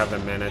does not have the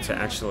mana to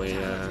actually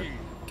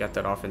get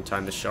that off in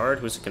time. The Shard,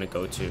 who's it gonna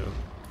go to?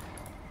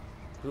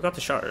 Who got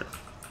the Shard?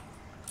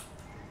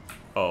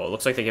 Oh,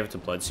 looks like they gave it to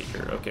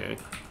Bloodseeker, okay.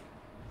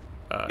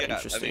 Yeah,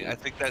 Interesting. I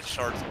think that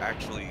shard's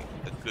actually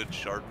a good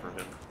shard for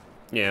him.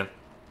 Yeah.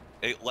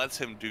 It lets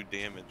him do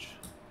damage.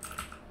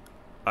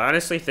 I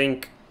honestly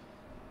think...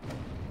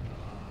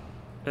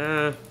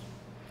 yeah.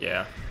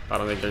 I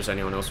don't think there's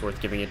anyone else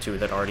worth giving it to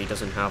that already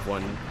doesn't have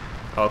one.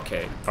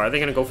 Okay. Are they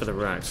gonna go for the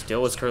Rax?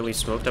 Dill is currently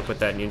smoked up with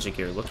that Ninja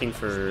Gear, looking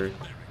for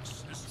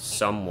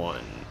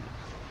someone.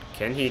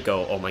 Can he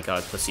go? Oh my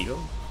god, Placebo?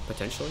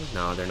 Potentially?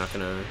 No, they're not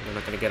gonna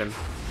get him.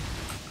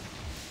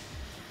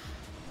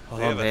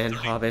 Oh man,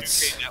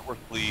 Hobbits. Network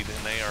lead,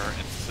 and they are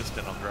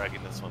insistent on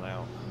dragging this one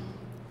out.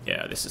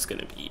 Yeah, this is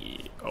gonna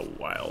be a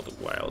wild,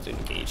 wild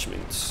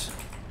engagement.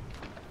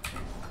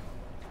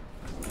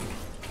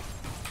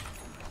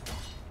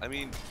 I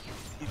mean,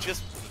 he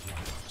just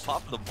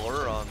popped the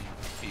blur on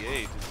PA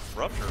to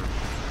rupture.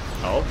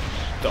 Oh,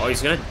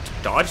 he's gonna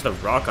dodge the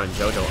rock on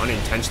JoJo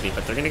unintentionally,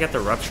 but they're gonna get the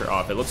rupture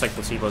off. It looks like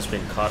Placebo's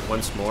been caught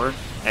once more,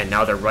 and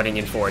now they're running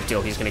in for a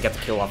deal. He's gonna get the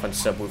kill off on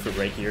Subwoofer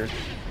right here.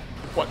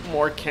 What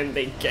more can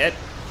they get?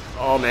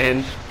 Oh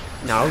man.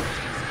 Now,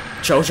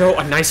 JoJo,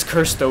 a nice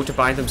curse though to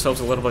buy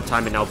themselves a little bit of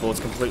time, and now Bull's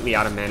completely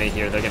out of mana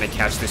here. They're gonna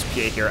catch this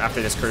PA here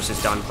after this curse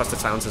is done, plus the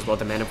silence as well.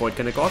 The mana void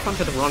gonna go off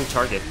onto the wrong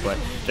target, but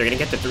they're gonna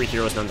get the 3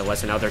 heroes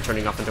nonetheless, and now they're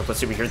turning off into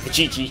Placebo here. The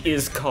GG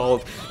is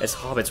called as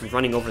Hobbits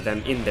running over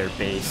them in their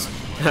base.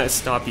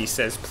 Stoppy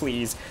says,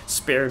 please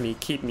spare me,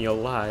 keep me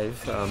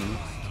alive.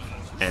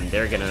 And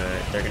they're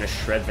gonna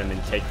shred them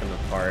and take them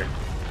apart.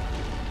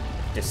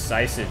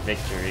 Decisive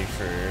victory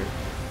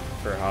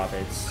for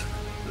Hobbits.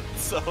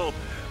 So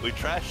we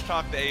trash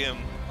talked AM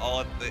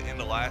all in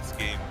the last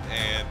game,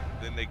 and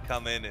then they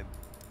come in and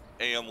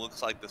AM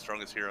looks like the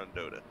strongest hero in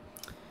Dota.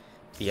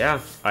 Yeah,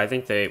 I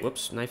think they...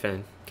 Whoops, knife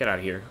in. Get out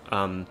of here.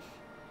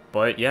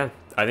 But yeah,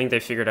 I think they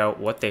figured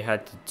out what they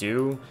had to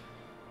do,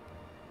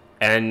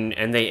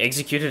 and they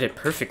executed it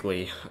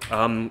perfectly.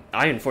 I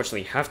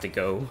unfortunately have to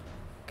go,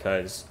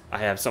 because I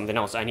have something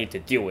else I need to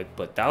deal with,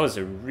 but that was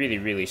a really,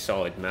 really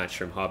solid match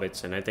from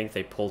Hobbits, and I think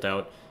they pulled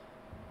out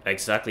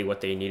exactly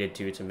what they needed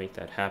to make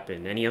that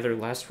happen. Any other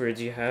last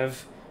words you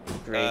have,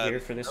 Gray,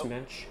 here for this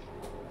match?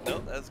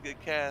 Nope, that was a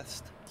good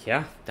cast.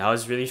 Yeah, that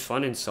was really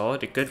fun and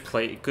solid. A good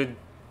play, good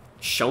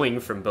showing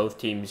from both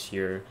teams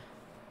here.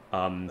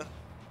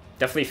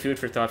 Definitely food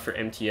for thought for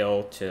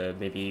MTL to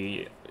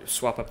maybe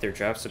swap up their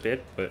drafts a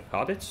bit, but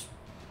Hobbits,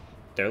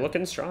 they're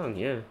looking strong,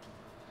 yeah.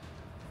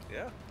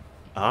 Yeah.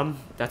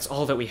 That's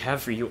all that we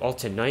have for you all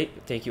tonight.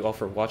 Thank you all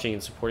for watching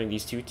and supporting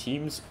these two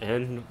teams,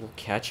 and we'll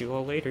catch you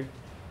all later.